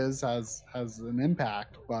store is has an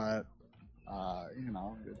impact, but,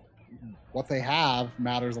 what they have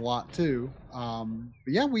matters a lot too. But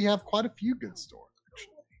yeah, we have quite a few good stores.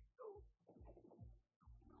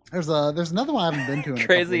 Actually, there's another one I haven't been to. In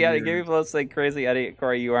Crazy Eddie, give give people say Crazy Eddie.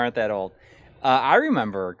 Corey, you aren't that old. I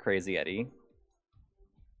remember Crazy Eddie.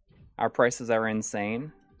 Our prices are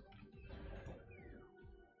insane.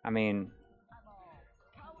 I mean,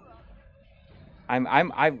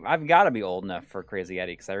 I've got to be old enough for Crazy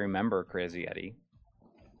Eddie because I remember Crazy Eddie.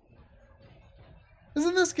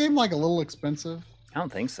 Isn't this game like a little expensive? I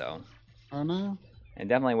don't think so. I don't know. It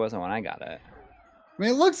definitely wasn't when I got it. I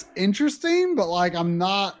mean, it looks interesting, but like I'm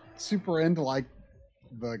not super into like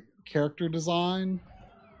the character design.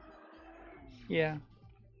 Yeah.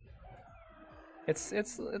 It's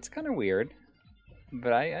kind of weird,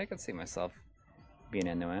 but I could see myself being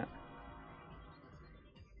into it.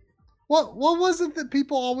 What was it that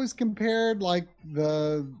people always compared like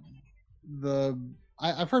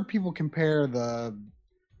I've heard people compare the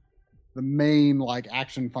main like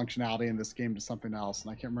action functionality in this game to something else,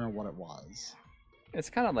 and I can't remember what it was. It's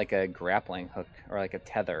kind of like a grappling hook or like a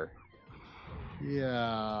tether.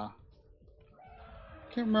 Yeah,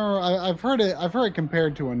 can't remember. I've heard it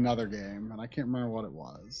compared to another game, and I can't remember what it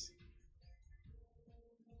was.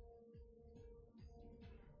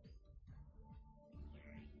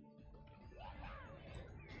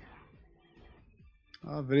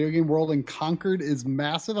 Video Game World in Concord is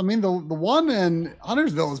massive. I mean, the one in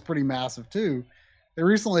Huntersville is pretty massive too. They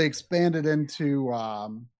recently expanded into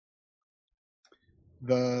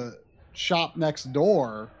the shop next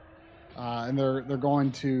door, and they're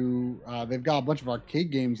going to they've got a bunch of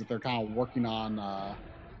arcade games that they're kind of working on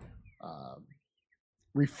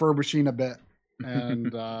refurbishing a bit, and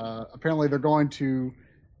apparently they're going to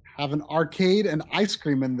have an arcade and ice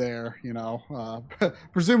cream in there.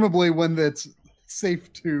 Presumably when it's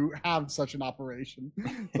safe to have such an operation.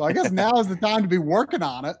 So I guess now is the time to be working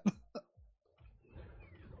on it.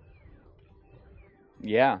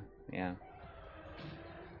 Yeah.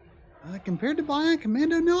 Compared to Bionic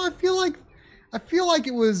Commando, no, I feel like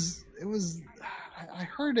it was. I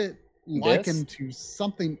heard it likened to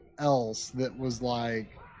something else that was like.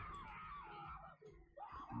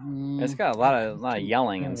 It's got a lot of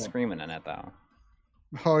yelling and screaming in it, though.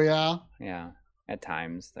 Oh yeah. Yeah, at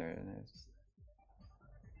times there's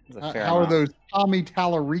a fair amount. Are those Tommy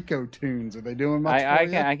Tallarico tunes? Are they doing much?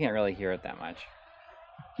 I can't really hear it that much.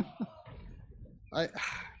 I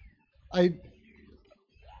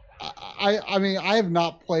mean, I have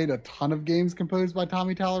not played a ton of games composed by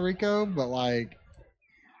Tommy Tallarico, but like,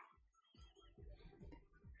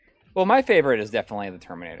 well, my favorite is definitely the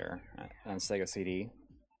Terminator on Sega CD.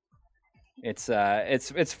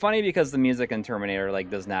 It's funny because the music in Terminator like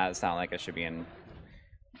does not sound like it should be in.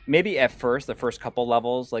 Maybe at first, the first couple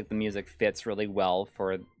levels, like the music fits really well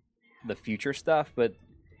for the future stuff, but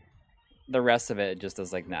the rest of it just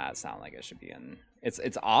does like not sound like it should be in.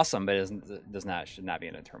 It's awesome, but should not be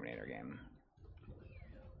in a Terminator game.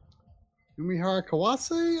 Umihara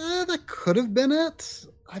Kawase, that could have been it.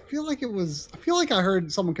 I feel like I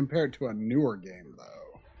heard someone compare it to a newer game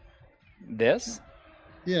though. This?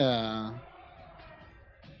 Yeah.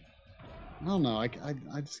 I don't know. I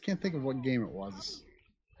just can't think of what game it was.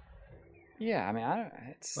 Yeah, I mean, I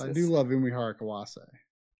do love Umihara Kawase.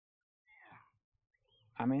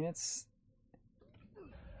 I mean, it's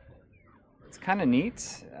kind of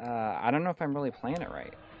neat. I don't know if I'm really playing it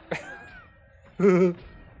right.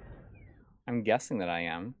 I'm guessing that I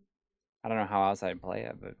am. I don't know how else I'd play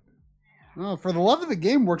it, but. Oh, For the Love of the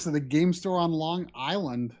Game works at the game store on Long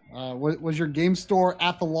Island. Was your game store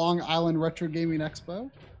at the Long Island Retro Gaming Expo?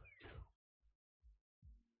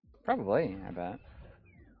 Probably, I bet.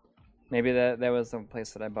 Maybe that was the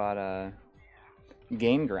place that I bought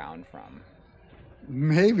Game Ground from.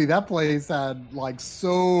 Maybe that place had like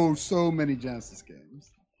so many Genesis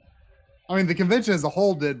games. I mean, the convention as a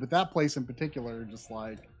whole did, but that place in particular just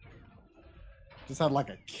had like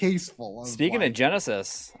a case full of. Speaking of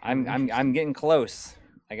Genesis, I'm getting close.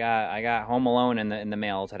 I got Home Alone in the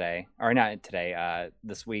mail today, or not today.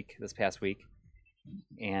 This past week,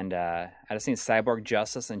 and I just seen Cyborg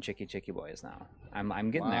Justice and Chicky Chicky Boys now.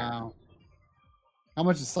 I'm getting there. How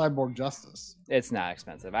much is Cyborg Justice? It's not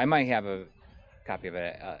expensive. I might have a copy of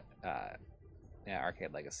it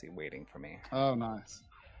Arcade Legacy waiting for me. Oh, nice.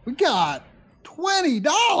 We got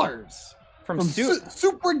 $20 from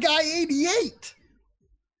Super Guy 88.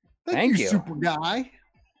 Thank you, Super Guy.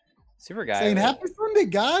 Super Guy saying happy Sunday,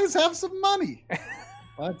 guys. Have some money.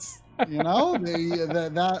 That's that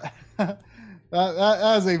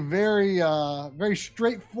is a very very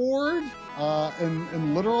straightforward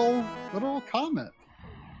and literal comment.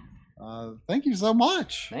 Thank you so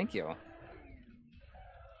much. Thank you.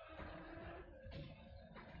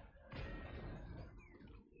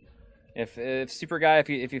 If Super Guy,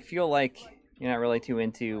 if you feel like you're not really too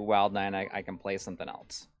into Wild 9, I can play something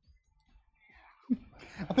else.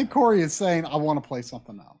 I think Corey is saying I want to play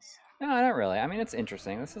something else. No, not really. I mean, it's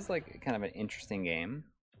interesting. This is like kind of an interesting game.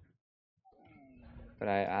 But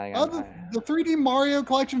the 3D Mario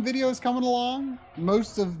Collection video is coming along.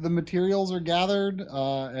 Most of the materials are gathered,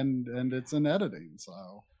 and it's in editing.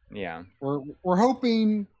 So yeah, we're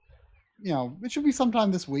hoping, it should be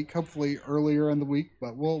sometime this week. Hopefully earlier in the week,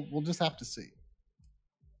 but we'll just have to see.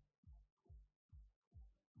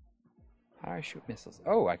 How do I shoot missiles?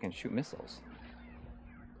 Oh, I can shoot missiles.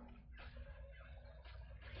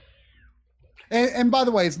 And by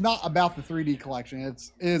the way, it's not about the 3D collection. It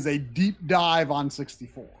is a deep dive on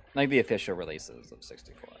 64. Like the official releases of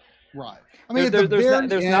 64. Right. I mean,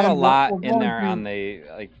 there's not a lot in there on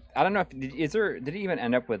the I don't know if did it even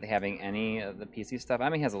end up with having any of the PC stuff? I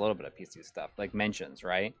mean, it has a little bit of PC stuff, like mentions,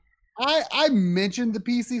 right? I mentioned the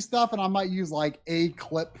PC stuff, and I might use like a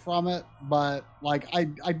clip from it, but like I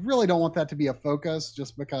really don't want that to be a focus,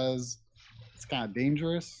 just because it's kind of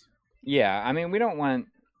dangerous. Yeah, I mean, we don't want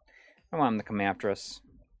them to come after us.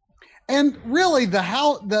 And really, the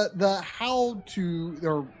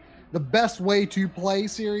best way to play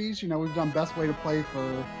series. We've done best way to play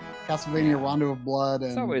for Castlevania Rondo of Blood,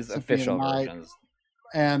 and it's always official versions,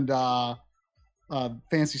 and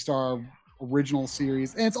Phantasy Star original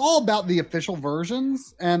series, and it's all about the official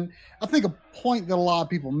versions. And I think a point that a lot of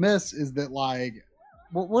people miss is that like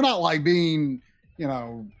we're not like being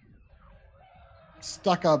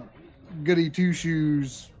stuck up goody two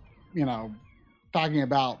shoes, talking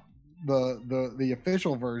about the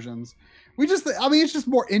official versions. It's just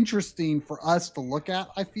more interesting for us to look at,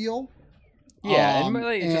 I feel. Yeah,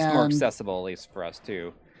 it's just more accessible, at least for us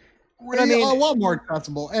too. But I mean, a lot more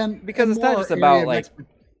accessible, and because it's not just about like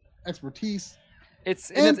expertise.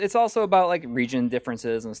 It's also about like region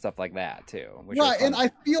differences and stuff like that too. Right, and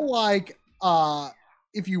I feel like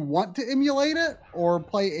if you want to emulate it or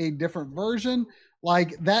play a different version,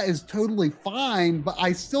 like that is totally fine. But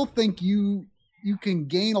I still think you can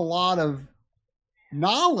gain a lot of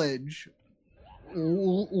knowledge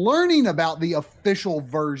learning about the official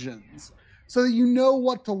versions, so that you know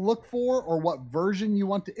what to look for or what version you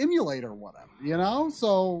want to emulate or whatever.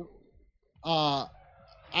 So I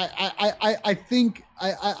think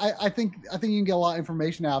you can get a lot of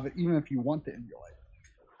information out of it, even if you want to emulate.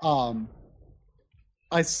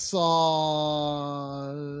 I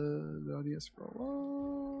saw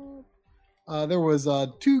there was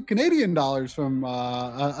 $2 Canadian from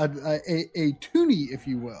a toonie, if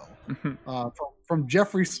you will, from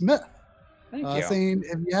Jeffrey Smith. Thank you. Saying,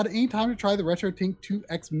 have you had any time to try the RetroTink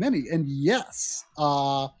 2X Mini? And yes,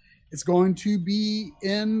 it's going to be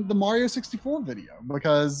in the Mario 64 video,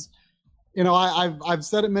 because I've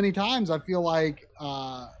said it many times. I feel like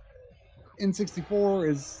N64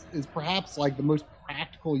 is perhaps like the most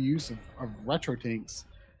practical use of RetroTinks,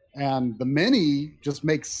 and the Mini just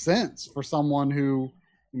makes sense for someone who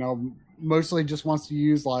mostly just wants to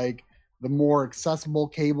use like the more accessible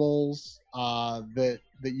cables that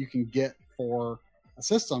you can get for a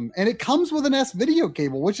system, and it comes with an S video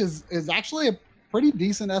cable, which is actually a pretty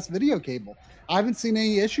decent S video cable. I haven't seen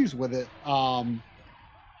any issues with it.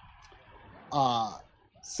 Uh,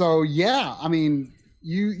 so yeah, I mean,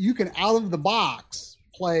 you can out of the box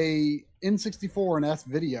play N64 and S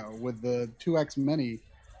video with the 2X Mini,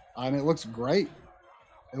 and it looks great.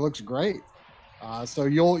 It looks great. So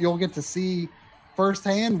you'll get to see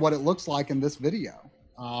firsthand what it looks like in this video,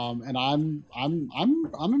 and I'm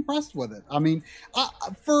impressed with it. I mean,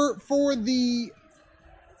 for the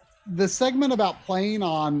segment about playing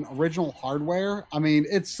on original hardware, I mean,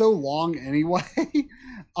 it's so long anyway.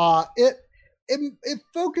 It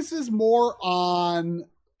focuses more on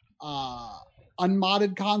uh,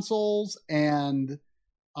 unmodded consoles and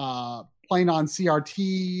playing on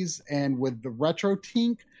CRTs and with the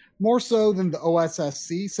RetroTink more so than the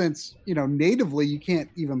OSSC, since natively you can't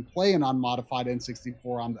even play an unmodified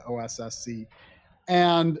N64 on the OSSC.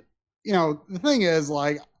 And the thing is,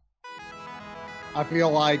 like, I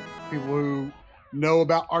feel like people who know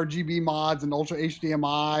about RGB mods and Ultra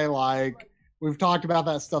HDMI, like, we've talked about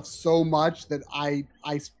that stuff so much that I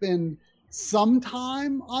spend some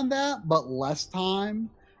time on that, but less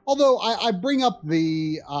time. Although I bring up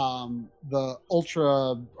the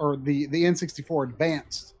Ultra or the N64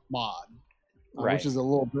 Advanced mod, Right. which is a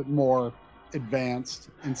little bit more advanced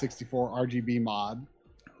N64 RGB mod.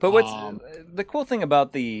 But what's the cool thing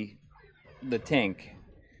about the Tink,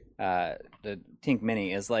 the Tink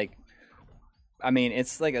Mini is like, I mean,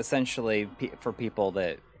 it's like essentially for people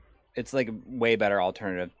that it's like a way better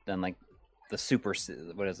alternative than like the Super,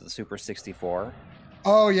 what is it, the Super 64?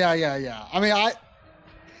 Oh yeah. I mean,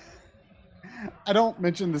 I don't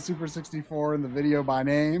mention the Super 64 in the video by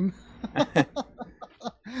name,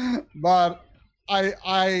 but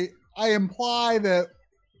I imply that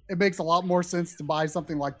it makes a lot more sense to buy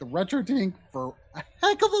something like the RetroTink for a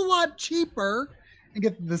heck of a lot cheaper and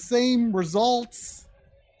get the same results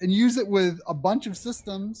and use it with a bunch of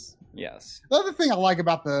systems. Yes. The other thing I like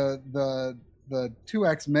about the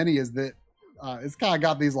 2X Mini is that it's kind of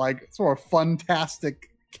got these like sort of funtastic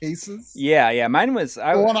cases. Yeah. Mine was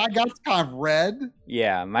The one I got is kind of red.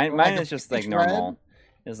 Yeah, mine Like is a just like peach normal.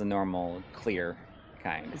 red. Is a normal clear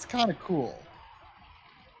kind. It's kind of cool.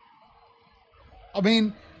 I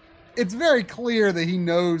mean, it's very clear that he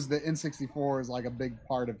knows that N64 is like a big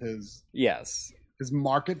part of his Yes.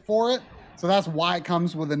 market for it. So that's why it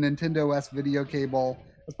comes with a Nintendo S video cable.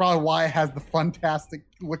 That's probably why it has the fantastic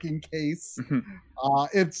looking case.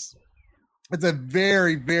 It's a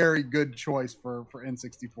very, very good choice for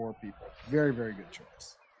N64 people. Very, very good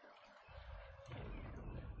choice.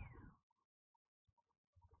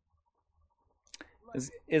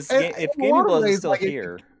 If Gaming Buzz is still like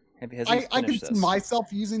here, has he I could finished see this? myself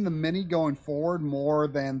using the Mini going forward more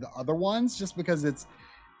than the other ones, just because it's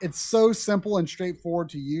so simple and straightforward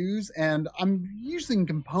to use, and I'm using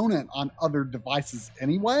Component on other devices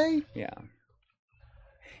anyway. Yeah.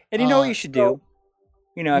 And you know what you should do?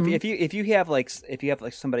 You know, Mhm. if you have like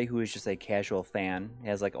somebody who is just a casual fan,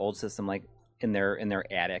 has like old system like in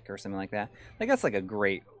their attic or something like that, like that's like a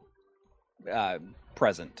great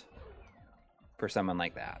present for someone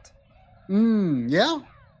like that. Yeah.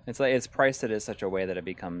 It's like it's priced it in such a way that it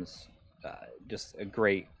becomes just a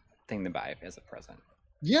great thing to buy as a present.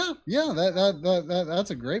 Yeah, that's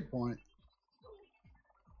a great point.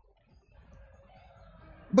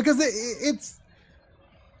 Because it's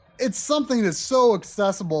something that's so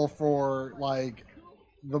accessible for like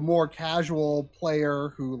the more casual player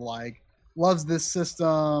who like loves this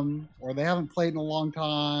system, or they haven't played in a long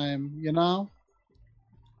time,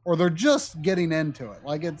 or they're just getting into it.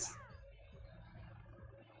 Like, it's,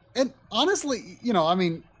 and honestly, I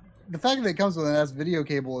mean, the fact that it comes with an S video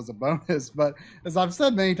cable is a bonus, but as I've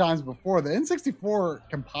said many times before, the N64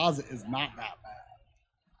 composite is not that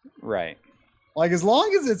bad. Right. Like, as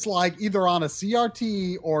long as it's like either on a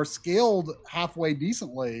CRT or scaled halfway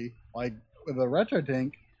decently, like with a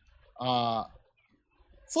RetroTink,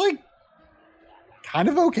 it's like kind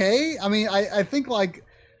of okay. I mean, I think like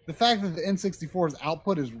the fact that the N64's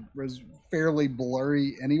output is fairly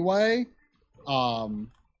blurry anyway, kind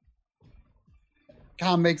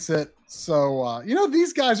of makes it so.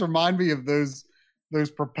 These guys remind me of those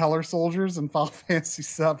propeller soldiers in Final Fantasy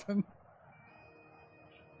VII.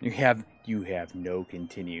 You have no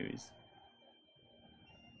continues.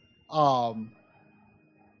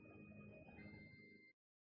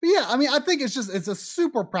 yeah, I mean, I think it's a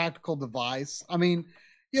super practical device. I mean,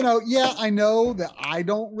 you know, yeah, I know that I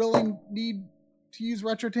don't really need to use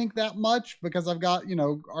RetroTink that much because I've got, you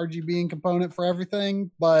know, RGB and component for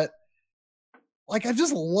everything, but like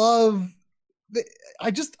the,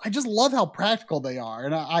 I just love how practical they are,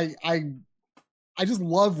 and I just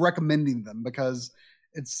love recommending them because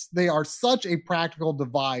they are such a practical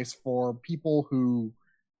device for people who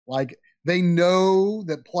like they know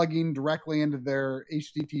that plugging directly into their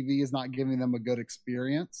HDTV is not giving them a good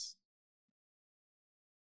experience.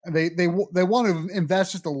 And they want to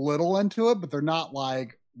invest just a little into it, but they're not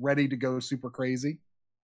like ready to go super crazy.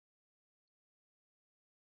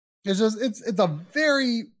 It's a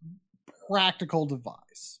very practical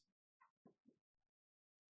device.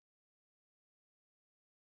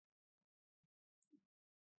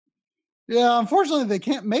 Yeah, unfortunately, they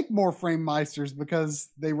can't make more frame meisters because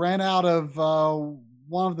they ran out of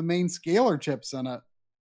one of the main scaler chips in it.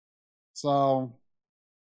 So,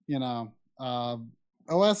 you know,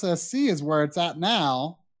 OSSC is where it's at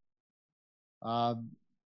now. Uh,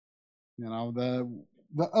 you know, the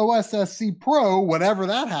OSSC Pro, whatever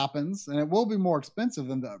that happens, and it will be more expensive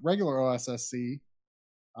than the regular OSSC.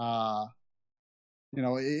 Uh, you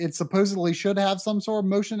know, it supposedly should have some sort of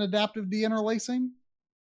motion adaptive deinterlacing.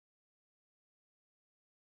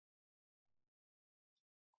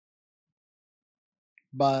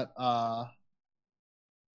 But I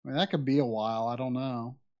mean, that could be a while. I don't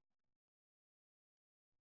know.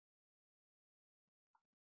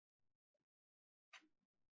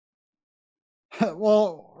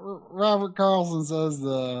 Well, Robert Carlson says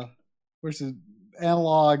which is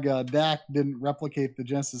analog DAC didn't replicate the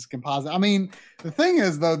Genesis composite. I mean, the thing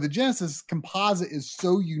is though, the Genesis composite is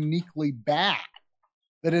so uniquely bad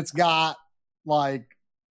that it's got like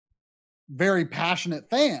very passionate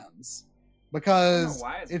fans because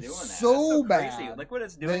it's so bad. Look what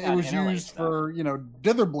it's that doing it on was interlace used stuff. for, you know,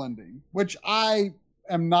 dither blending, which I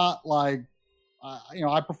am not like. You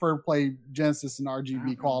know, I prefer to play Genesis and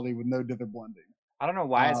RGB quality with no dither blending. I don't know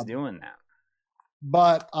why it's doing that.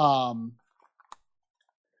 But it's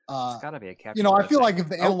got to be a capture. you know, I feel thing. like if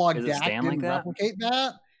the analog is it DAC staying didn't like that? replicate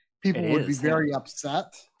that, people would be very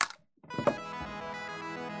upset.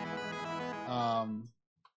 Oh,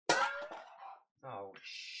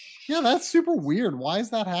 yeah, that's super weird. Why is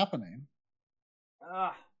that happening?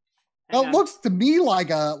 That on. Looks to me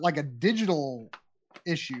like a digital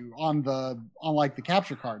issue on like the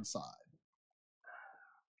capture card side.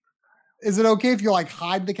 Is it okay if you like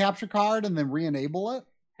hide the capture card and then re-enable it?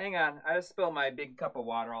 Hang on, I just spilled my big cup of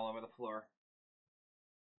water all over the floor.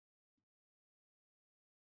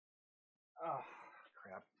 Oh,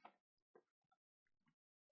 crap.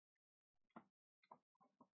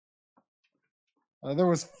 There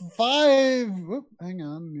was hang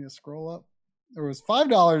on, let me scroll up. There was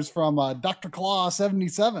 $5 from Dr. Claw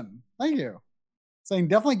 77. Thank you. Saying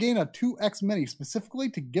definitely gain a 2X Mini specifically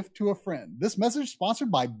to gift to a friend. This message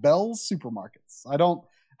sponsored by Bell's Supermarkets. I don't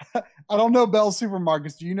know Bell's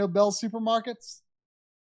Supermarkets. Do you know Bell's Supermarkets?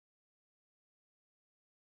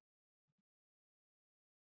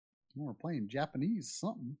 Oh, we're playing Japanese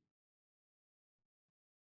something.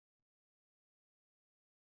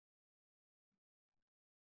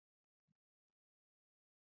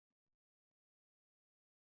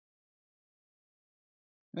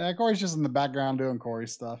 Yeah, Corey's just in the background doing Corey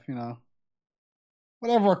stuff, you know.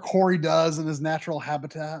 Whatever Corey does in his natural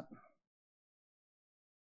habitat.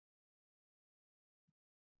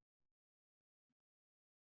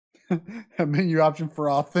 A menu option for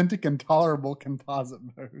authentic and tolerable composite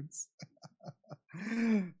modes.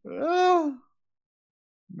 Well,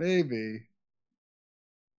 maybe.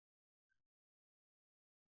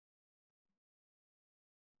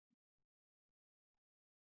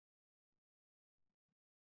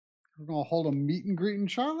 We're gonna hold a meet and greet in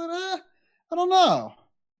Charlotte. I don't know.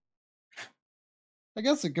 I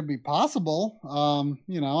guess it could be possible.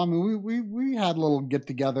 You know, I mean, we had little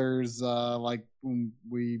get-togethers like when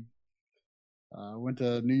we went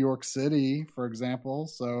to New York City, for example.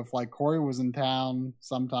 So if like Corey was in town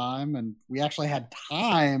sometime and we actually had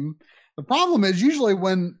time, the problem is usually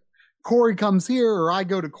when Corey comes here or I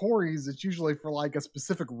go to Corey's, it's usually for like a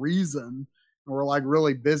specific reason. And we're like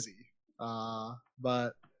really busy.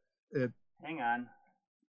 But it. Hang on.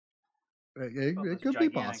 It could be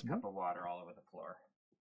possible. Cup of water all over the floor.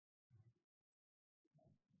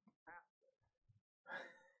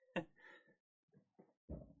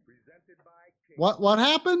 What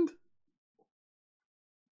happened?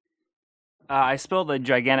 I spilled a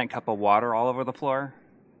gigantic cup of water all over the floor.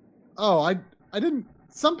 Oh, I didn't.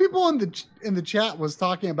 Some people in the chat was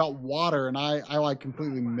talking about water, and I like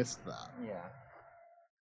completely missed that. Yeah.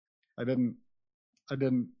 I didn't I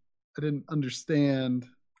didn't I didn't understand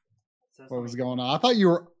what was going on. I thought you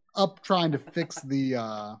were up trying to fix the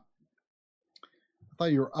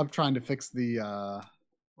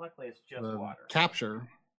Luckily, it's just the water. capture.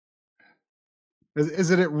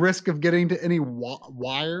 Is it at risk of getting to any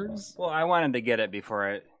wires? Well, I wanted to get it before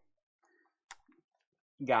it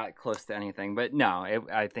got close to anything, but no,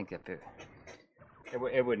 I think if it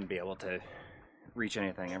wouldn't be able to reach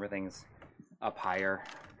anything. Everything's up higher.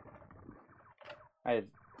 I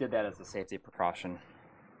did that as a safety precaution.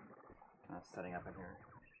 Setting up in here.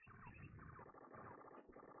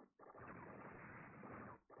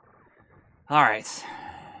 All right.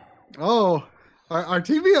 Oh, our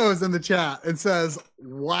TVO is in the chat and says,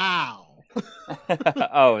 "Wow."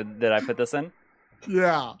 Oh, did I put this in?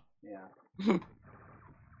 Yeah. Yeah.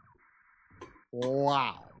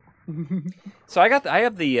 Wow. So I have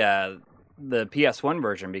the PS1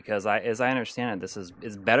 version because as I understand it, this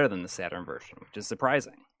is better than the Saturn version, which is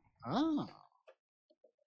surprising. Ah.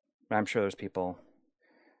 But I'm sure there's people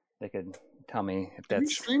that could tell me if Have you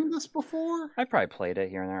that's. streamed this before? I probably played it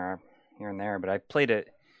here and there, but I put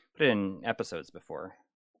it in episodes before.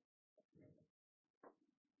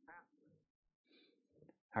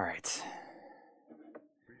 All right.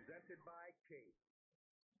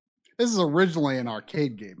 This is originally an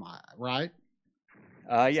arcade game, right?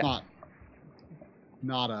 It's Yeah.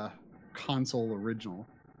 not a console original.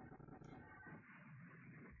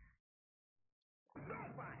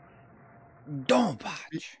 Don't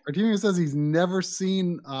watch. Artemio says he's never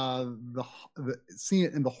seen seen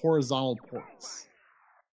it in the horizontal ports.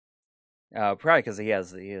 Probably because he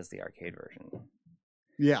has the arcade version.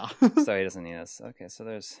 Yeah. So he doesn't need this. Okay, so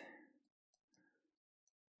there's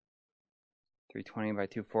 320 by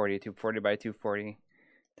 240, 240 by 240,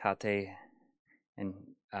 Tate and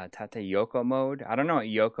Tate Yoko mode. I don't know what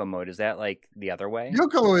Yoko mode is. That like the other way?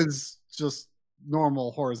 Yoko is just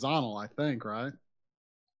normal horizontal, I think, right?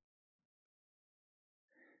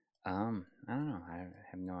 I don't know. I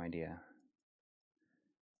have no idea.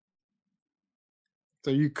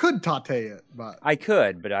 So you could tate it, but I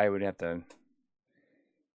could, but I would have to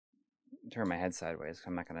turn my head sideways.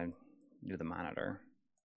 I'm not going to do the monitor.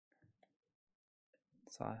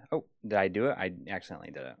 So, oh, did I do it? I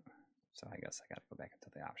accidentally did it. So I guess I got to go back into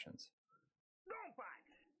the options.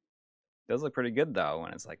 Does look pretty good though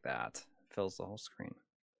when it's like that. Fills the whole screen.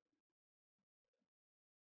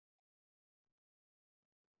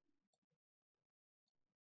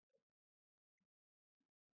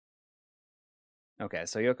 Okay,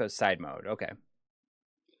 so Yoko's side mode. Okay.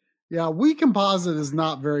 Yeah, Wii Composite is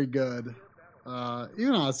not very good.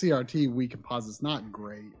 Even on a CRT, Wii Composite's not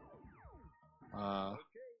great.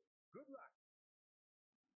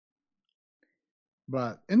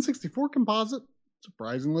 But N64 Composite,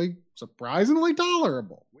 surprisingly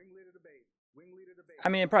tolerable. I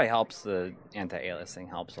mean, it probably helps. The anti-aliasing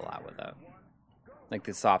helps a lot with that. Like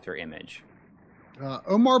the softer image.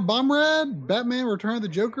 Omar Bomrad, Batman Return of the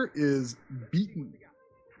Joker is beaten.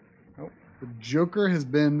 Oh. The Joker has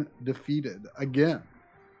been defeated again.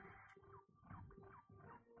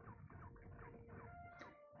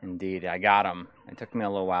 Indeed, I got him. It took me a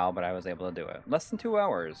little while, but I was able to do it. Less than 2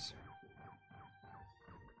 hours.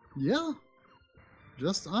 Yeah,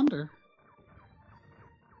 just under.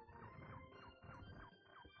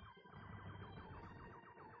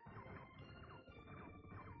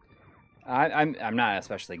 I'm not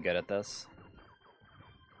especially good at this.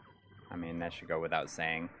 I mean, that should go without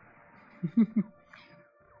saying.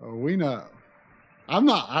 Oh, we know. I'm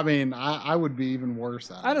not. I mean, I would be even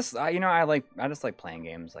worse at it. I just like playing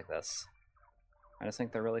games like this. I just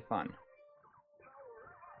think they're really fun.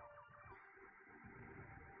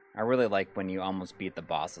 I really like when you almost beat the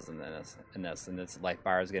bosses in this, and its life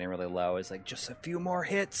bar is getting really low. It's like just a few more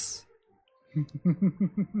hits.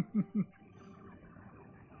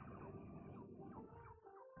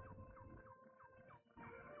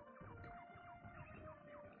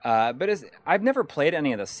 But I've never played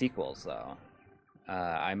any of the sequels though.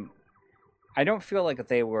 I don't feel like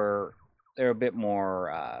they're a bit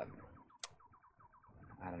more.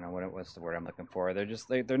 I don't know what it was the word I'm looking for.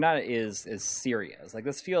 They're not as serious. Like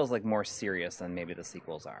this feels like more serious than maybe the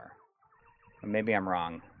sequels are. But maybe I'm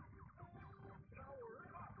wrong.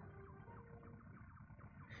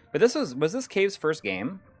 But was this Cave's first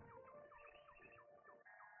game?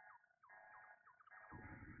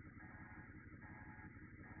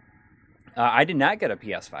 I did not get a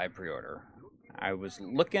PS5 pre-order. I was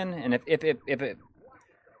looking, and if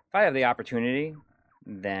I have the opportunity,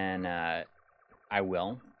 then I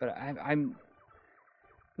will. But I'm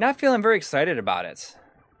not feeling very excited about it.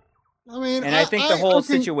 I mean, and I think the whole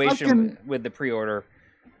situation with the pre-order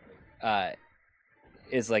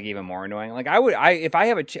is like even more annoying. Like if I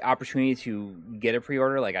have an opportunity to get a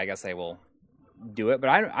pre-order, like I guess I will do it. But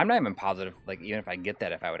I'm not even positive. Like even if I get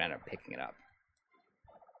that, if I would end up picking it up.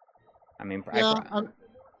 I mean, Yeah,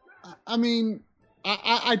 I mean,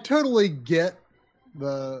 I totally get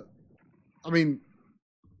the. I mean,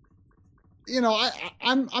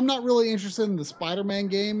 I'm not really interested in the Spider-Man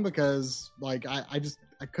game because like I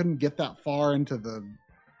couldn't get that far into the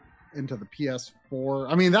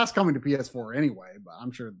PS4. I mean, that's coming to PS4 anyway, but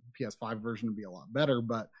I'm sure the PS5 version would be a lot better.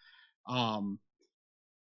 But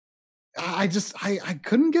I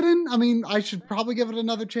couldn't get in. I mean, I should probably give it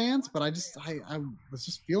another chance, but I was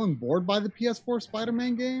just feeling bored by the PS4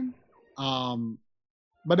 Spider-Man game.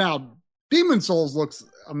 But now Demon Souls looks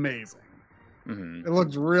amazing. Mm-hmm. It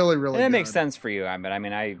looks really, really and it good. makes sense for you. But I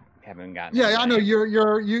mean, I haven't gotten. Yeah, I know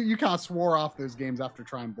you kind of swore off those games after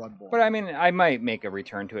trying Bloodborne. But I mean, I might make a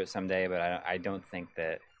return to it someday. But I don't think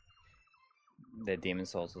that Demon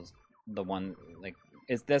Souls is the one. Like,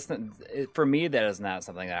 for me, that is not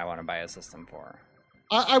something that I want to buy a system for.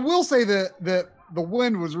 I will say that the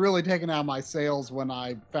wind was really taken out of my sails when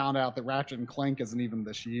I found out that Ratchet and Clank isn't even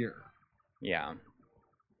this year. Yeah.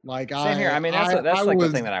 Like same here. I mean, that's like the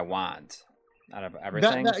thing that I want out of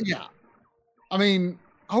everything. Yeah. I mean,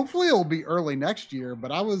 hopefully it'll be early next year,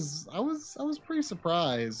 but I was pretty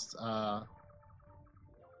surprised. But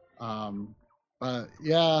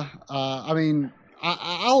yeah, I mean,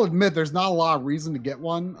 I'll admit there's not a lot of reason to get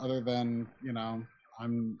one other than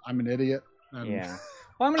I'm an idiot. And yeah.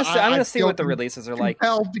 Well, I'm gonna see what the releases are like.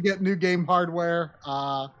 Compelled to get new game hardware.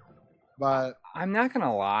 But I'm not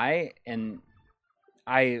gonna lie, and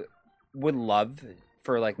I would love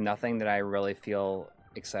for like nothing that I really feel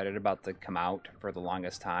excited about to come out for the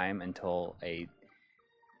longest time until a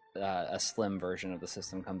slim version of the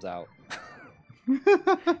system comes out.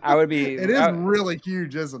 I would be. It is really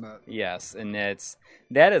huge, isn't it? Yes, and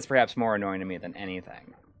that is perhaps more annoying to me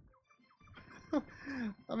anything.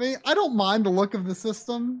 I mean, I don't mind the look of the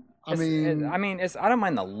system. I don't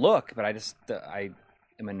mind the look, but I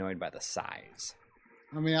am annoyed by the size.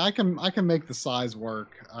 I mean, I can make the size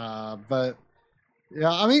work, but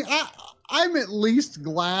yeah, I mean, I'm at least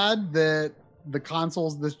glad that the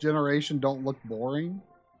consoles this generation don't look boring.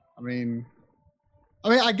 I mean,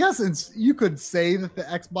 I guess you could say that the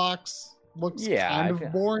Xbox looks kind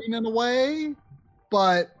of boring in a way,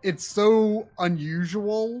 but it's so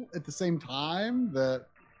unusual at the same time that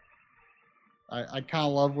I kind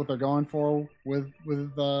of love what they're going for with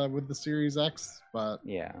the Series X. But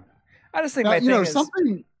yeah, I just think my thing is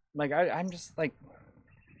something like I'm just like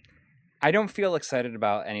I don't feel excited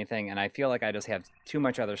about anything, and I feel like I just have too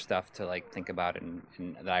much other stuff to like think about and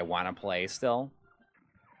that I want to play still.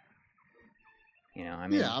 I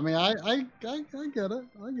mean, yeah, I mean, I get it.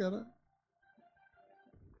 I get it.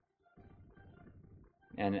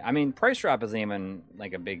 And I mean, price drop isn't even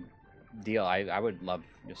like a big deal. I would love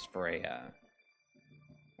just for a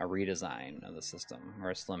redesign of the system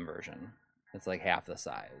or a slim version. It's like half the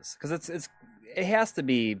size because it has to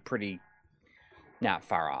be pretty not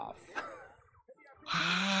far off.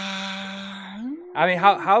 I mean,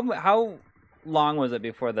 how long was it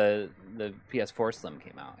before the PS4 Slim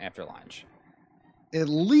came out after launch? At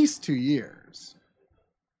least 2 years.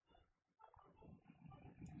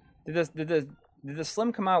 Did the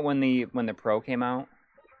Slim come out when the Pro came out?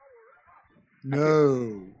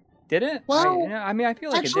 No. Did it? Well, I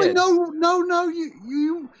feel like actually, it did. No.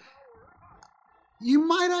 You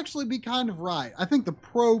might actually be kind of right. I think the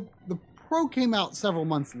Pro came out several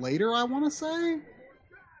months later, I want to say.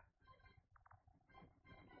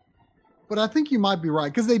 But I think you might be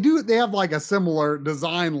right because they have like a similar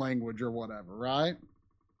design language or whatever, right?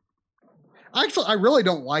 Actually, I really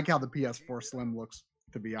don't like how the PS4 Slim looks,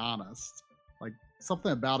 to be honest. Like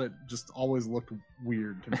something about it just always looked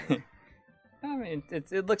weird to me. I mean,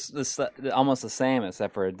 it looks almost the same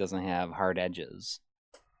except for it doesn't have hard edges.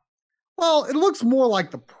 Well, it looks more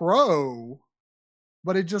like the Pro,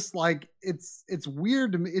 but it just like it's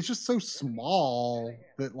weird to me. It's just so small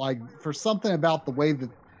that like for something about the way that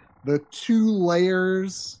the two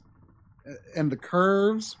layers and the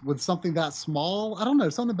curves with something that small, I don't know,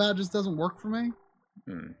 something about it just doesn't work for me.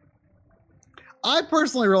 I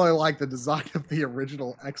personally really like the design of the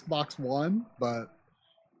original Xbox One, but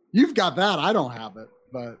you've got that. I don't have it,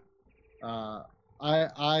 but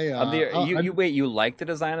you like the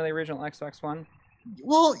design of the original Xbox One?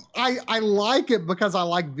 Well, I like it because I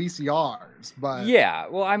like VCRs, but yeah.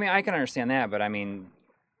 Well, I mean, I can understand that, but I mean,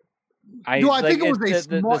 do I think it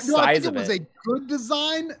was a good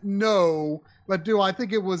design? No, but do I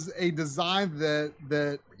think it was a design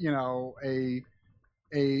that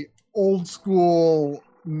a old school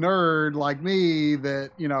nerd like me that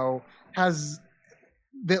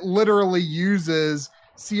that literally uses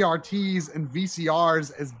CRTs and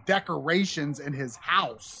VCRs as decorations in his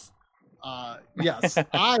house. Yes,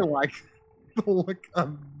 I like the look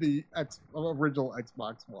of the original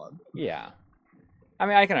Xbox One. Yeah, I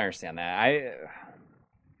mean, I can understand that.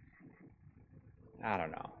 I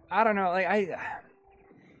don't know. I don't know. Like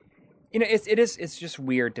it's just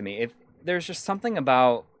weird to me. If there's just something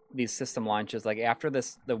about these system launches, like after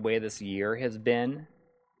the way this year has been,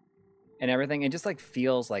 and everything, it just like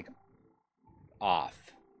feels like off.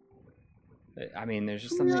 I mean, there's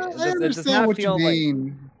just something. Yeah, I It does understand not what you feel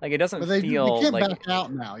mean, like it doesn't but they feel can't like. back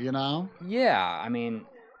out now, you know. Yeah, I mean,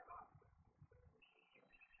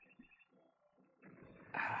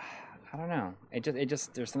 I don't know. It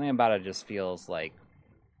just there's something about it just feels like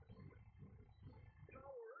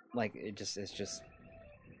it's just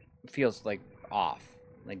feels like off,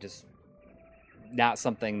 like just not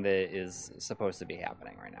something that is supposed to be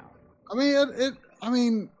happening right now. I mean, I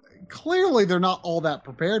mean, clearly they're not all that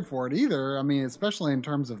prepared for it either. I mean, especially in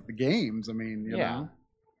terms of the games. I mean, you know.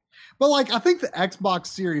 But like, I think the Xbox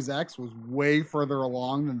Series X was way further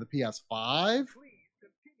along than the PS5,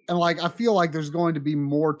 and like, I feel like there's going to be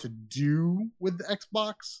more to do with the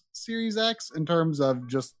Xbox Series X in terms of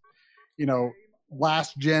just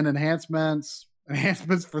last gen enhancements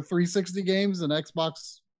for 360 games and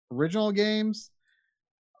Xbox original games.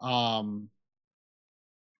 Um,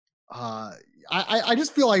 I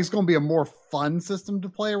just feel like it's going to be a more fun system to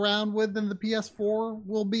play around with than the PS4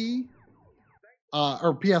 will be,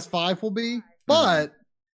 or PS5 will be. But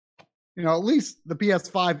at least the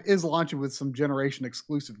PS5 is launching with some generation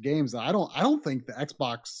exclusive games. I don't think the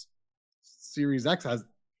Xbox Series X has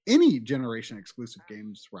any generation exclusive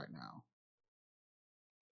games right now.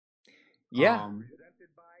 Yeah,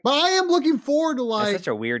 but I am looking forward to That's such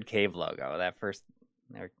a weird cave logo. That first,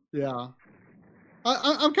 yeah.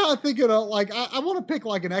 I'm kind of thinking of like I want to pick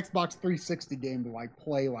like an Xbox 360 game to like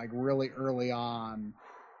play like really early on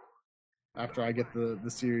after I get the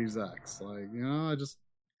Series X. Like I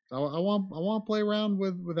want to play around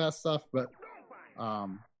with that stuff, but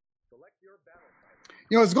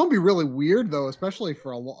it's going to be really weird though, especially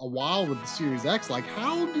for a while with the Series X. Like,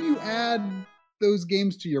 how do you add those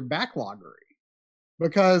games to your backlogery?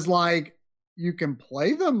 Because like you can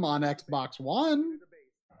play them on Xbox One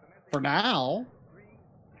for now,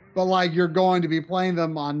 but like you're going to be playing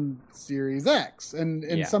them on Series X, and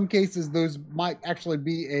in some cases those might actually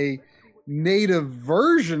be a native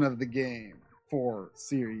version of the game for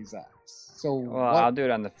Series X. So I'll do it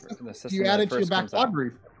on the system. Do you add it to your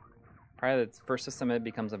backlibrary? Probably the first system it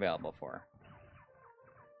becomes available for.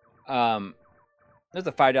 There's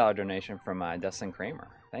a $5 donation from Dustin Kramer.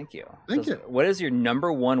 Thank you. Thank you. What is your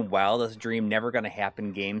number one wildest dream never gonna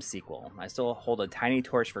happen game sequel? I still hold a tiny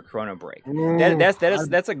torch for Chrono Break.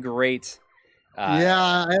 That's a great.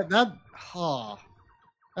 That's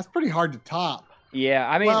pretty hard to top. Yeah,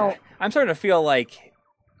 I mean, I'm starting to feel like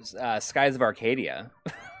Skies of Arcadia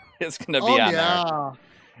is gonna be on there.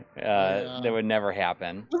 That would never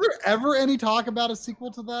happen. Was there ever any talk about a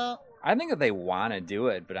sequel to that? I think that they want to do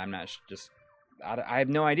it, but I'm not I have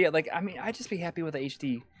no idea. Like, I mean, I'd just be happy with the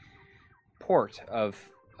HD port of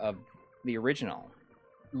the original.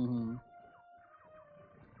 Mm-hmm.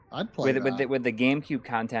 I'd play with the GameCube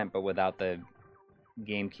content, but without the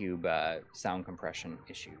GameCube sound compression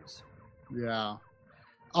issues. Yeah.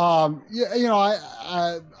 I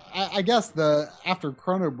guess after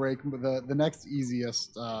Chrono Break, the next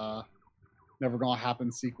easiest never gonna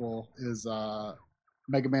happen sequel is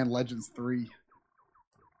Mega Man Legends 3.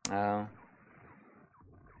 Oh.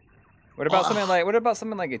 What about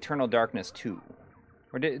something like Eternal Darkness 2?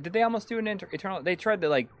 Or did they almost do an Eternal? They tried to do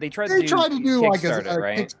like a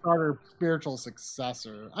Kickstarter spiritual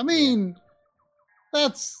successor. I mean,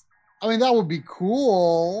 that would be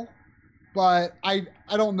cool, but I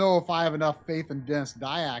don't know if I have enough faith in Dennis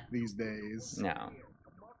Dyack these days. No.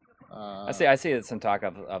 I see some talk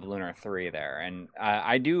of Lunar 3 there, and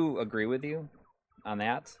I do agree with you on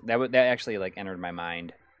that. That actually like entered my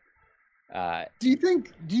mind. Do you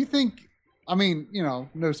think? I mean,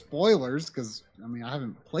 no spoilers because I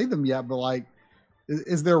haven't played them yet. But like,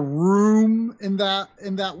 is there room in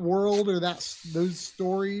that world or those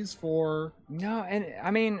stories for? No, and I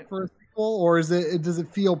mean for a sequel, or does it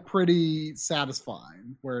feel pretty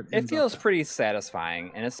satisfying? It feels pretty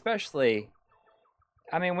satisfying, and especially,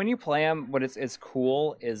 I mean, when you play them, what it's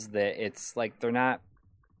cool is that it's like they're not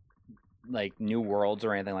like new worlds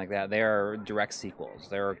or anything like that. They are direct sequels.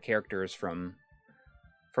 There are characters from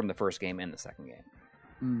the first game and the second game,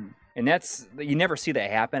 and you never see that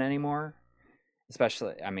happen anymore.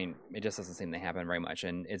 Especially, I mean, it just doesn't seem to happen very much,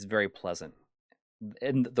 and it's very pleasant.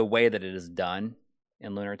 And the way that it is done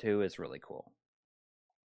in Lunar 2 is really cool.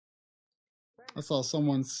 I saw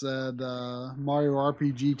someone said Mario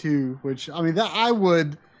RPG 2, which I mean that I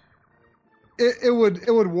would it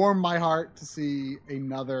would warm my heart to see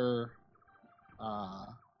another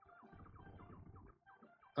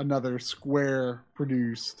Square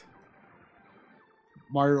produced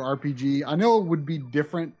Mario RPG. I know it would be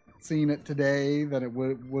different seeing it today than it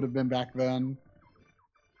would have been back then.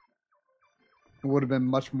 It would have been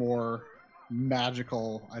much more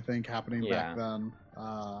magical, I think, happening back then.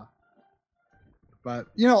 But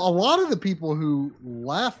you know, a lot of the people who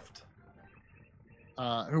left,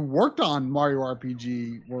 who worked on Mario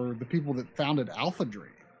RPG, were the people that founded Alpha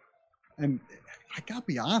Dream. And I gotta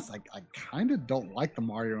be honest, I kind of don't like the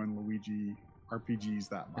Mario and Luigi RPGs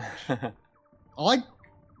that much.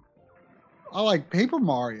 I like Paper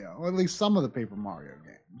Mario, or at least some of the Paper Mario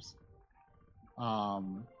games.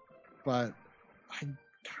 But I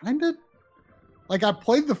kind of like, I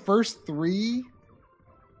played the first 3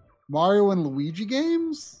 Mario and Luigi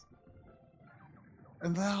games,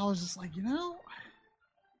 and then I was just like, you know, I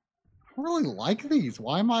don't really like these.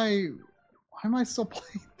 Why am I still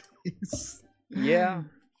playing these? Yeah.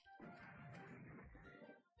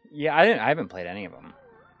 I haven't played any of them.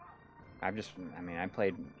 I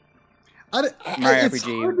played Mario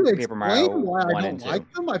RPG, Paper Mario why 1 I and don't 2.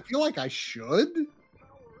 like them. I feel like I should.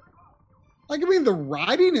 Like, I mean, the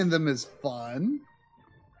writing in them is fun,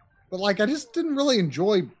 but like, I just didn't really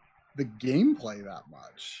enjoy the gameplay that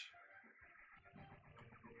much.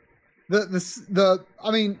 The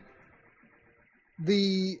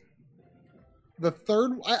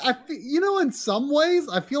third, you know, in some ways,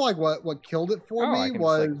 I feel like what killed it for me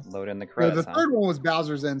was just, like, load in the credits. The third one was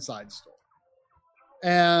Bowser's Inside Story,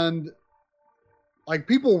 and like,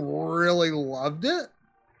 people really loved it.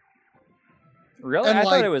 Really, and I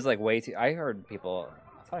thought it was like way too. I heard people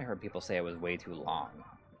say it was way too long.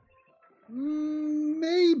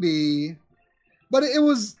 Maybe, but it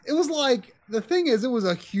was like, the thing is, it was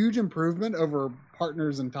a huge improvement over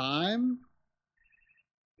Partners in Time,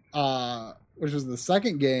 which was the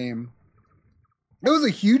second game. It was a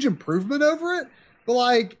huge improvement over it, but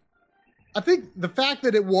like, I think the fact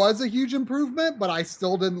that it was a huge improvement, but I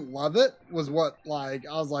still didn't love it, was what, like,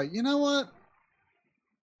 I was like, you know what?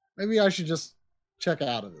 Maybe I should just check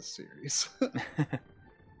out of this series.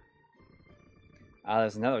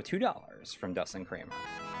 There's another $2 from Dustin Kramer.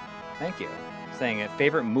 Thank you. Saying a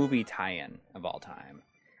favorite movie tie-in of all time.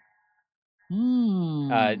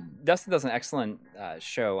 Dustin does an excellent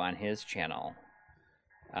show on his channel,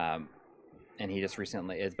 and he just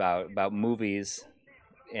recently is about movies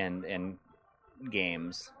and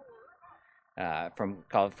games, from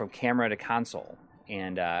camera to console,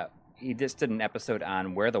 and he just did an episode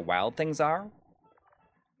on Where the Wild Things Are,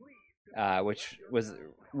 which was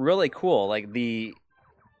really cool. Like,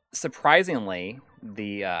 surprisingly,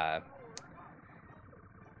 the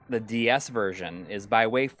DS version is by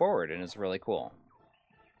WayForward, and it's really cool.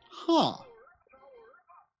 Huh.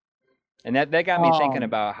 And that got me thinking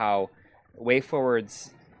about how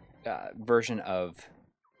WayForward's version of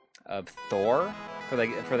Thor for the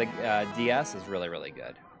DS is really, really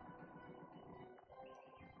good,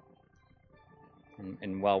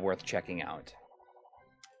 and well worth checking out.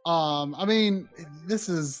 I mean, this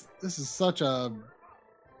is such a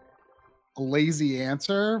lazy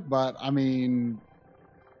answer, but I mean,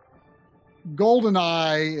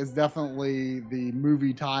 GoldenEye is definitely the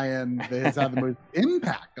movie tie-in that has had the most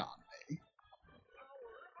impact on me.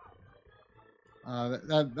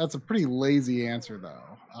 That's a pretty lazy answer,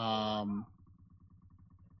 though.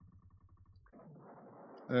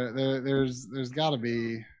 There's got to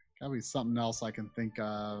be something else I can think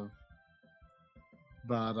of.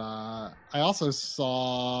 But I also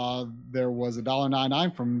saw there was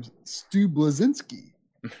 $1.99 from Stu Blazinski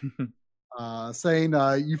saying,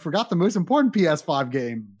 you forgot the most important PS5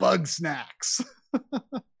 game, Bug Snacks.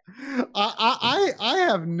 I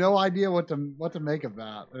have no idea what to make of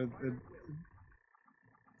that. It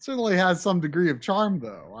certainly has some degree of charm,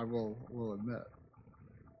 though, I will admit.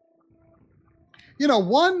 You know,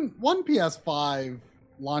 one PS5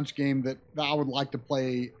 launch game that I would like to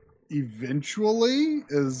play eventually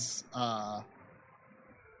is the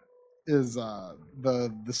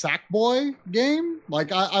Sackboy game.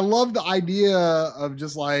 Like, I love the idea of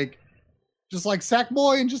just like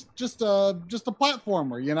Sackboy and just a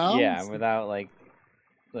platformer, you know? Yeah, without like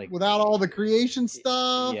without all the creation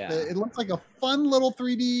stuff. Yeah. It looks like a fun little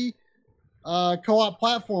 3D co-op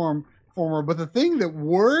platformer. But the thing that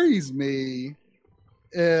worries me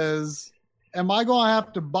is, am I going to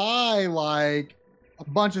have to buy like a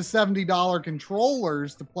bunch of $70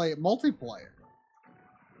 controllers to play it multiplayer.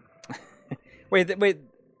 Wait.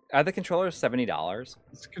 Are the controllers $70?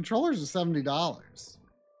 Controllers are $70.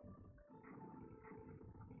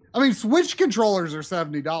 I mean, Switch controllers are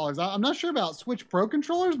 $70. I'm not sure about Switch Pro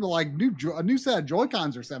controllers, but like a new set of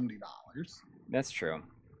Joy-Cons are $70. That's true.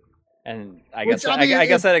 And I Which, guess I mean, I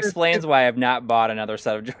guess that it's- explains why I've not bought another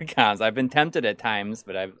set of Joy-Cons. I've been tempted at times,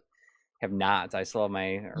 but I have not. I still have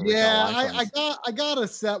my original launch ones. I got a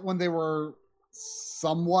set when they were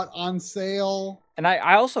somewhat on sale. And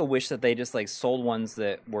I also wish that they just like sold ones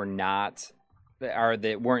that were not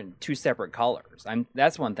that weren't two separate colors.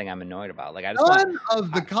 That's one thing I'm annoyed about. Like I just None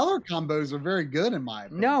of the color combos are very good in my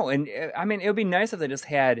opinion. No, and I mean it would be nice if they just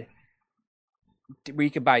had where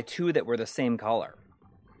you could buy two that were the same color.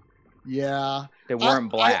 Yeah, that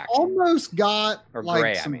weren't black. I almost got or like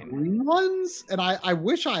gray, some green ones, and I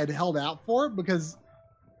wish I had held out for it because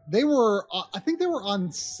they were I think they were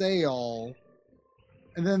on sale,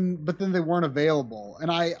 but then they weren't available, and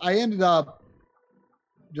I ended up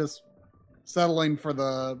just settling for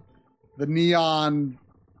the neon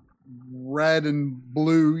red and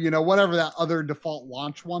blue, whatever that other default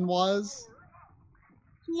launch one was.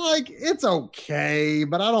 Like, it's okay,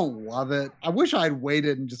 but I don't love it. I wish I'd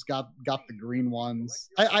waited and just got the green ones.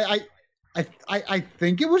 I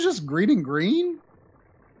think it was just green and green.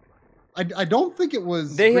 I don't think it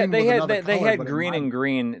was. They had color, green and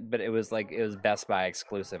green, but it was Best Buy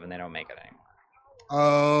exclusive, and they don't make it anymore.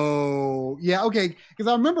 Oh yeah, okay. Because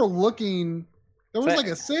I remember looking. There was like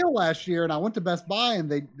a sale last year, and I went to Best Buy,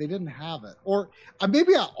 and they didn't have it. Or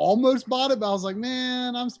maybe I almost bought it, but I was like,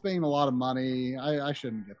 man, I'm spending a lot of money. I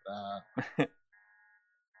shouldn't get that.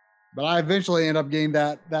 But I eventually end up getting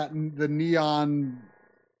the neon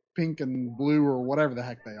pink and blue or whatever the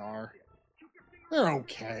heck they are. They're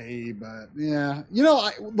okay, but yeah,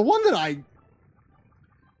 the one that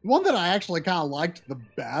I actually kind of liked the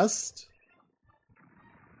best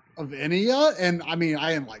of any, and I mean,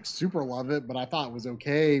 I didn't like super love it, but I thought it was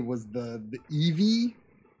okay, was the Eevee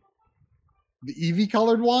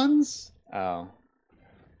colored ones. Oh,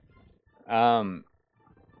 I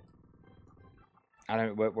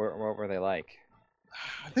don't. What were they like?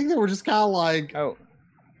 I think they were just kind of like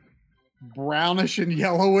brownish and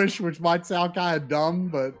yellowish, which might sound kind of dumb,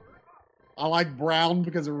 but I like brown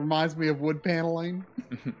because it reminds me of wood paneling.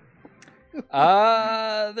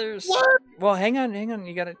 There's what? Well, hang on.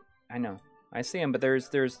 You got it. I know. I see him, but there's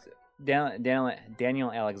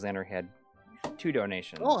Daniel Alexander had 2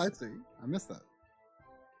 donations. Oh, I see. I missed that.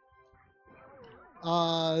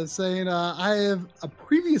 Saying I have a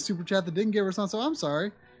previous super chat that didn't get a response, so I'm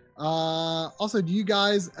sorry. Also, do you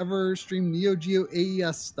guys ever stream Neo Geo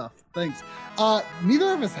AES stuff? Thanks.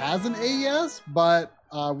 Neither of us has an AES, but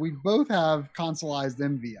we both have consoleized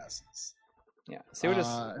MVSs. Yeah. See what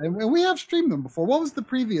and we have streamed them before. What was the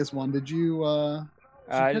previous one? Did you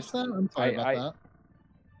catch that? I'm sorry about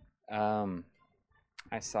that.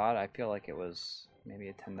 I saw it. I feel like it was maybe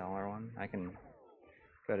a $10 one. I can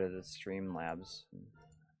go to the Streamlabs.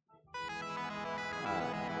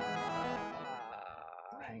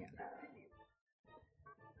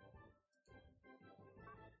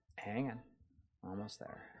 Hang on. Almost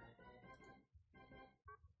there.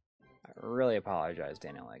 I really apologize,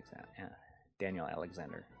 Daniel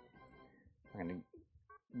Alexander. I'm going to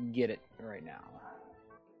get it right now.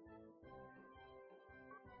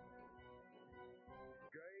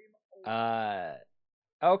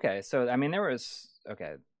 Okay, so I mean Daniel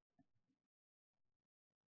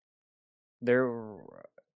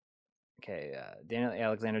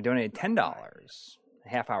Alexander donated $10 a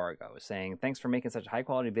half hour ago, saying, "Thanks for making such high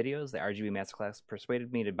quality videos. The RGB Masterclass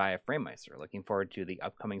persuaded me to buy a FrameMeister. Looking forward to the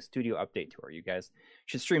upcoming studio update tour. You guys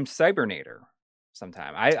should stream Cybernator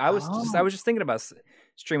sometime." I was just thinking about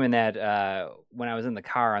streaming that when I was in the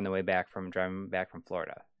car on the way back from driving back from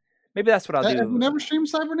Florida. Maybe that's what I'll do. Have you never streamed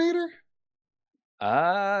Cybernator?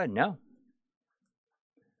 No.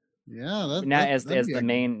 Yeah, not as the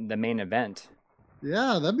main event.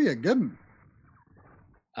 Yeah, that'd be a good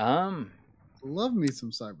one. Love me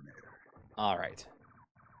some Cybernator. All right.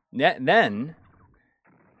 Then,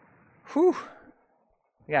 whew,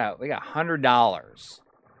 we got $100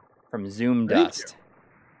 from Zoom Dust.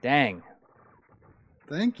 Dang.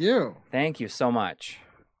 Thank you. Thank you so much.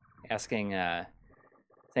 Asking,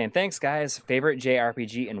 saying thanks, guys. Favorite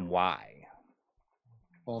JRPG and why?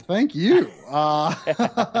 Well, thank you.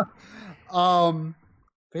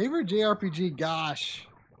 Favorite JRPG, gosh.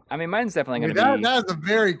 I mean, mine's definitely going to be... That is a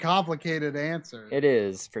very complicated answer. It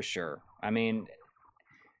is, for sure. I mean,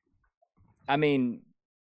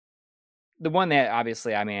 the one that,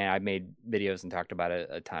 obviously, I mean, I've made videos and talked about it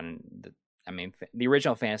a ton. I mean, the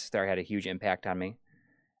original Phantasy Star had a huge impact on me.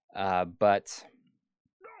 But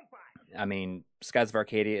I mean, Skies of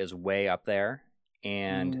Arcadia is way up there,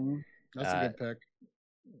 and That's a good pick.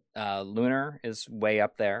 Lunar is way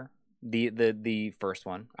up there. The first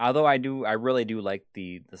one, although I really do like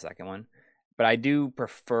the second one, but I do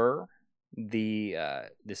prefer the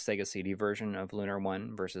Sega CD version of Lunar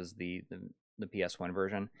 1 versus the PS1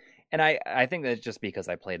 version. And I think that's just because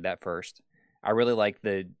I played that first. I really like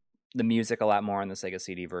the music a lot more on the Sega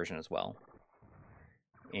CD version as well.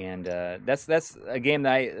 And that's a game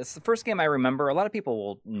that it's the first game I remember. A lot of people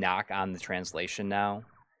will knock on the translation now,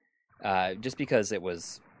 just because it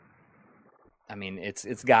was. I mean,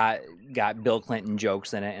 it's got Bill Clinton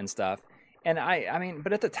jokes in it and stuff. And I mean,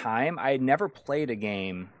 but at the time, I had never played a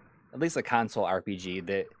game, at least a console RPG,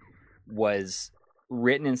 that was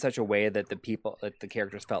written in such a way that the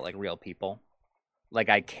characters felt like real people. Like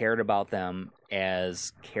I cared about them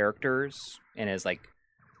as characters and as like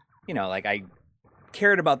I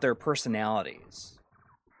cared about their personalities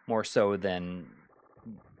more so than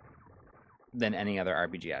any other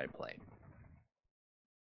RPG I had played.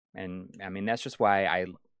 And I mean, that's just why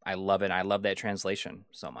I love it. I love that translation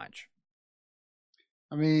so much.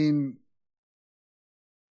 I mean,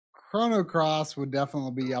 Chrono Cross would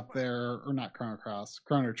definitely be up there, or not Chrono Cross,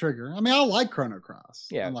 Chrono Trigger. I mean, I like Chrono Cross.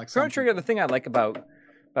 Yeah, Chrono Trigger. The thing I like about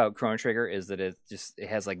Chrono Trigger is that it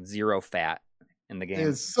has like zero fat in the game. It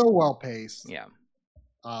is so well paced. Yeah.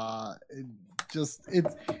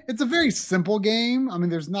 It's a very simple game. I mean,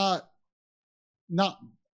 there's not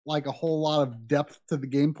like a whole lot of depth to the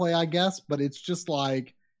gameplay, I guess, but it's just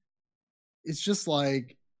like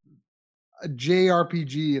a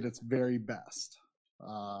JRPG at its very best.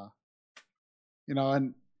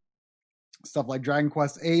 And stuff like Dragon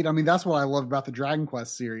Quest VIII. I mean, that's what I love about the Dragon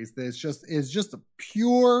Quest series. It's just a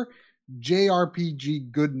pure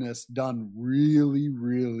JRPG goodness done really,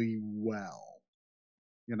 really well.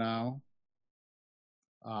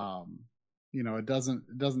 It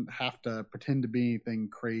doesn't have to pretend to be anything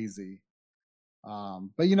crazy.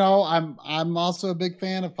 But I'm also a big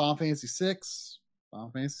fan of Final Fantasy VI, Final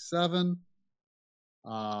Fantasy VII.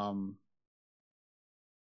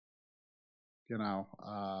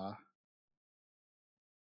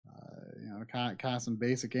 Kind of some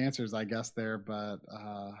basic answers, I guess there, but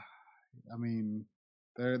I mean,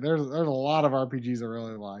 there's a lot of RPGs I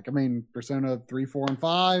really like. I mean, Persona 3, 4, and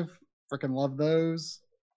 5, freaking love those.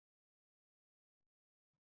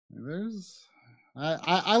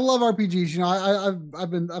 I love RPGs.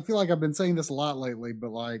 I feel like I've been saying this a lot lately,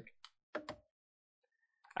 but like,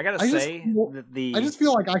 I just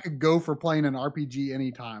feel like I could go for playing an RPG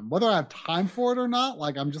anytime, whether I have time for it or not.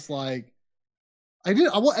 Like, I'm just like, I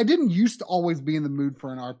didn't used to always be in the mood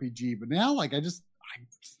for an RPG, but now, like,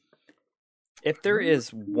 if there is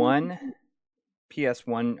one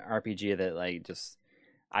PS1 RPG that like just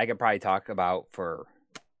I could probably talk about for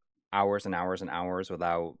hours and hours and hours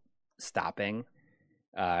without stopping,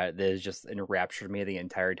 that has just enraptured me the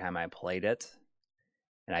entire time I played it,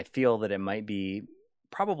 and I feel that it might be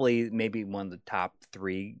maybe one of the top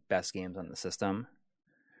 3 best games on the system.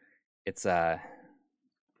 It's I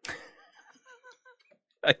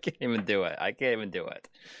can't even do it.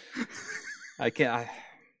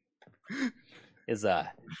 Is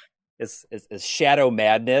Shadow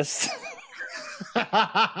Madness.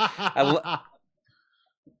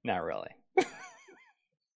 Not really.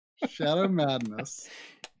 Shadow Madness.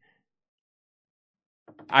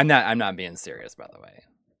 I'm not being serious, by the way.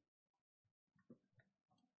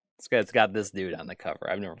 It's got this dude on the cover.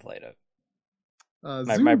 I've never played it.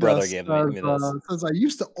 My brother gave me this. Says, I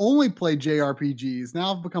used to only play JRPGs.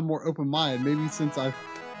 Now I've become more open-minded. Maybe since I've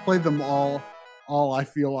played them all I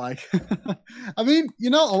feel like. I mean,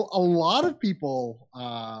 a lot of people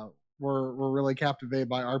were really captivated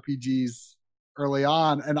by RPGs early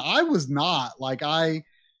on, and I was not. Like, I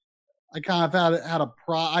kind of had a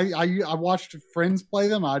I watched friends play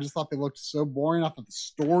them. I just thought they looked so boring. I thought the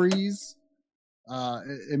stories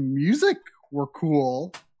and music were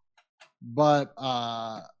cool, but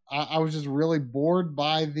I was just really bored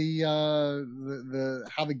by the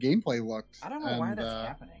how the gameplay looked. I don't know why that's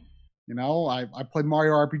happening. I played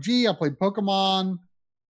Mario RPG. I played Pokemon.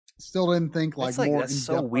 Still didn't think like more. That's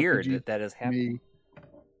so weird that is happening.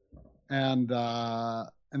 And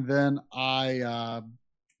then I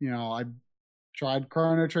tried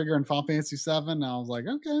Chrono Trigger and Final Fantasy VII. And I was like,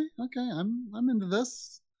 okay, I'm into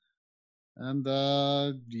this. And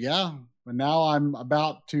yeah, but now I'm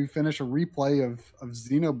about to finish a replay of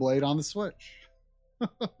Xenoblade on the Switch.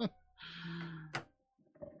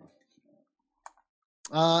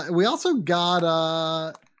 We also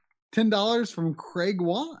got $10 from Craig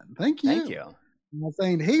Wan. Thank you. Thank you.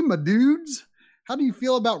 Saying, hey, my dudes, how do you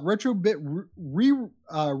feel about Retrobit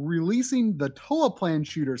releasing the Toaplan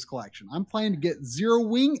Shooters collection? I'm planning to get Zero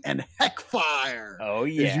Wing and Heckfire, Oh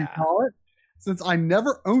as you yeah. call it, since I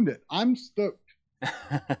never owned it. I'm stoked.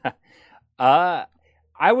 I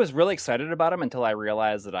was really excited about them until I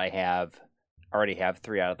realized that I already have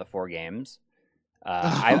 3 out of the 4 games.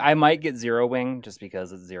 I might get Zero Wing just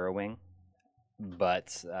because it's Zero Wing,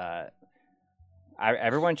 but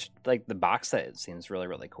everyone should, like, the box set. It seems really,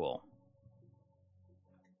 really cool.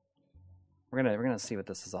 We're gonna see what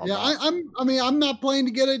this is all about. I'm not planning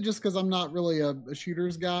to get it just because I'm not really a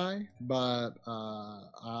shooters guy, but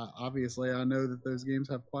obviously I know that those games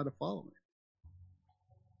have quite a following.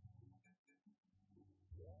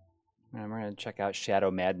 And we're gonna check out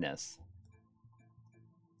Shadow Madness.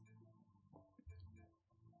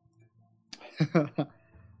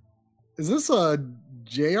 Is this a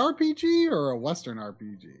JRPG or a Western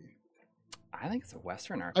RPG? I think it's a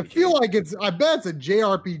Western RPG. I feel like I bet it's a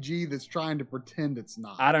JRPG that's trying to pretend it's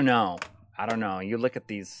not. I don't know. You look at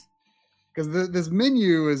these. Because this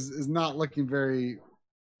menu is not looking very,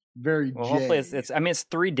 very well, hopefully it's, I mean, it's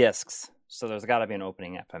 3 discs, so there's got to be an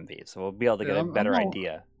opening FMV, so we'll be able to get a better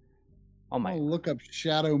idea. Oh my. I'll look up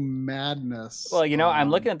Shadow Madness. Well,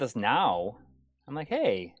 I'm looking at this now. I'm like,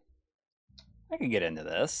 hey, I could get into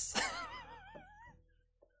this.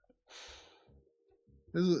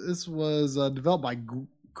 This was developed by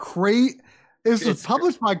Crave. This was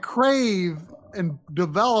published by Crave and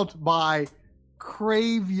developed by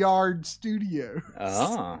Graveyard Studios.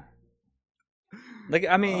 Oh. Like,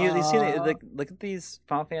 I mean, you see, look at these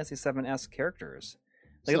Final Fantasy VII-esque characters.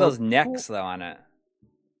 Look at those necks, though, on it.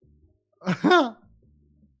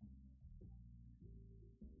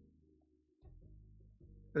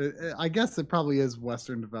 I guess it probably is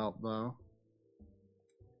Western developed, though.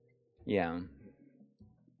 Yeah.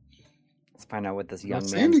 Let's find out what this young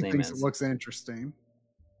Sandy man's name thinks is. It looks interesting.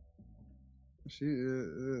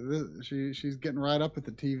 She's getting right up at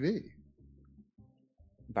the TV.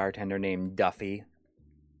 Bartender named Duffy.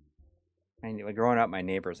 Growing up, my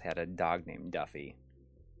neighbors had a dog named Duffy.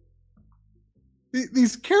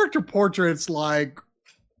 These character portraits, like,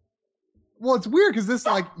 well, it's weird because this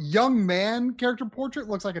like young man character portrait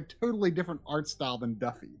looks like a totally different art style than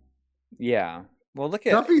Duffy. Yeah. Well, look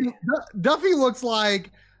at Duffy looks like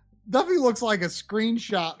a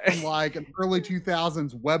screenshot from like an early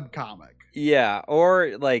 2000s webcomic. Yeah,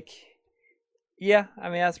 or like, yeah, I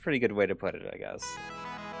mean, that's a pretty good way to put it, I guess.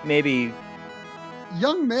 Maybe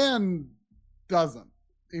young man doesn't.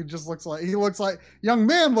 He looks like young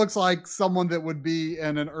man looks like someone that would be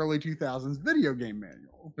in an early 2000s video game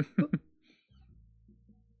manual.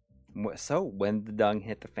 So when the dung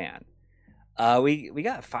hit the fan, we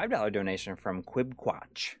got a $5 donation from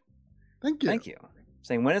Quibquatch. Thank you.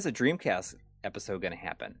 Saying, when is a Dreamcast episode going to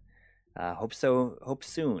happen? Hope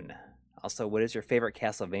soon. Also, what is your favorite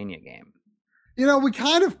Castlevania game? We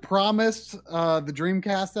kind of promised the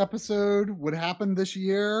Dreamcast episode would happen this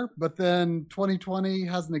year, but then 2020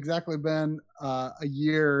 hasn't exactly been a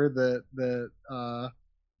year that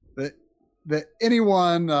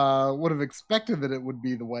anyone would have expected that it would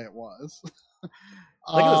be the way it was.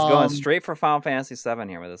 Look at this, going straight for Final Fantasy VII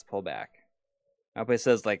here with this pullback. I hope it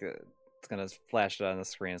says, like, it's going to flash it on the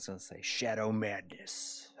screen. It's going to say Shadow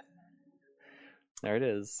Madness. There it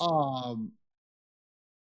is.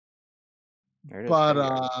 There it is. But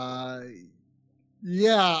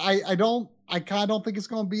yeah, I kind of don't think it's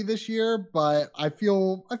going to be this year, but I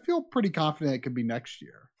feel pretty confident it could be next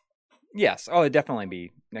year. Yes. Oh, it'd definitely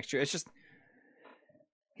be next year. It's just,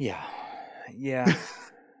 yeah.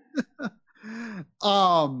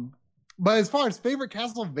 But as far as favorite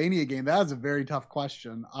Castlevania game, that is a very tough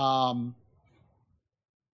question.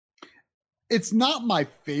 It's not my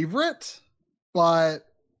favorite, but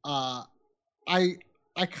I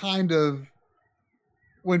kind of,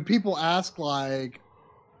 when people ask like,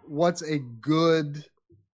 what's a good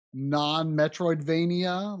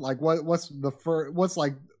non-Metroidvania, like what's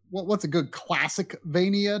a good classic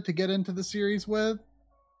Vania to get into the series with?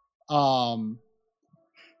 I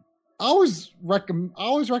always recommend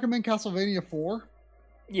Castlevania 4.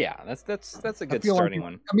 Yeah, that's a good starting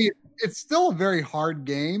one. I mean, it's still a very hard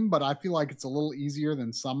game, but I feel like it's a little easier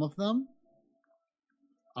than some of them.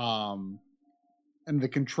 And the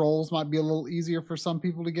controls might be a little easier for some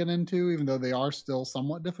people to get into, even though they are still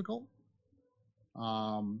somewhat difficult.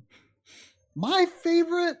 My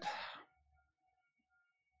favorite,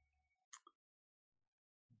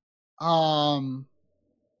 I'd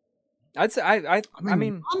say I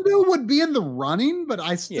mean Rondo would be in the running, but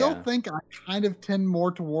I still think I kind of tend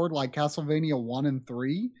more toward like Castlevania 1 and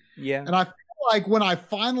 3. Yeah. And I feel like when I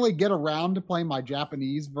finally get around to playing my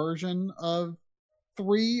Japanese version of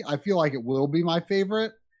 3, I feel like it will be my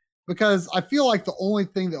favorite because I feel like the only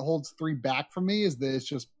thing that holds 3 back for me is that it's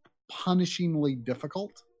just punishingly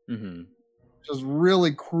difficult. Mm-hmm. Just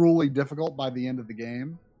really cruelly difficult by the end of the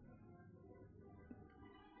game.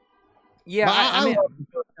 Yeah, But I I mean, love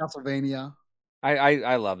Castlevania.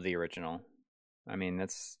 I love the original. I mean,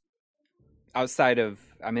 that's outside of.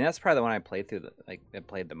 I mean, that's probably the one I played through. That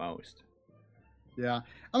played the most. Yeah.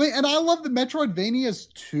 I mean, and I love the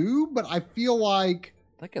Metroidvanias too, but I feel like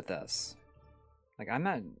Look at this. Like I'm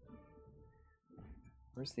not.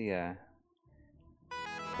 Where's the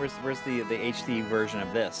where's the HD version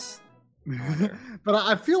of this? but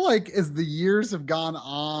I feel like as the years have gone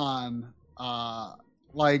on,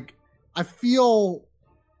 like I feel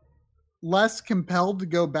less compelled to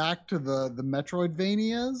go back to the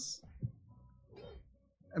Metroidvanias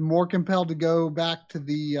and more compelled to go back to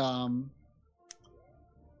the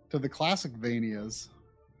classic Vanias.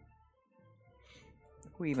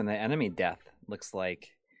 Ooh, even the enemy death looks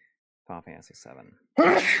like Final Fantasy VII.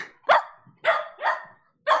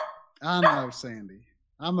 I know, Sandy.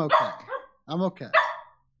 I'm okay. I'm okay.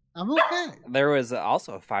 I'm okay. There was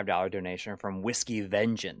also a $5 donation from Whiskey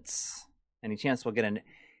Vengeance. Any chance we'll get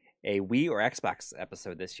a Wii or Xbox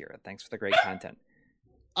episode this year? Thanks for the great content.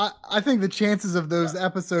 I think the chances of those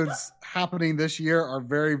episodes happening this year are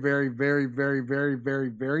very, very, very, very, very, very,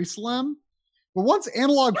 very slim. But once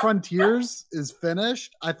Analog Frontiers is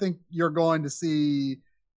finished, I think you're going to see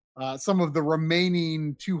some of the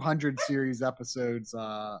remaining 200 series episodes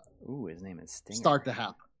Ooh, his name is Stinger. Start to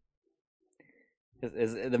happen.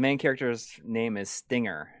 The main character's name is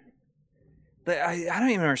Stinger. I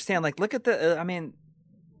don't even understand. Like, look at the. I mean,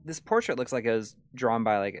 this portrait looks like it was drawn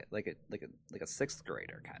by like a sixth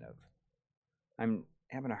grader kind of. I'm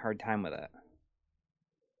having a hard time with it.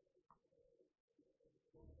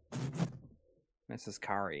 Mrs.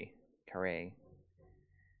 Kare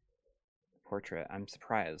portrait. I'm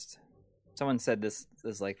surprised. Someone said this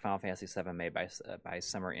is like Final Fantasy VII made by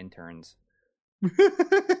summer interns.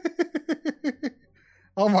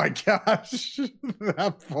 Oh my gosh,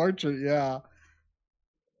 that portrait, yeah.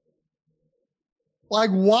 Like,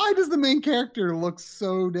 why does the main character look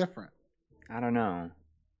so different? I don't know.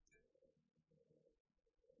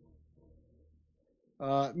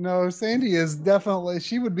 No, Sandy is definitely,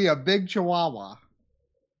 she would be a big chihuahua.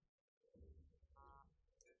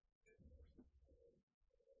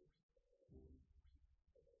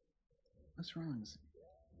 What's wrong?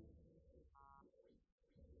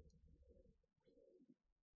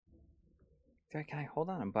 Can I hold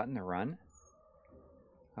on a button to run?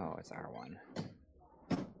 Oh, it's R1.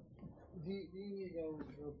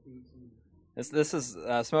 This is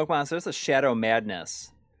Smoke Monster. This is Shadow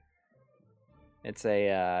Madness. It's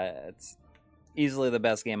it's easily the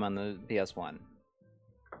best game on the PS1.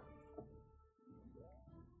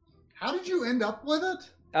 How did you end up with it?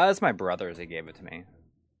 It's my brother's. He gave it to me.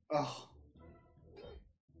 Oh.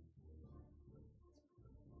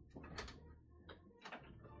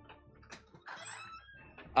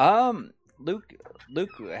 Luke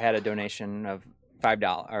had a donation of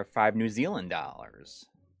 $5 or $5 New Zealand dollars,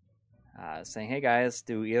 saying, "Hey guys,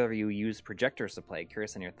 do either of you use projectors to play?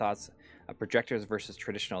 Curious on your thoughts of projectors versus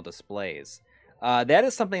traditional displays." That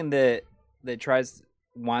is something that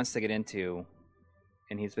wants to get into,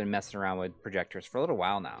 and he's been messing around with projectors for a little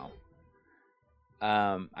while now.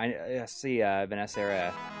 I see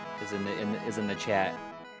Vanessa is in the chat,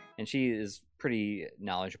 and she is pretty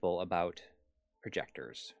knowledgeable about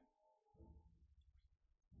projectors.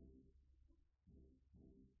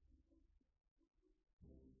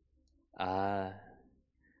 It's a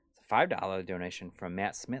 $5 donation from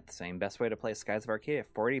Matt Smith saying best way to play Skies of Arcadia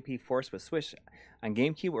 480p Force with Switch on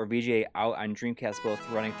GameCube or VGA out on Dreamcast, both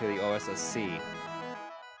running through the OSSC.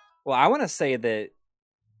 Well, I want to say that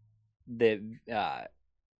DC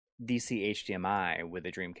HDMI with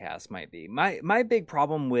the Dreamcast might be my big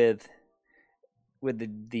problem with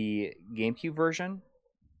the GameCube version,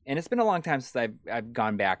 and it's been a long time since I've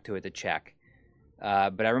gone back to it to check.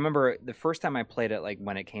 But I remember the first time I played it, like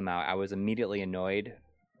when it came out, I was immediately annoyed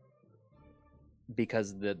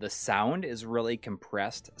because the sound is really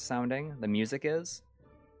compressed sounding. The music is,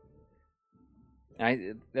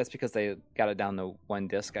 and that's because they got it down to one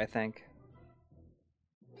disc, I think.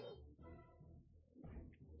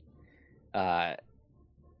 And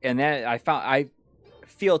that I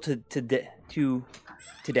feel to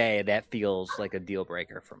today that feels like a deal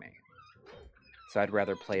breaker for me. So I'd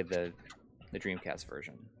rather play the Dreamcast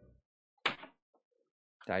version. Did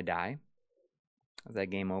I die? Is that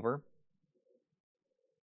game over?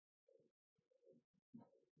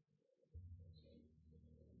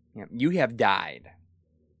 Yeah, you have died.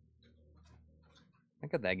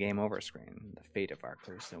 Look at that game over screen. The fate of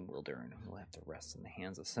Arcturus and Wildern will have to rest in the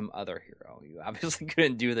hands of some other hero. You obviously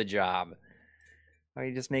couldn't do the job. Why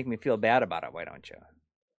you just make me feel bad about it? Why don't you?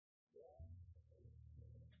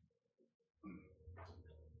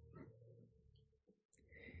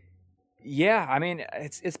 Yeah, I mean,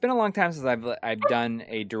 it's been a long time since I've done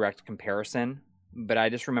a direct comparison, but I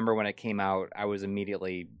just remember when it came out, I was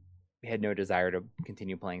immediately had no desire to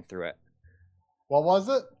continue playing through it. What was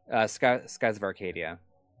it? Skies of Arcadia.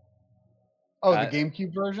 Oh, the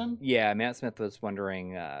GameCube version? Yeah, Matt Smith was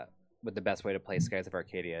wondering what the best way to play Skies of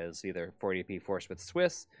Arcadia is, either 40p Force with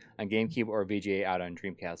Swiss on GameCube or VGA out on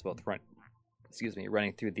Dreamcast, both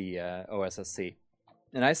running through the OSSC.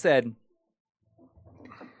 And I said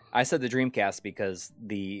the Dreamcast because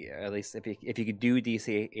at least if you could do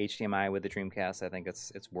DC HDMI with the Dreamcast, I think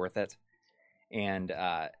it's worth it. And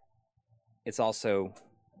it's also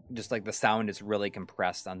just like the sound is really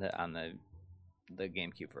compressed on the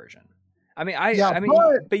GameCube version. I mean, my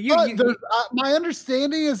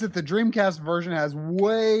understanding is that the Dreamcast version has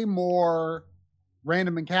way more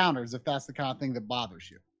random encounters. If that's the kind of thing that bothers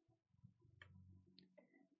you,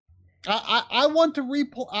 I want to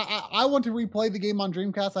replay. I want to replay the game on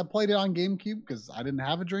Dreamcast. I played it on GameCube because I didn't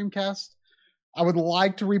have a Dreamcast. I would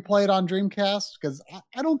like to replay it on Dreamcast because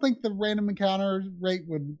I don't think the random encounter rate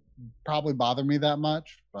would probably bother me that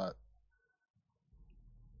much, but.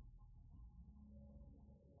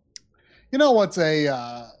 You know what's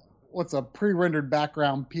a pre-rendered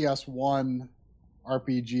background PS1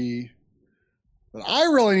 RPG that I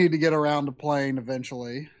really need to get around to playing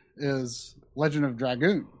eventually is Legend of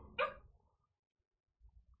Dragoon.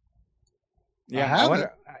 Yeah,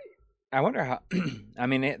 I wonder how. I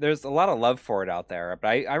mean, there's a lot of love for it out there, but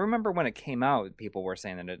I remember when it came out, people were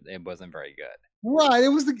saying that it wasn't very good. Right,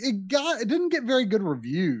 it didn't get very good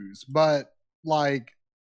reviews, but like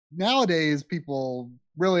nowadays people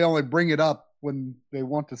really only bring it up when they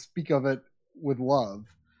want to speak of it with love.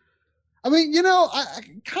 I mean, I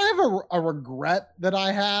kind of a regret that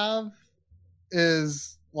I have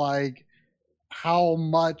is like how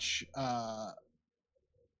much I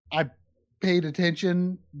paid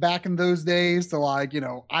attention back in those days to like,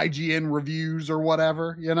 IGN reviews or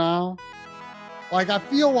whatever, Like I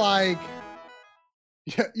feel like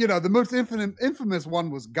the most infamous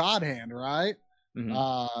one was God Hand, right?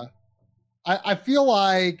 Mm-hmm. I feel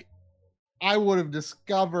like I would have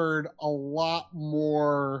discovered a lot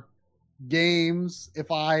more games if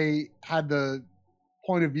I had the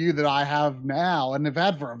point of view that I have now and have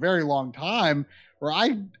had for a very long time, where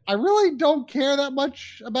I really don't care that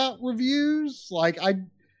much about reviews. Like I'm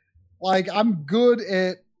good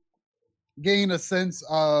at getting a sense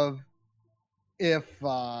of if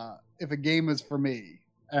a game is for me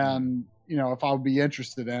and if I would be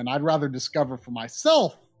interested in. I'd rather discover for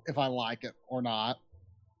myself if I like it or not.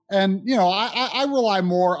 And I rely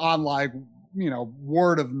more on like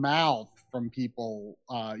word of mouth from people,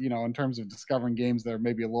 in terms of discovering games that are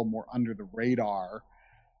maybe a little more under the radar.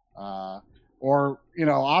 Or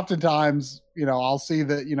oftentimes I'll see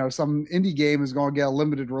that some indie game is going to get a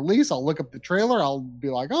limited release. I'll look up the trailer. I'll be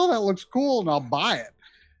like, oh, that looks cool, and I'll buy it.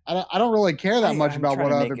 I don't really care that much about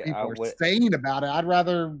what other people are saying about it. I'd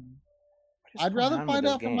rather find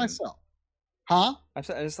out for myself. Huh? I'm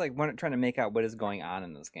just like trying to make out what is going on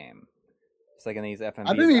in this game. It's like in these FMVs.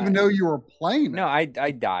 I didn't even know you were playing. No, I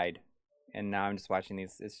died, and now I'm just watching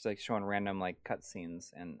these. It's like showing random like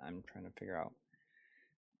cutscenes, and I'm trying to figure out.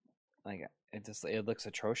 Like it looks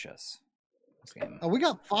atrocious. This game. We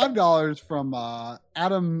got $5 from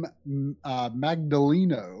Adam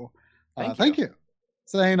Magdaleno. Thank you.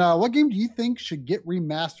 Saying, what game do you think should get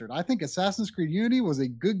remastered? I think Assassin's Creed Unity was a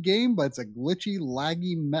good game, but it's a glitchy,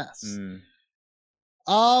 laggy mess.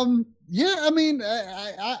 Yeah, I mean,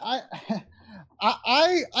 I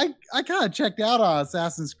kind of checked out on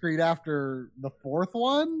Assassin's Creed after the fourth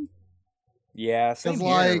one. Yeah, same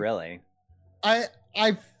here, really. I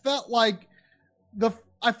felt like they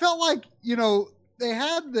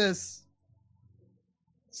had this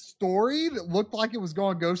story that looked like it was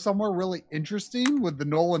going to go somewhere really interesting with the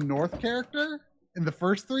Nolan North character in the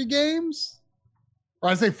first three games. Or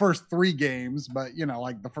I say first three games, but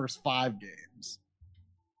like the first 5 games.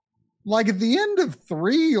 Like at the end of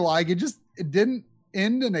 3, like it didn't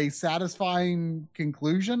end in a satisfying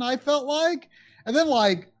conclusion, I felt like. And then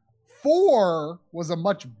like 4 was a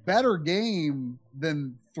much better game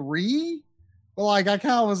than 3. But like I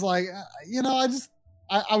kind of was like,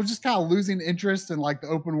 I was just kind of losing interest in like the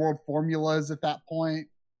open world formulas at that point.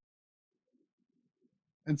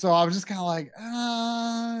 And so I was just kind of like,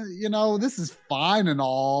 this is fine and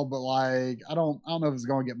all, but like, I don't know if it's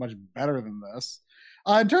going to get much better than this.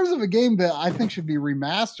 In terms of a game that I think should be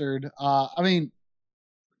remastered, I mean,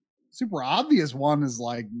 super obvious one is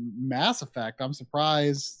like Mass Effect. I'm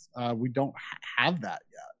surprised we don't have that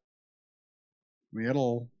yet. I mean,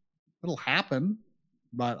 it'll happen,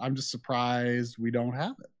 but I'm just surprised we don't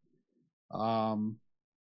have it.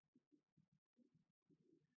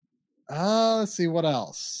 Let's see what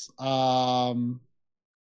else. Let's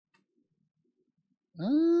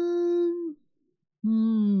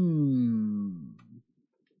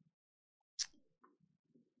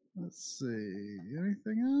see.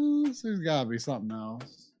 Anything else? There's got to be something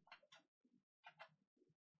else.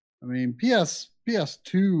 I mean,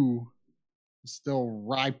 PS2 is still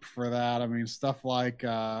ripe for that. I mean, stuff like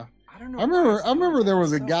I don't know. I remember there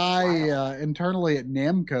was a guy internally at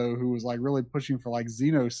Namco who was like really pushing for like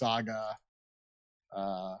Xenosaga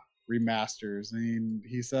remasters. I mean,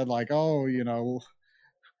 he said like, "Oh,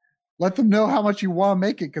 let them know how much you want to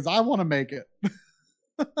make it because I want to make it."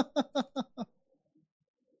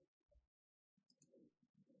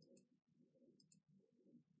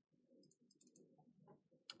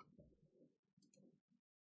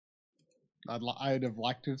 I'd have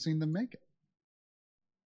liked to have seen them make it.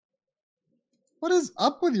 What is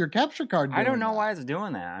up with your capture card? I don't know why it's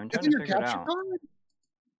doing that. I'm trying to figure it out. Card?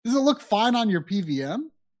 Does it look fine on your PVM?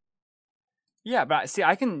 Yeah, but see,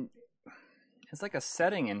 I can. It's like a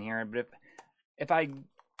setting in here, but if I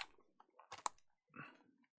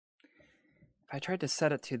tried to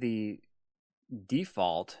set it to the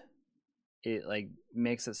default, it like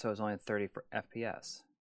makes it so it's only 30 FPS.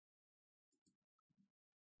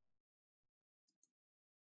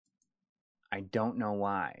 I don't know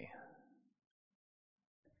why.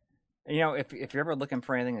 If you're ever looking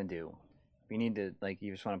for anything to do, if you need to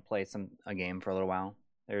you just want to play a game for a little while,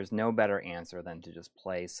 there's no better answer than to just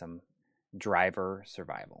play some Driver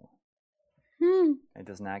Survival. It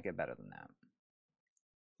does not get better than that.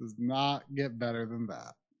 Does not get better than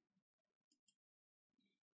that.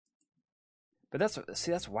 But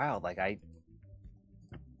that's wild. Like I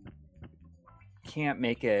can't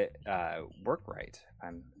make it work right.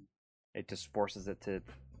 It just forces it to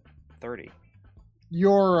 30.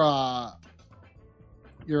 Your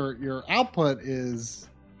output is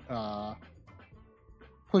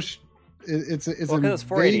push. It's because it's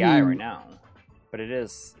 480i right now, but it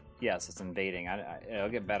is it's invading. It'll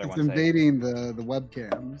get better. It's invading the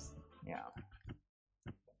webcams. Yeah.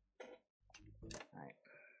 Right.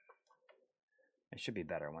 It should be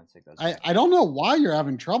better once it goes. I don't know why you're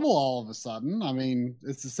having trouble all of a sudden. I mean,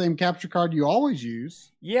 it's the same capture card you always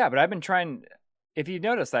use. Yeah, but I've been trying. If you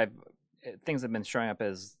notice, things have been showing up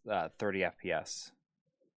as 30 FPS.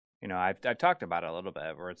 I've talked about it a little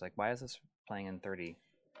bit, where it's like, why is this playing in 30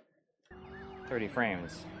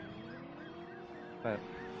 frames? But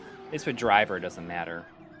at least with Driver, it doesn't matter.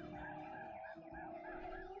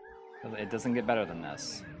 It doesn't get better than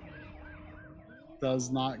this.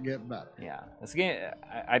 Does not get better. Yeah, this game.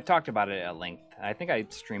 I've talked about it at length. I think I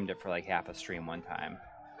streamed it for like half a stream one time.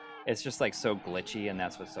 It's just like so glitchy, and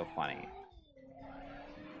that's what's so funny.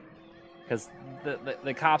 Because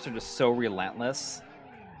the cops are just so relentless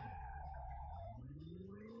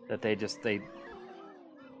that they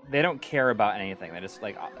don't care about anything. They just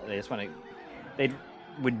want to. They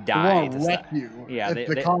would die to wreck you. Yeah, at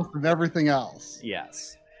the cost of everything else.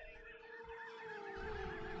 Yes.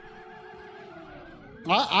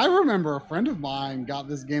 I remember a friend of mine got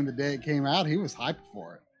this game the day it came out. He was hyped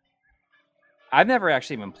for it. I've never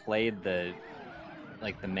actually even played the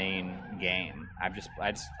main game.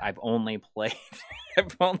 I've only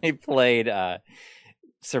played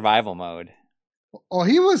survival mode. Oh,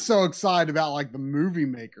 he was so excited about like the movie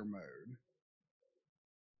maker mode.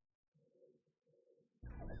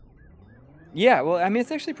 Yeah, well, I mean,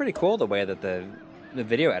 it's actually pretty cool the way that the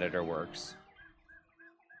video editor works.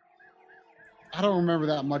 I don't remember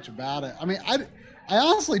that much about it. I mean, I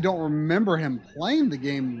honestly don't remember him playing the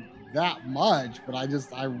game that much, but I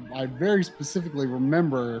very specifically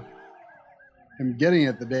remember him getting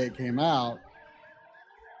it the day it came out.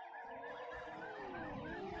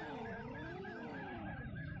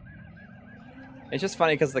 It's just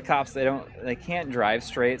funny because the cops they can't drive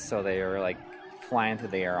straight, so they are like flying through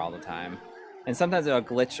the air all the time, and sometimes it'll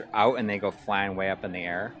glitch out and they go flying way up in the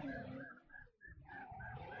air.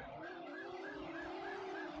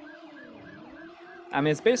 I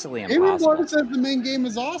mean, it's basically impossible. Everyone says the main game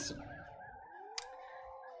is awesome.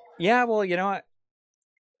 Yeah, well, you know what?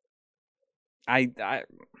 I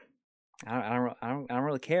don't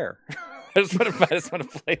really care. I just want to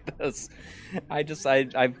play this.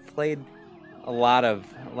 I've played a lot of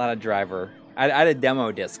driver. I had a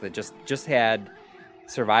demo disc that just had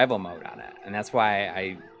survival mode on it, and that's why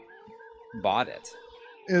I bought it.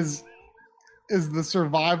 Is the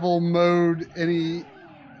survival mode any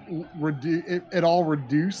at all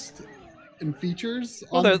reduced in features?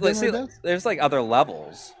 Well, there's like other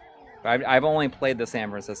levels. I've only played the San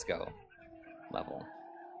Francisco level.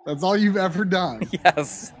 That's all you've ever done.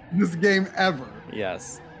 Yes. This game ever.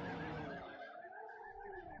 Yes.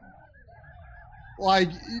 Like,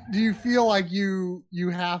 do you feel like you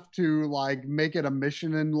have to like make it a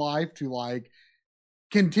mission in life to like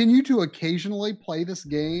continue to occasionally play this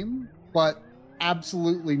game, but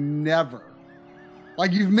absolutely never?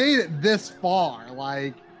 Like, you've made it this far.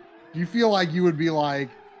 Like, do you feel like you would be like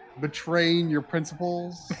betraying your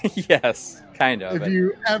principles? Yes, kind of. If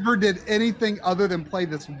you ever did anything other than play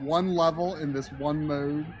this one level in this one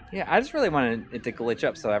mode? Yeah, I just really wanted it to glitch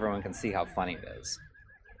up so everyone can see how funny it is.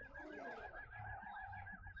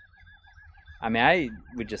 I mean, I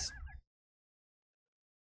would just...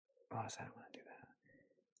 Oh, I don't want to do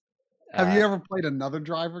that. Have you ever played another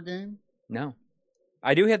driver game? No.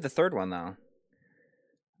 I do have the third one, though.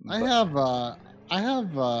 I have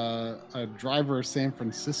a driver San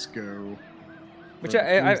Francisco. Which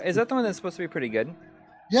is that the one that's supposed to be pretty good?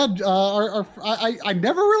 Yeah, I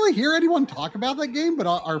never really hear anyone talk about that game, but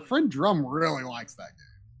our friend Drum really likes that game.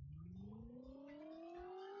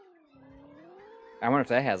 I wonder if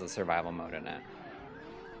that has a survival mode in it.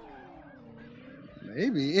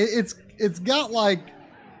 Maybe it's got like,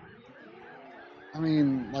 I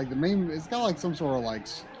mean, like it's got like some sort of like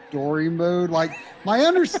story mode. Like, my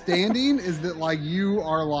understanding is that like you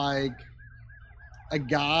are like a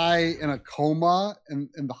guy in a coma in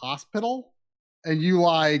the hospital, and you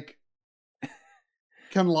like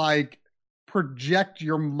can like project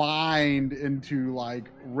your mind into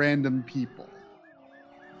like random people.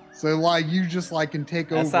 So like you just like can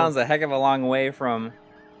take over. That sounds a heck of a long way from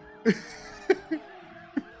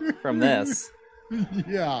this.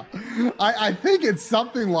 Yeah, I think it's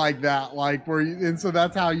something like that, like where you, and so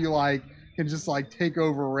that's how you like can just like take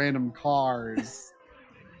over random cars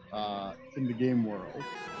in the game world.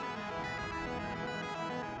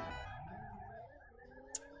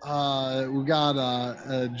 We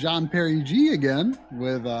got John Perry G again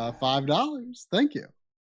with $5. Thank you.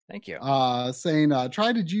 Thank you. Saying,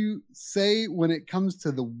 Try, did you say when it comes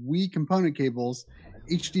to the Wii component cables,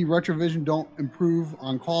 HD Retrovision don't improve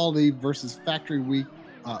on quality versus factory Wii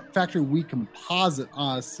composite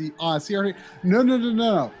on CRT?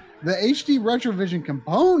 No. The HD Retrovision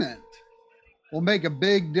component will make a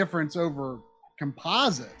big difference over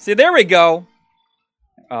composite. See, there we go.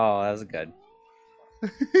 Oh, that was good.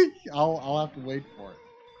 I'll have to wait for it.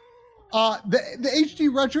 The HD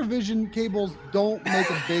Retrovision cables don't make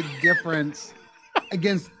a big difference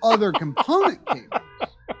against other component cables,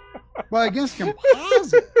 but against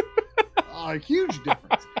composite, a huge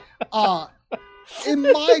difference. In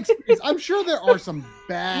my experience, I'm sure there are some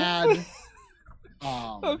bad.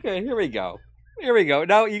 Okay, here we go.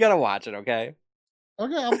 Now you gotta watch it, okay?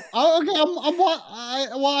 Okay,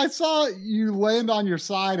 I saw you land on your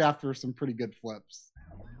side after some pretty good flips.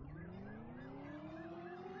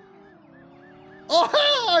 Oh,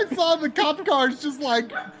 I saw the cop cars just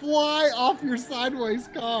like fly off your sideways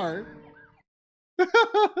car. Do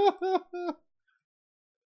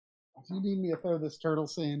you need me to throw this turtle,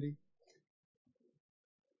 Sandy?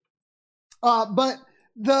 But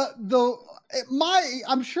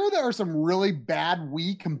I'm sure there are some really bad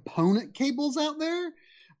Wii component cables out there,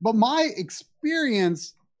 but my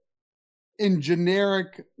experience in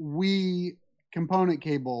generic Wii component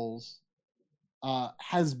cables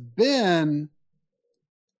has been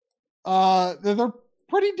they're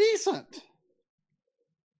pretty decent.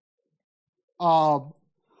 But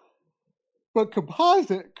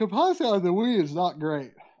composite on the Wii is not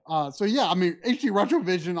great. So yeah, I mean HD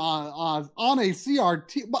Retrovision on a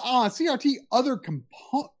CRT, but on a CRT,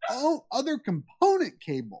 other component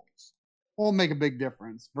cables will make a big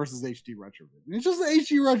difference versus HD Retrovision. It's just that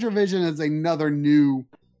HD Retrovision is another new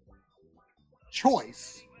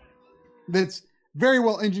choice that's very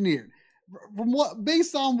well engineered.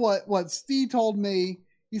 Based on what Steve told me,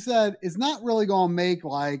 he said it's not really going to make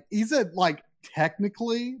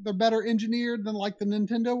technically they're better engineered than like the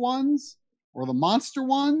Nintendo ones or the Monster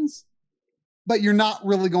ones, but you're not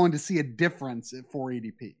really going to see a difference at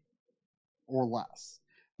 480p or less.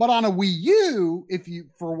 But on a Wii U, if you,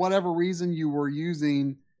 for whatever reason, you were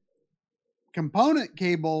using component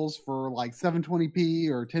cables for like 720p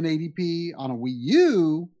or 1080p on a Wii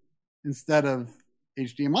U instead of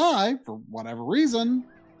HDMI for whatever reason,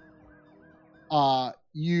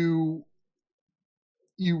 you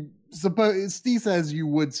you suppose Steve says you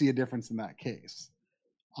would see a difference in that case.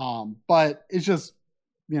 But it's just,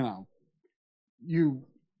 you know,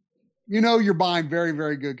 you're buying very,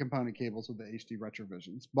 very good component cables with the HD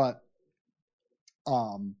Retrovisions, but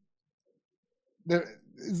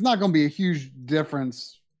it's not going to be a huge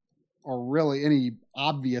difference or really any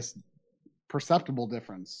obvious perceptible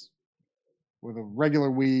difference with a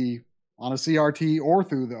regular Wii on a CRT or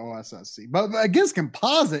through the OSSC. But against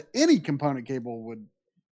composite, any component cable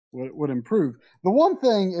would improve. The one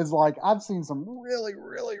thing is, like, I've seen some really,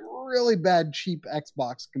 really, really bad cheap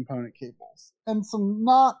Xbox component cables and some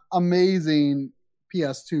not amazing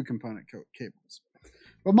PS2 component cables.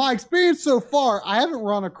 But my experience so far, I haven't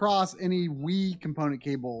run across any Wii component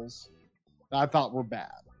cables that I thought were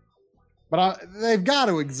bad. But they've got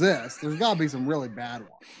to exist. There's got to be some really bad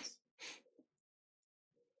ones.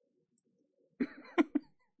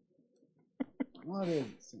 What is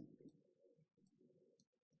it?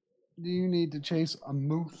 Do you need to chase a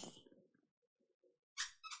moose?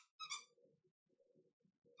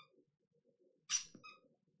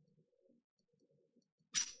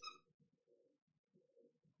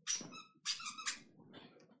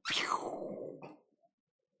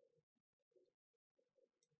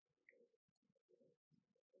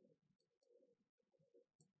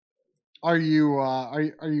 Are you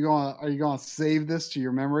going to save this to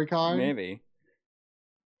your memory card? Maybe.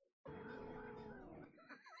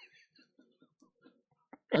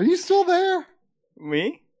 Are you still there?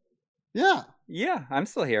 Me? Yeah. Yeah, I'm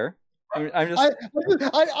still here. I'm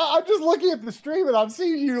just looking at the stream and I'm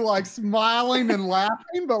seeing you like smiling and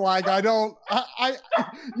laughing, but like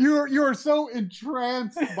you are so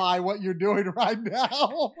entranced by what you're doing right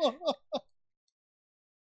now.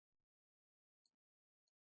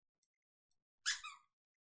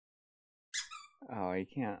 Oh, you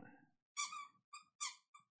can't.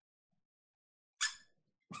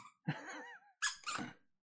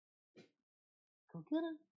 Go get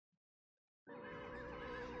it.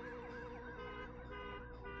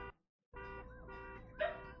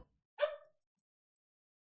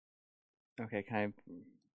 Okay, can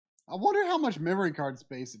I wonder how much memory card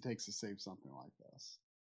space it takes to save something like this.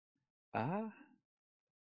 Hang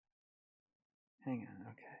on,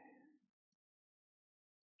 okay.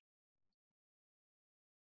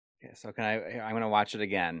 Okay, so I'm gonna watch it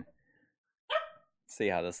again. See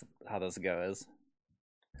how this goes.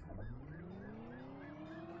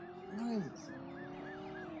 What is it?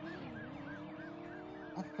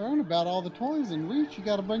 I've thrown about all the toys in Reach. You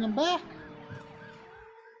got to bring them back.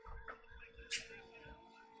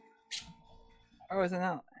 Oh, isn't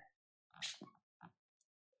that?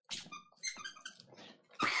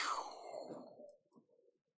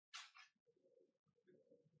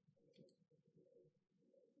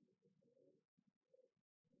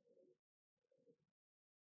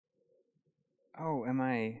 Oh, am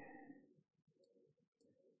I?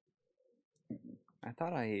 I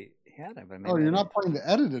thought I had it, but maybe. Oh, you're not playing the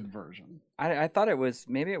edited version. I thought it was.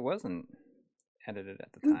 Maybe it wasn't edited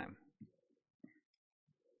at the time.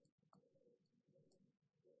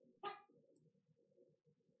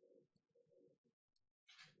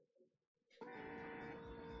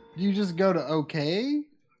 Do you just go to OK?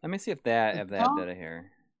 Let me see if that did it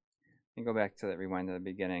here. Let me go back to that. Rewind to the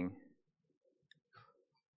beginning.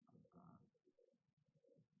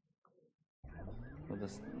 We'll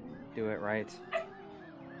just do it right.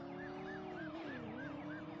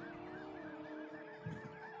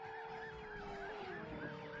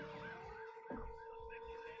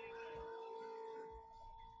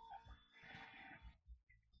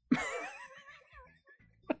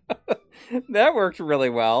 That worked really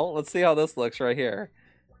well. Let's see how this looks right here.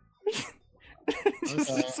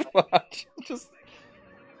 just watch.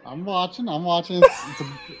 I'm watching.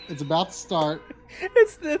 It's about to start.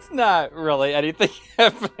 It's not really anything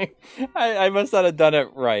happening. I must not have done it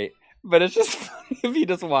right, but it's just funny if you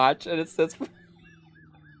just watch and it's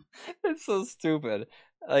so stupid.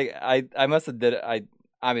 Like I must have did it. I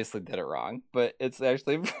obviously did it wrong, but it's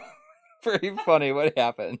actually pretty funny what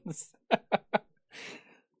happens.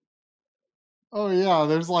 Oh yeah,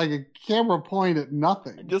 there's like a camera point at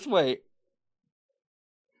nothing. Just wait.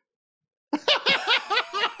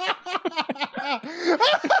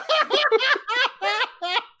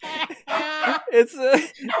 It's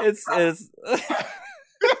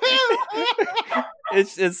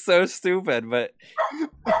so stupid, but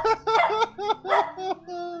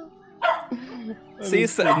see,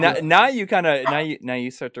 so now you kind of now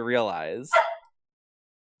you start to realize.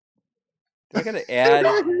 Do I gotta add?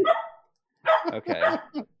 Okay.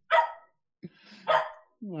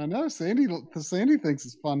 I know Sandy thinks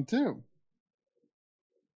it's fun too.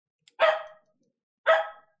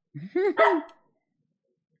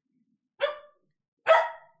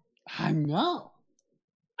 I know.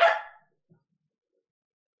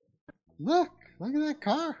 Look at that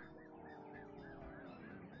car.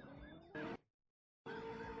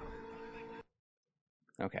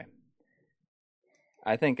 Okay.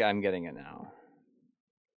 I think I'm getting it now.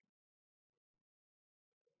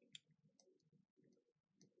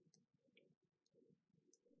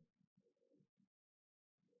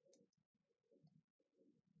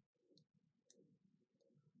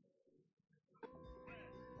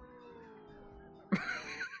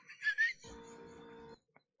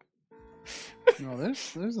 No,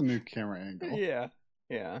 there's a new camera angle. Yeah.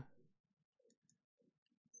 Yeah.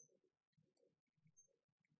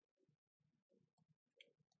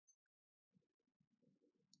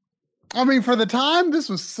 I mean, for the time, this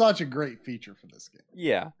was such a great feature for this game.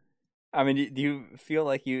 Yeah. I mean, do you feel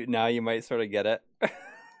like you might sort of get it?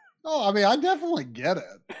 Oh, I mean, I definitely get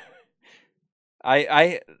it.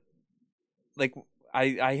 I like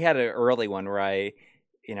I had an early one where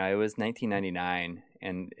it was 1999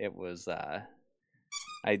 and it was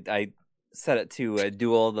I set it to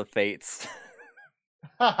Duel of the Fates.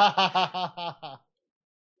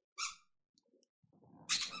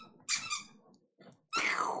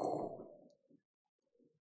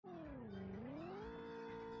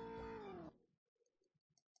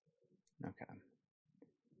 Okay.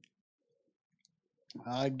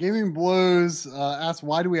 Gaming Blues asked,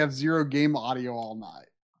 "Why do we have zero game audio all night?"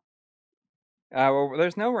 Well,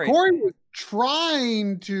 there's no right. Corey was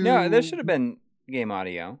trying to. No, there should have been game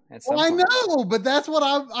audio at some Well, I point. know, but that's what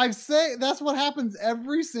I say. That's what happens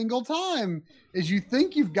every single time. Is you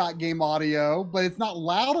think you've got game audio, but it's not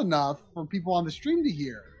loud enough for people on the stream to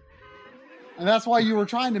hear. And that's why you were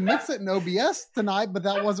trying to mix it in OBS tonight, but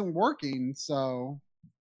that wasn't working. So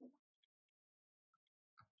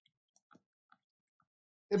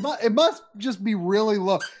it must just be really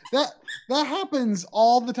low. That happens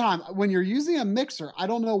all the time when you're using a mixer. I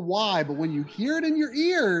don't know why, but when you hear it in your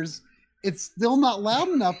ears, it's still not loud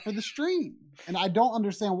enough for the stream, and I don't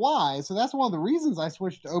understand why. So that's one of the reasons I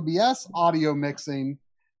switched to OBS audio mixing.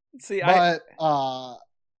 See, but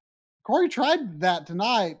Corey tried that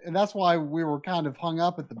tonight, and that's why we were kind of hung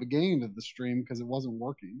up at the beginning of the stream because it wasn't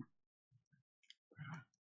working.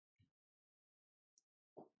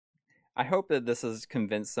 I hope that this has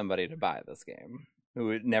convinced somebody to buy this game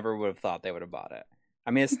who never would have thought they would have bought it. I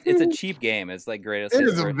mean, it's a cheap game. It's like greatest. It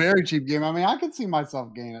is a very cheap game. I mean, I could see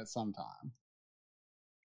myself getting it sometime.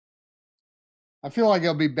 I feel like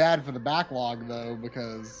it'll be bad for the backlog though,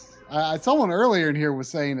 because someone earlier in here was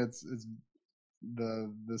saying it's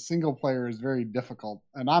the single player is very difficult,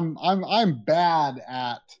 and I'm bad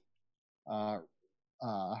at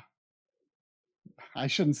I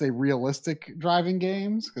shouldn't say realistic driving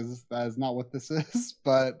games because that is not what this is,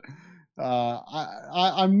 but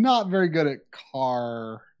I'm not very good at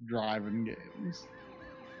car driving games.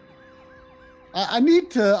 I need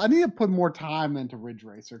to put more time into Ridge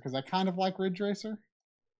Racer because I kind of like Ridge Racer.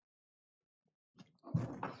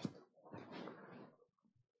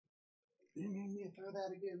 You made me throw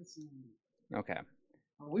that against me. Okay.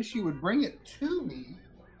 I wish you would bring it to me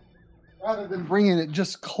rather than bringing it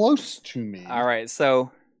just close to me. All right,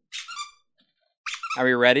 so are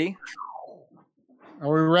we ready?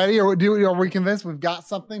 Are we ready? Or are we convinced we've got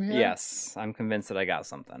something here? Yes, I'm convinced that I got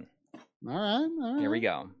something. All right. Here we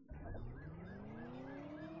go.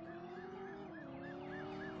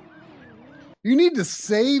 You need to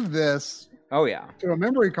save this. Oh yeah. To a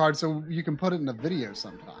memory card so you can put it in a video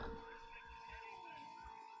sometime.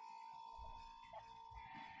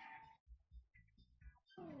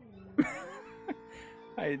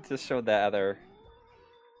 I just showed that other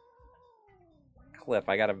clip.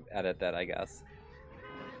 I gotta edit that, I guess.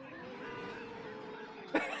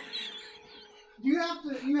 You have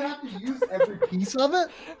to use every piece of it?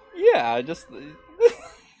 Yeah, just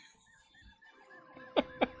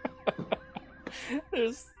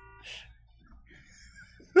there's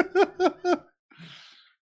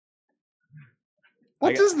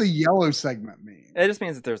What does the yellow segment mean? It just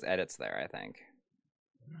means that there's edits there, I think.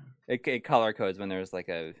 It color codes when there's like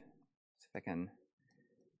a. See if I can.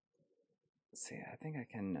 Let's see, I think I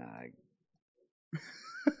can.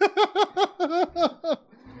 The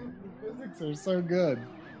physics are so good.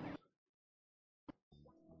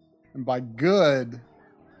 And by good,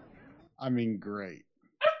 I mean great.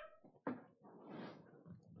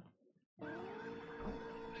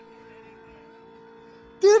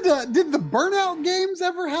 Did the Burnout games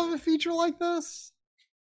ever have a feature like this?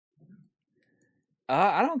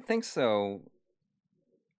 I don't think so.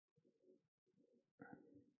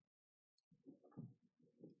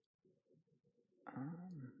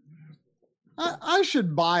 I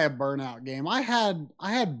should buy a Burnout game. I had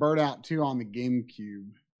Burnout 2 on the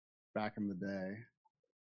GameCube back in the day.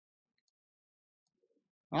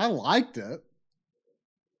 I liked it.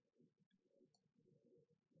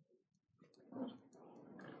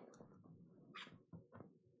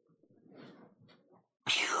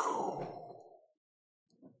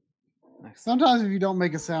 Sometimes if you don't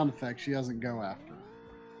make a sound effect, she doesn't go after it.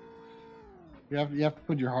 You have to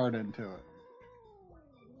put your heart into it.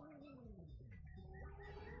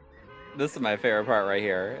 This is my favorite part right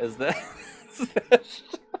here. Is that?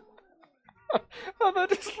 Oh, they're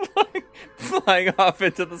just flying off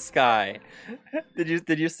into the sky.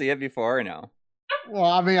 Did you see it before or no? Well,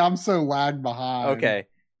 I mean, I'm so lagged behind. Okay,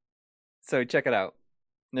 so check it out.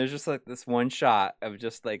 There's just like this one shot of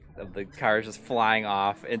just like of the cars just flying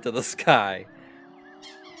off into the sky.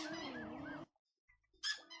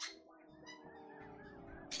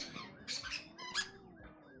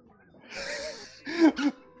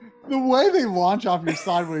 The way they launch off your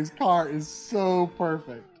sideways car is so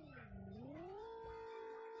perfect.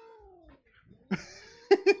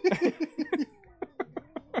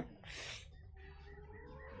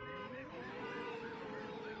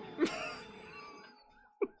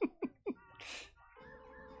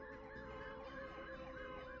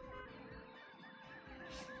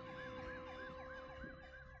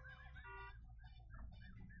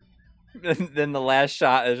 Then the last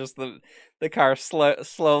shot is just the car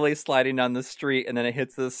slowly sliding down the street, and then it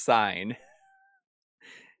hits this sign,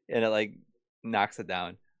 and it like knocks it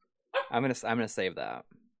down. I'm gonna save that.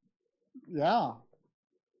 Yeah.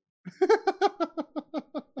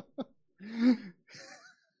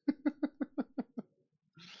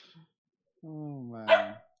 Oh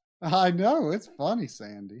man, I know it's funny,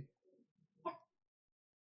 Sandy.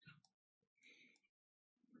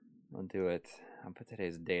 I'll do it. I'll put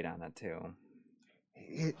today's date on it too.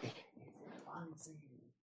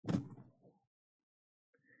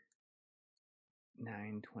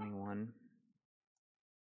 9/21.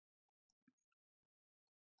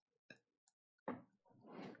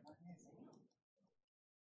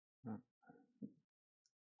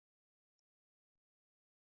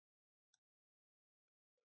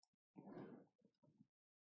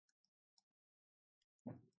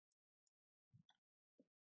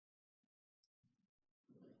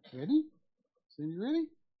 Ready? Sandy, ready?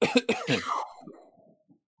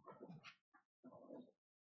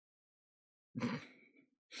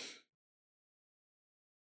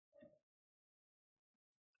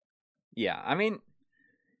 Yeah, I mean,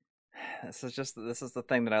 this is the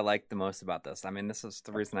thing that I like the most about this. I mean, this is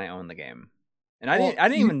the reason I own the game, and I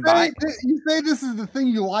didn't even buy. You say this is the thing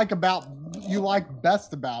you like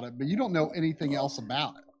best about it, but you don't know anything else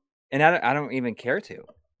about it. And I don't even care to.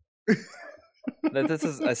 This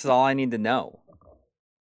is all I need to know.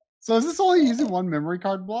 So is this only using one memory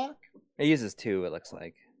card block? It uses 2, it looks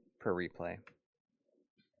like, per replay.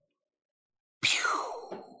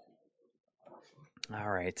 All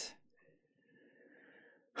right.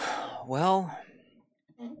 Well,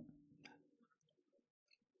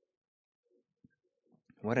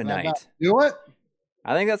 what a night. Do it?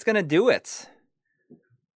 I think that's going to do it.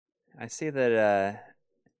 I see that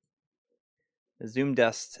Zoom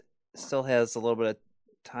Dust still has a little bit of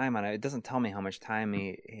time on it. It doesn't tell me how much time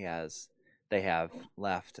they have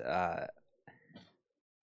left. I'm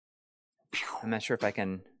not sure if I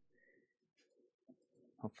can.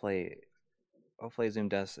 Hopefully Zoom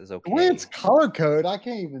Dust is okay. The way it's color code, I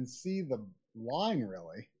can't even see the line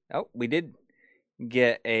really. Oh, we did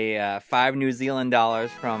get a 5 New Zealand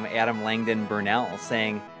dollars from Adam Langdon Burnell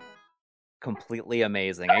saying completely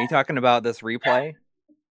amazing. Are you talking about this replay?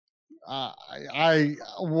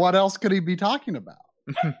 What else could he be talking about?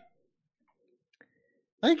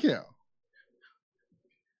 Thank you.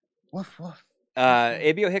 Woof woof.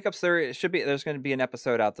 ABO Hiccups, there's going to be an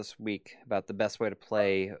episode out this week about the best way to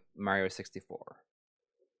play Mario 64.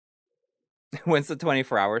 When's the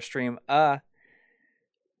 24-hour stream? I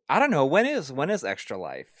don't know. When is Extra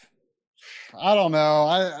Life? I don't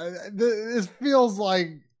know. This feels like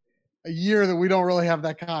a year that we don't really have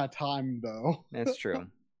that kind of time, though. That's true.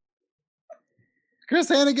 Chris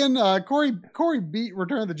Hannigan, Corey beat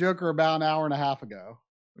Return of the Joker about an hour and a half ago.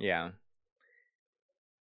 Yeah.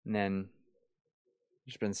 And then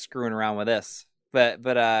just been screwing around with this. But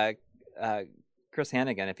Chris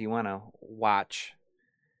Hannigan, if you want to watch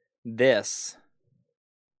this,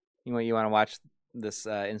 you want to watch this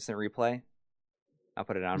instant replay, I'll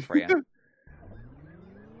put it on for you.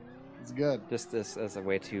 It's good. Just this as a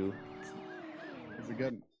way to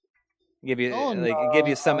give you give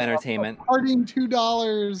you some entertainment. Parting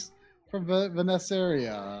 $2 from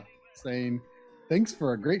Vanessaria saying Thanks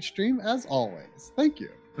for a great stream as always. Thank you.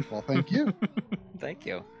 Well, thank you. Thank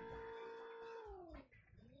you.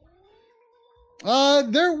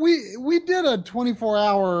 There we did a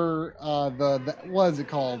 24-hour the what is it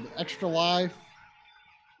called? Extra Life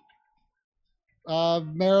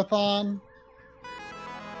marathon.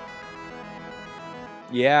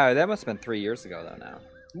 Yeah, that must have been 3 years ago though now.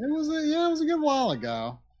 It was a good while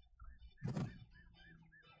ago.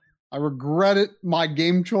 I regret it, my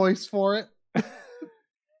game choice for it.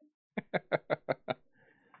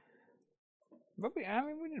 But we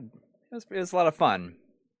did. It was a lot of fun.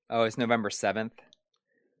 Oh, it's November 7th.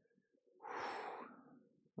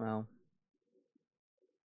 Well,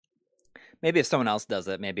 maybe if someone else does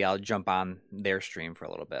it, maybe I'll jump on their stream for a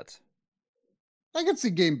little bit. I could see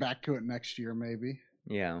getting back to it next year, maybe.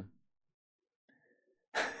 Yeah.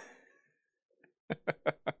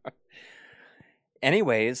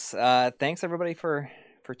 Anyways, thanks everybody for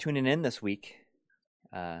tuning in this week.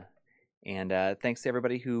 And thanks to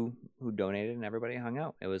everybody who donated and everybody hung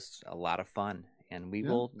out. It was a lot of fun, and we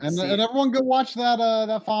will. And everyone go watch that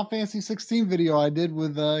Final Fantasy 16 video I did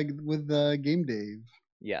with Game Dave.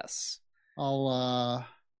 Yes. I'll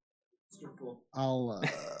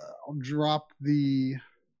drop the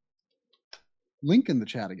link in the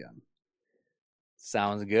chat again.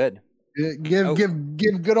 Sounds good. Give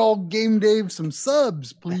good old Game Dave some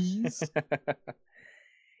subs, please.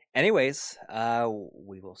 Anyways,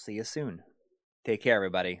 we will see you soon. Take care,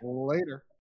 everybody. Later.